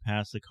he would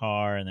pass the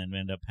car and then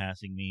end up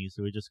passing me.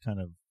 So we just kind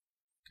of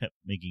kept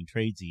making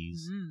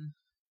tradesies.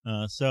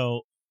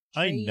 So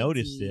I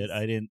noticed it.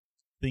 I didn't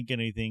think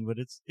anything, but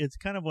it's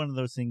kind of one of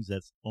those things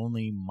that's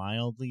only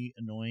mildly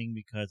annoying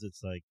because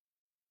it's like,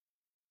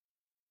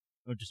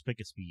 oh, just pick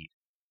a speed.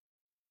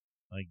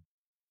 Like,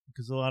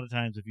 because a lot of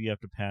times if you have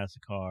to pass a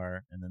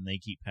car and then they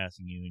keep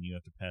passing you and you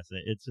have to pass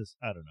it, it's just,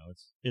 I don't know.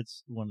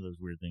 It's one of those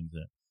weird things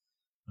that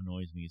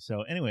annoys me.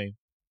 So anyway,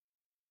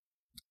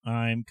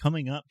 I'm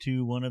coming up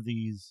to one of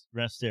these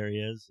rest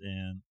areas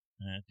and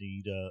I have to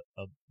eat a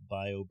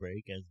bio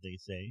break, as they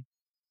say.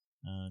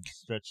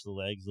 Stretch the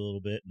legs a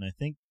little bit, and I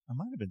think I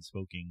might have been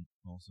smoking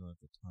also at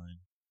the time,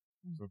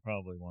 so I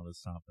probably wanted to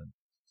stop and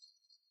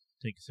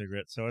take a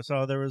cigarette. So I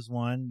saw there was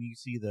one. You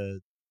see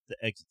the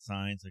exit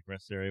signs, like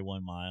rest area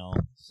 1 mile.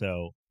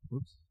 So,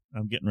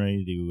 I'm getting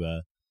ready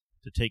to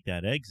take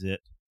that exit,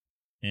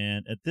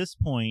 and at this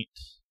point,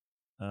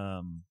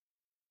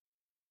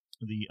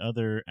 the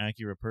other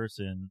Acura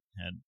person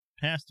had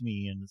passed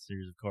me in a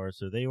series of cars,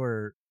 so they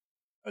were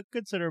a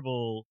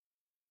considerable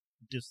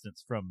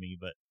distance from me,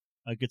 but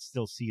I could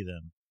still see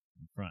them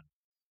in front.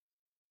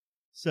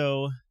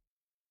 So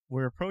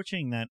we're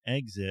approaching that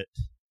exit,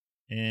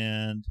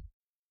 and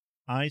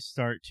I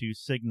start to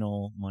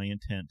signal my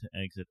intent to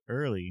exit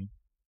early,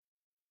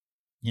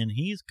 and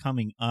he's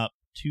coming up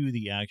to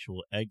the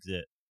actual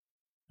exit,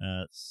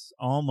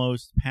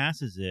 almost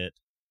passes it,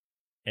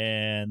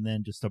 and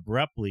then just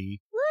abruptly,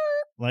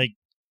 like,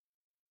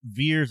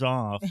 veers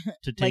off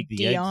to take like the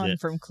Dion exit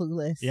from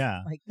Clueless.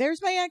 Yeah. Like,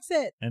 there's my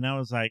exit. And I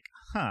was like,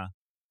 of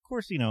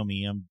course,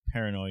 me, I'm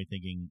paranoid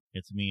thinking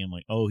it's me. I'm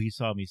like, oh, he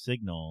saw me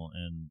signal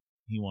and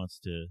he wants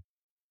to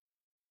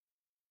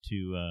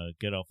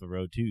get off the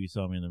road too. He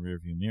saw me in the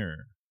rearview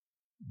mirror.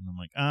 And I'm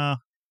like,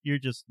 you're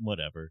just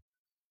whatever.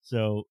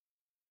 So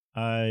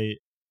I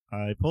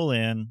pull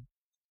in.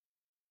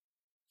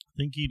 I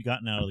think he'd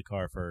gotten out of the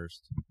car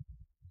first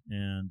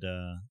and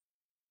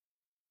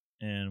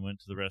went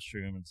to the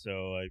restroom, and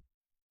so I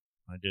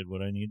did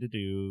what I needed to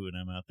do, and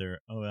I'm out there.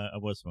 Oh, I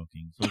was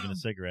smoking a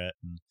cigarette,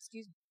 and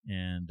excuse me.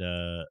 And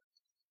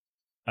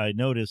I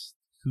noticed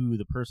who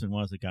the person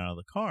was that got out of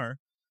the car.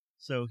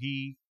 So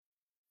he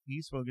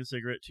smoked a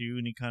cigarette too,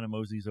 and he kind of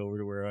moseys over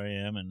to where I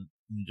am, and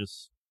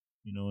just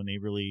a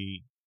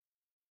neighborly,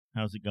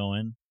 how's it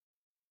going,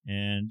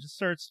 and just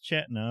starts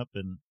chatting up,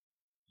 and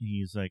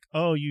he's like,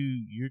 oh,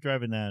 you're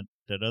driving that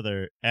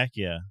other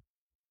Acura,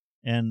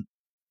 and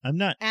I'm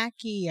not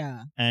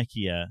Acura.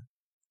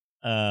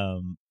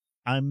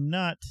 I'm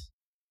not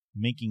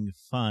making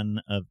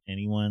fun of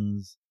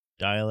anyone's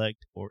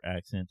dialect or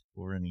accent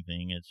or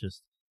anything. It's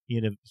just he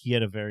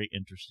had a very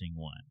interesting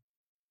one.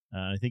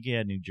 I think he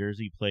had New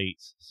Jersey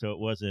plates, so it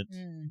wasn't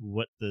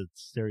what the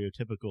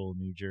stereotypical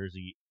New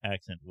Jersey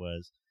accent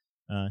was.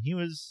 He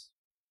was,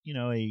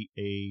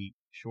 a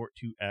short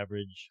to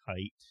average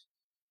height.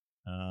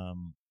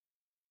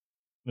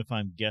 If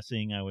I'm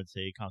guessing, I would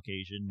say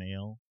Caucasian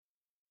male.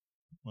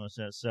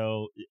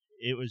 So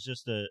it was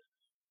just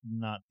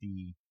not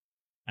the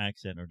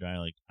accent or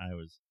dialect I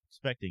was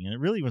expecting, and it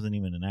really wasn't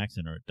even an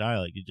accent or a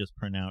dialect. You just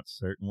pronounced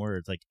certain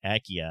words like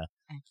Acura.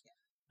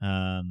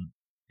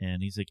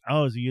 And he's like,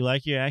 oh, so you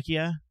like your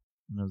Acura?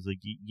 And I was like,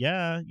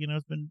 yeah,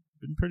 it's been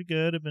pretty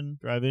good. I've been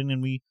driving,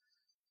 and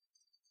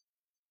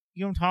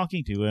I'm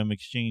talking to him,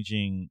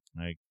 exchanging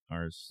like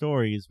our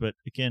stories, but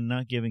again,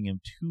 not giving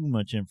him too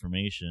much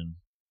information.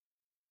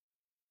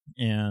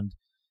 And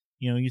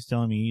he's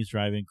telling me he's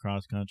driving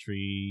cross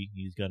country,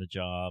 he's got a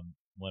job,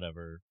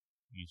 whatever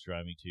he's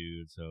driving to,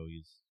 and so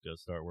he's gonna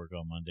start work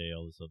on Monday,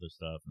 all this other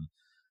stuff. And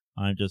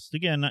I'm just,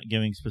 again, not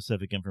giving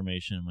specific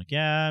information. I'm like,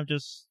 yeah, I'm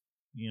just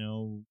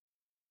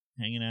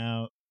hanging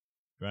out,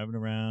 driving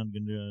around,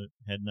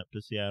 heading up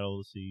to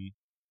Seattle to see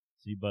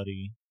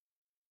Buddy.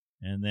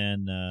 And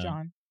then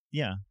John,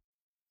 yeah,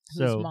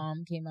 whose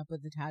mom came up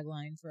with the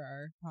tagline for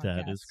our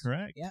podcast. That is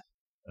correct. Yeah.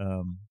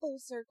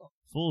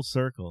 Full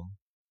circle.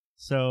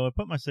 So I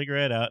put my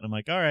cigarette out, and I'm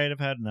like, all right, I've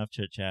had enough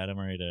chit-chat. I'm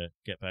ready to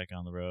get back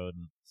on the road.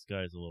 And this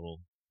guy's he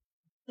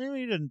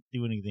didn't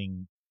do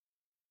anything.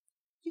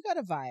 You got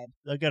a vibe.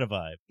 I got a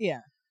vibe.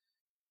 Yeah.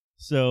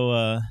 So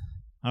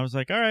I was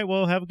like, all right,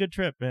 well, have a good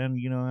trip, and,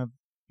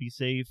 be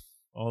safe,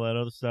 all that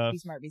other stuff. Be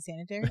smart, be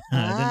sanitary.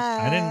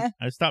 I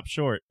stopped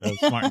short of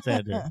smart and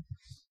sanitary.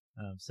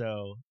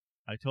 So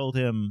I told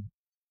him,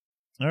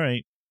 all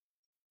right,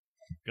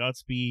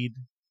 Godspeed.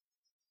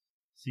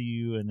 See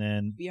you. And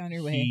then be on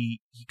your way. He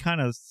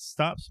kind of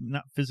stops,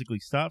 not physically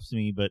stops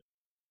me, but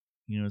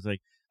it's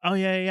like, oh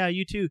yeah,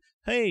 you too.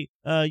 Hey,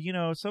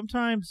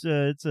 sometimes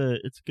it's a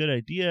good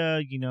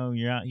idea,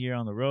 you're out here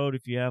on the road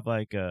if you have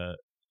like a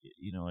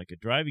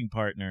driving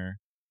partner,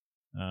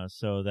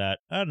 so that,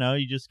 I don't know,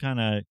 you just kind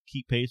of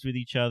keep pace with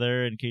each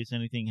other in case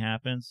anything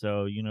happens.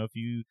 So if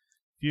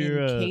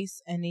you're in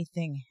case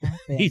anything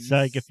happens, he's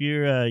like, if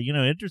you're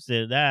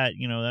interested in that,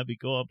 that'd be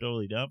cool. I'm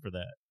totally down for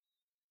that.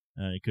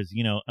 Because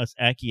us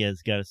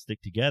Akias got to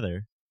stick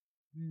together,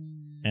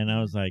 and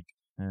I was like,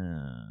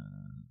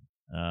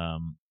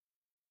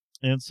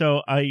 And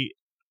so I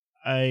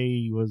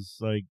was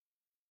like,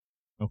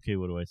 okay,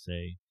 what do I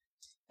say?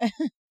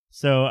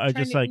 So I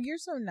just like, you're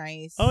so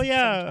nice. Oh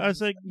yeah, I was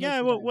like,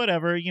 yeah, well,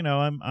 whatever.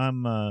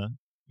 I'm not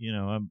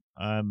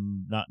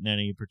in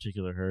any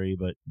particular hurry,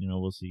 but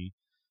we'll see.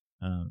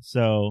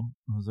 So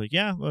I was like,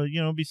 yeah, well,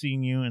 I'll be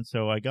seeing you. And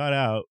so I got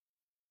out,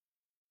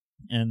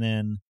 and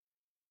then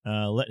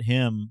let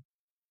him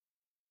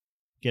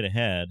get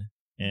ahead,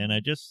 and I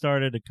just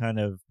started to kind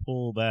of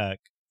pull back,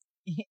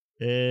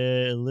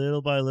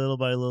 little by little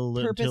by little,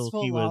 purposeful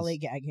until he was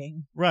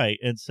lollygagging. Right,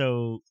 and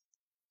so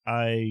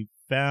I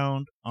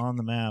found on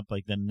the map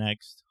like the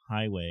next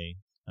highway,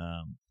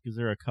 because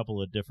there are a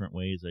couple of different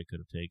ways I could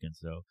have taken.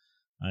 So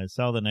I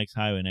saw the next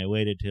highway, and I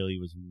waited till he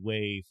was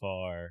way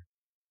far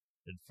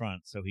in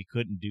front, so he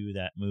couldn't do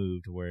that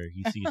move to where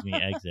he sees me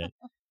exit.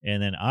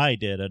 And then I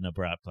did an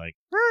abrupt like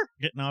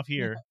getting off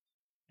here,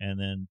 and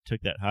then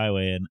took that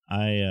highway. And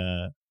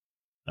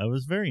I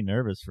was very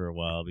nervous for a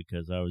while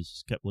because I was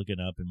just kept looking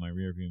up in my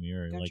rearview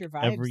mirror, like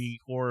every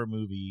horror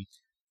movie.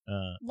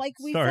 Like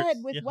we starts, said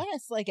with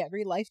Wes, like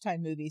every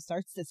Lifetime movie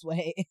starts this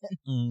way.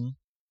 Mm-hmm.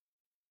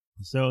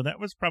 So that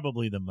was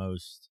probably the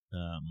most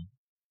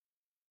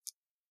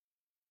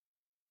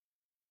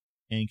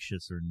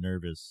anxious or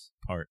nervous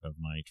part of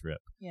my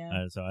trip.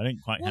 Yeah. So I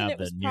didn't quite have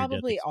the near-death experience. It was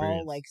probably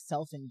all like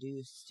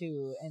self-induced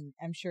too, and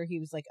I'm sure he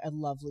was like a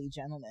lovely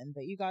gentleman,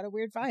 but you got a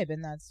weird vibe,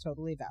 and that's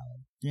totally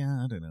valid.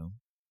 Yeah, I don't know.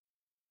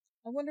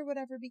 I wonder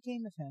whatever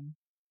became of him.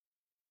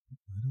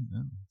 I don't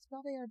know. He's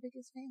probably our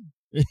biggest fan.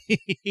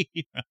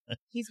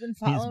 He's been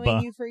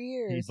following you for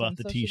years. He bought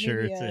the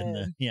T-shirts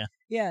and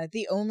yeah.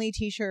 The only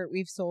T-shirt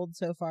we've sold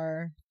so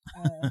far.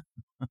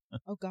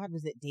 Oh God,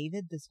 was it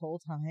David this whole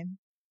time?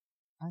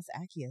 Us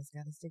Akias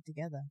got to stick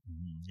together.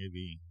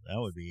 Maybe that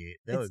would be.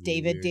 It's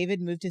David. Weird.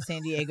 David moved to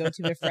San Diego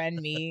to befriend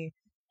me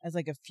as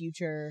like a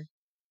future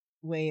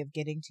way of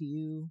getting to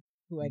you,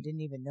 who I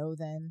didn't even know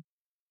then.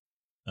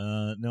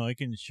 No, I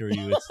can assure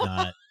you it's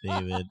not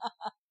David.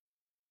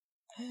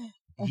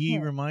 He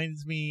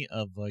reminds me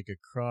of like a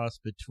cross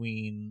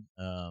between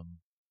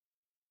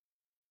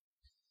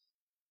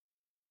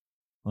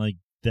like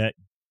that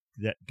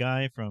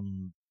guy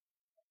from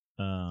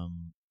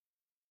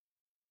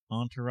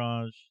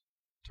Entourage,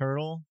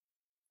 Turtle.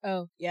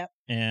 Oh, yep.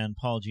 And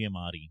Paul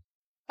Giamatti.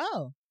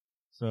 Oh.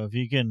 So if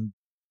you can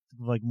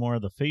like more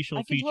of the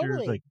facial features,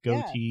 totally, like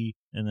goatee,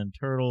 and then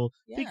Turtle,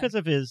 because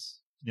of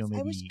his maybe.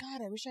 I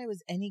wish I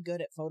was any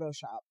good at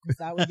Photoshop, because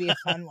that would be a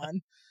fun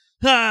one.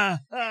 Oh,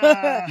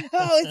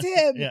 it's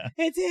him! Yeah.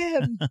 It's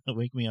him!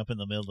 Wake me up in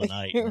the middle of the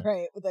night.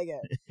 Right, with like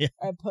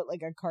I put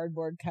like a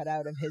cardboard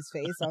cutout of his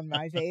face on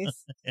my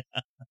face.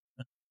 Yeah.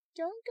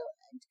 Don't go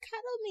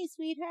cuddle me,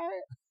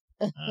 sweetheart.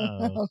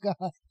 Oh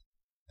God.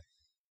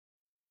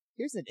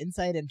 Here's an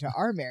insight into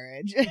our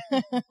marriage.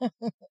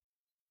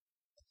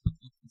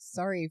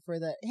 Sorry for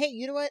the. Hey,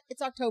 you know what?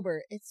 It's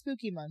October. It's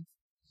spooky month.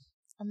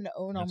 I'm gonna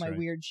own all my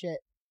weird shit.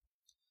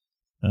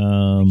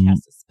 I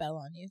cast a spell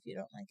on you if you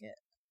don't like it.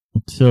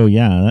 So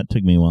yeah, that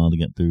took me a while to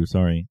get through.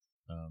 Sorry.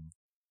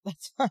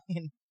 That's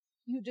fine.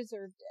 You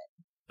deserved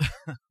it.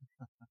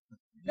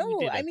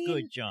 No, I mean,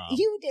 good job.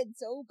 You did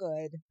so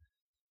good.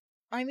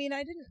 I mean,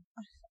 I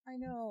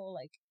know,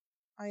 like,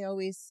 I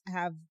always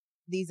have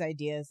these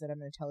ideas that I'm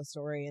going to tell a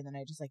story, and then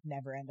I just like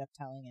never end up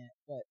telling it.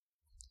 But,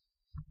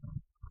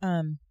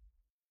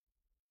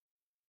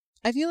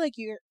 I feel like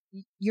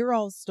your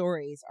all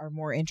stories are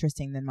more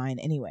interesting than mine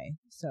anyway.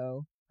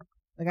 So.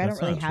 Like I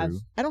don't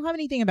have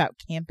anything about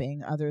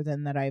camping other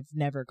than that I've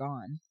never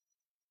gone.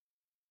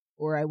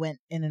 Or I went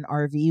in an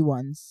RV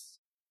once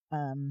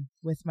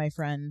with my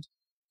friend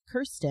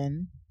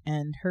Kirsten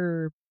and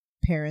her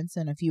parents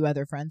and a few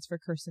other friends for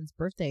Kirsten's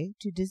birthday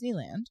to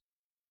Disneyland.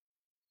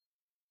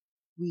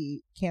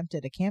 We camped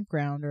at a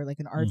campground or like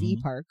an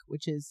RV park,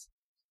 which is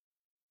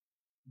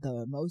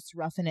the most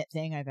roughing it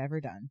thing I've ever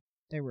done.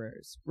 There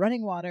was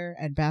running water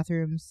and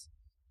bathrooms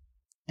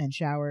and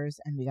showers,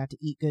 and we got to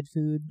eat good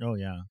food. Oh,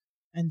 yeah.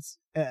 And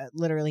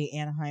literally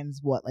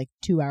Anaheim's like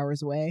 2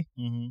 hours away.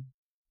 Mm-hmm.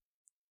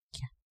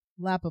 Yeah,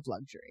 lap of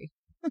luxury.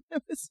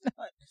 It was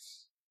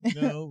not.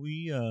 No,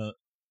 we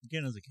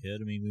again as a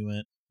kid. I mean, we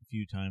went a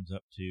few times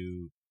up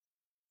to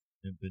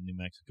New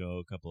Mexico,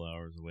 a couple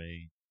hours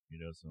away.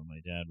 So my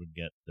dad would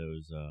get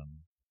those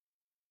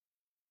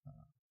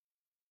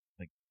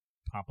like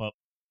pop-up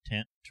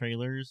tent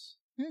trailers,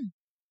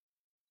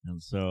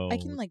 and so I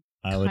can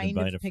I would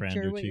invite a friend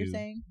or two. What you're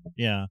saying?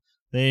 Yeah,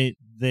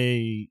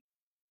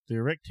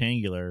 they're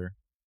rectangular,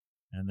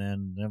 and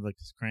then they have like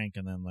this crank,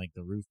 and then like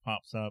the roof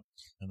pops up,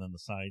 and then the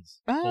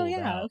sides. Oh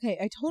yeah, out. Okay,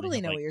 I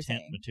totally know what you're tent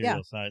saying.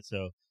 Material sides,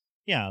 so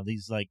yeah,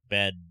 these like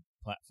bed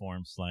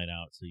platforms slide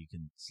out, so you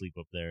can sleep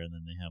up there, and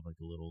then they have like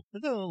a little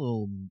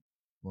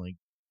like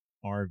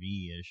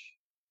RV-ish.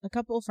 A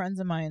couple of friends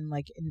of mine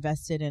like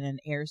invested in an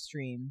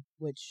Airstream,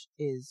 which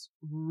is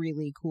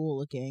really cool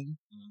looking,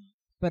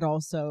 but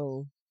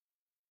also.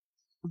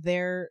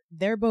 They're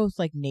both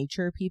like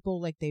nature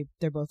people, like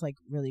they're both like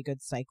really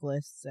good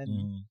cyclists,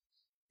 and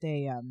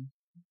they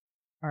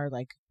are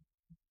like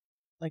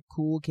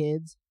cool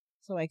kids,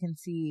 so I can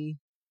see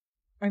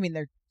I mean,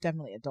 they're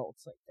definitely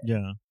adults. Like that.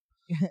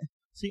 Yeah.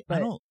 See,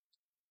 but,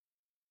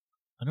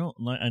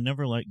 I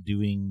never like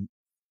doing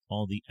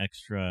all the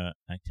extra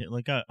activity.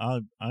 Like I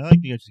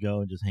like to just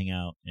go and just hang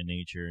out in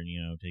nature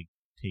and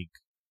take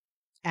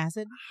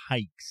acid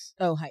hikes.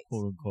 Oh, hikes,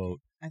 quote unquote.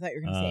 Okay. I thought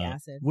you were going to say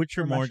acid, which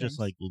are more mushrooms. just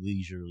like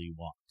leisurely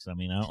walks. I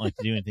mean, I don't like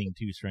to do anything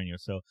too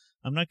strenuous. So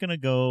I'm not gonna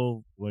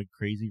go like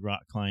crazy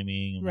rock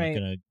climbing. I'm not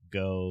gonna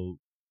go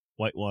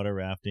whitewater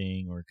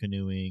rafting or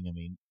canoeing. I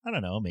mean, I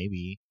don't know,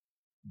 maybe,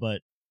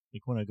 but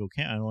like when I go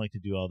camp, I don't like to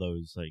do all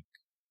those like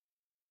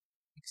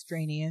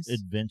extraneous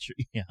adventure.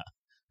 Yeah.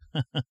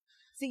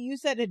 See, you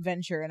said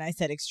adventure and I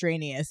said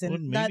extraneous,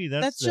 and well,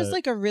 that's just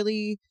like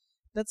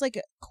that's like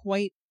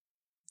quite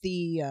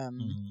the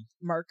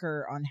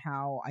marker on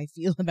how I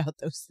feel about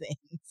those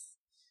things.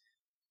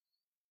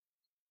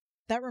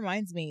 That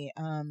reminds me,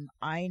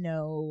 I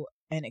know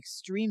an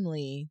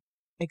extremely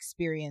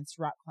experienced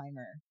rock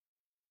climber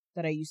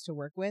that I used to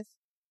work with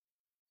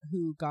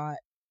who got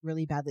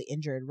really badly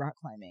injured rock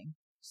climbing.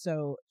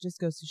 So just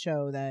goes to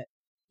show that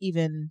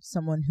even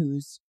someone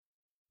who's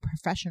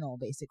professional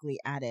basically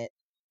at it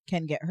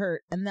can get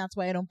hurt, and that's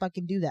why I don't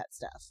fucking do that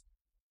stuff.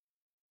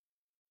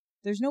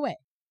 There's no way.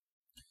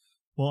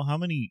 Well, how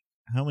many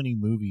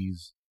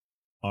movies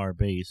are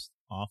based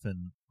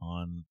often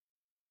on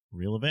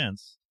real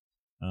events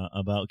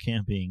about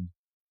camping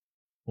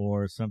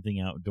or something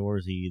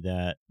outdoorsy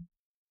that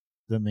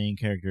the main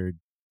character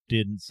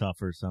didn't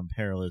suffer some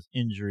perilous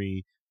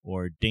injury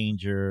or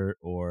danger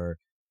or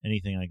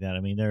anything like that?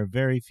 I mean, there are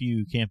very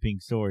few camping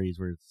stories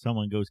where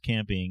someone goes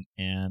camping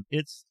and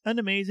it's an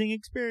amazing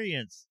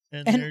experience.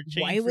 And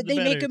why would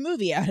they make a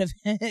movie out of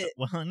it?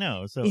 Well,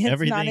 no. So it's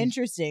everything not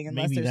interesting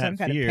unless there's some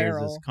kind of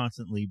peril. Has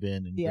constantly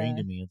been ingrained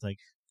in me. It's like,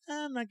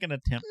 I'm not going to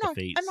tempt the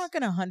fates. I'm not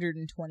going to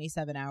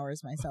 127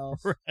 hours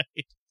myself.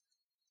 Right.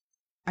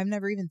 I've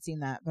never even seen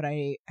that, but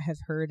I have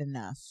heard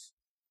enough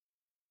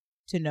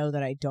to know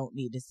that I don't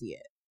need to see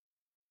it.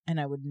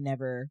 And I would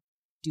never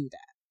do that.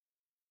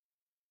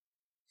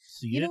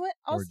 You know what?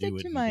 I'll stick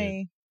to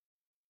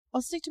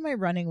my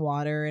running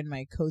water and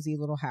my cozy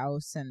little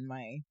house and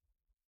my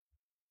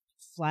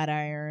flat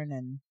iron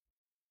and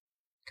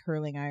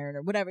curling iron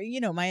or whatever,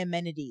 my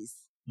amenities,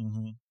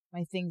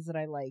 my things that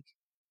I like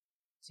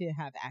to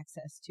have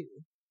access to.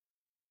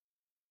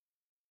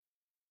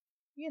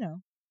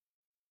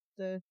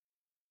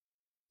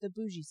 The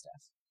bougie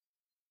stuff.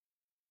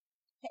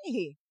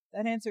 Hey,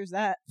 that answers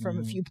that from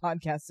a few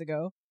podcasts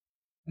ago.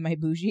 Am I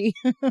bougie?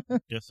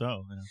 Guess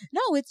so. Yeah.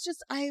 No, it's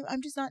just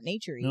I'm just not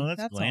naturey. No,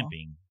 that's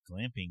glamping. All.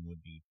 Glamping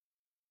would be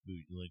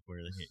like where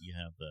you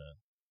have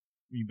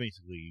you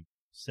basically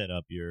set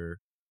up your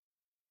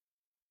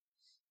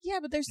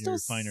but there's still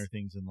finer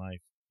things in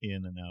life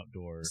in an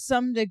outdoor.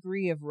 Some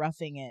degree of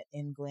roughing it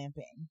in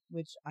glamping,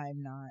 which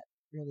I'm not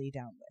really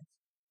down with.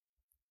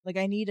 Like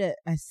I need a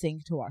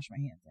sink to wash my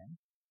hands in.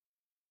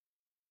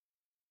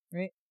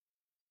 Right?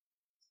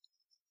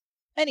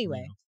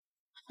 Anyway,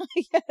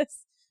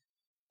 yes,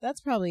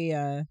 that's probably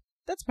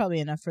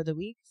enough for the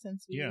week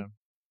since we.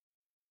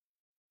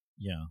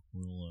 Yeah.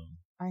 We'll.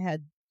 I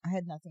had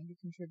nothing to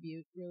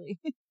contribute really.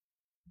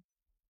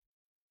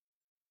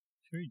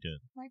 Sure, you did.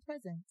 My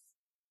presence.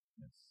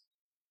 Yes.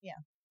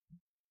 Yeah.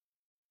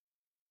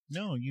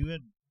 No, you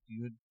had.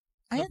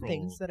 I had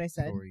things that I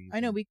said. I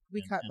know we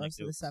cut most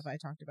of the stuff I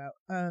talked about.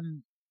 No.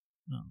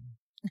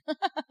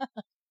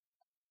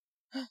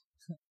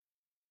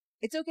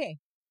 It's okay.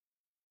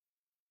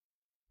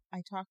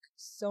 I talk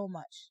so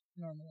much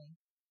normally.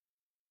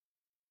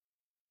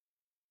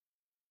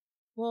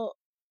 Well,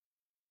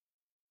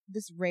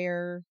 this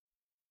rare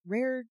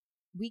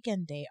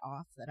weekend day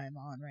off that I'm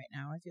on right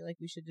now, I feel like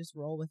we should just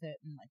roll with it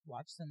and like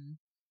watch some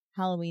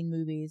Halloween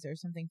movies or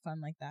something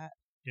fun like that.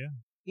 Yeah.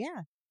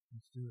 Yeah.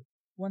 Let's do it.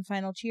 One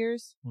final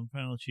cheers.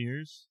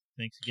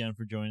 Thanks again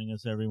for joining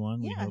us, everyone.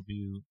 We hope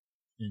you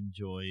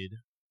enjoyed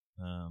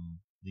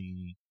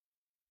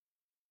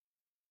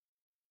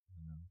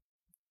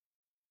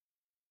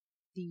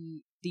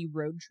the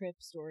road trip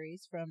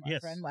stories from our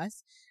friend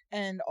Wes.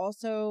 And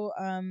also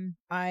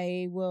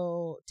I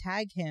will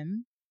tag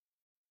him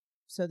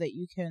so that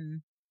you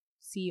can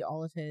see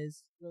all of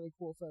his really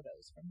cool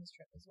photos from his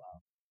trip as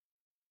well.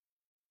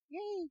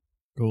 Yay.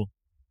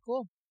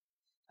 Cool.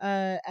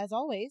 As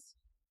always,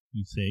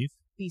 be safe,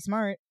 be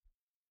smart,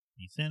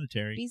 be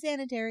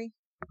sanitary.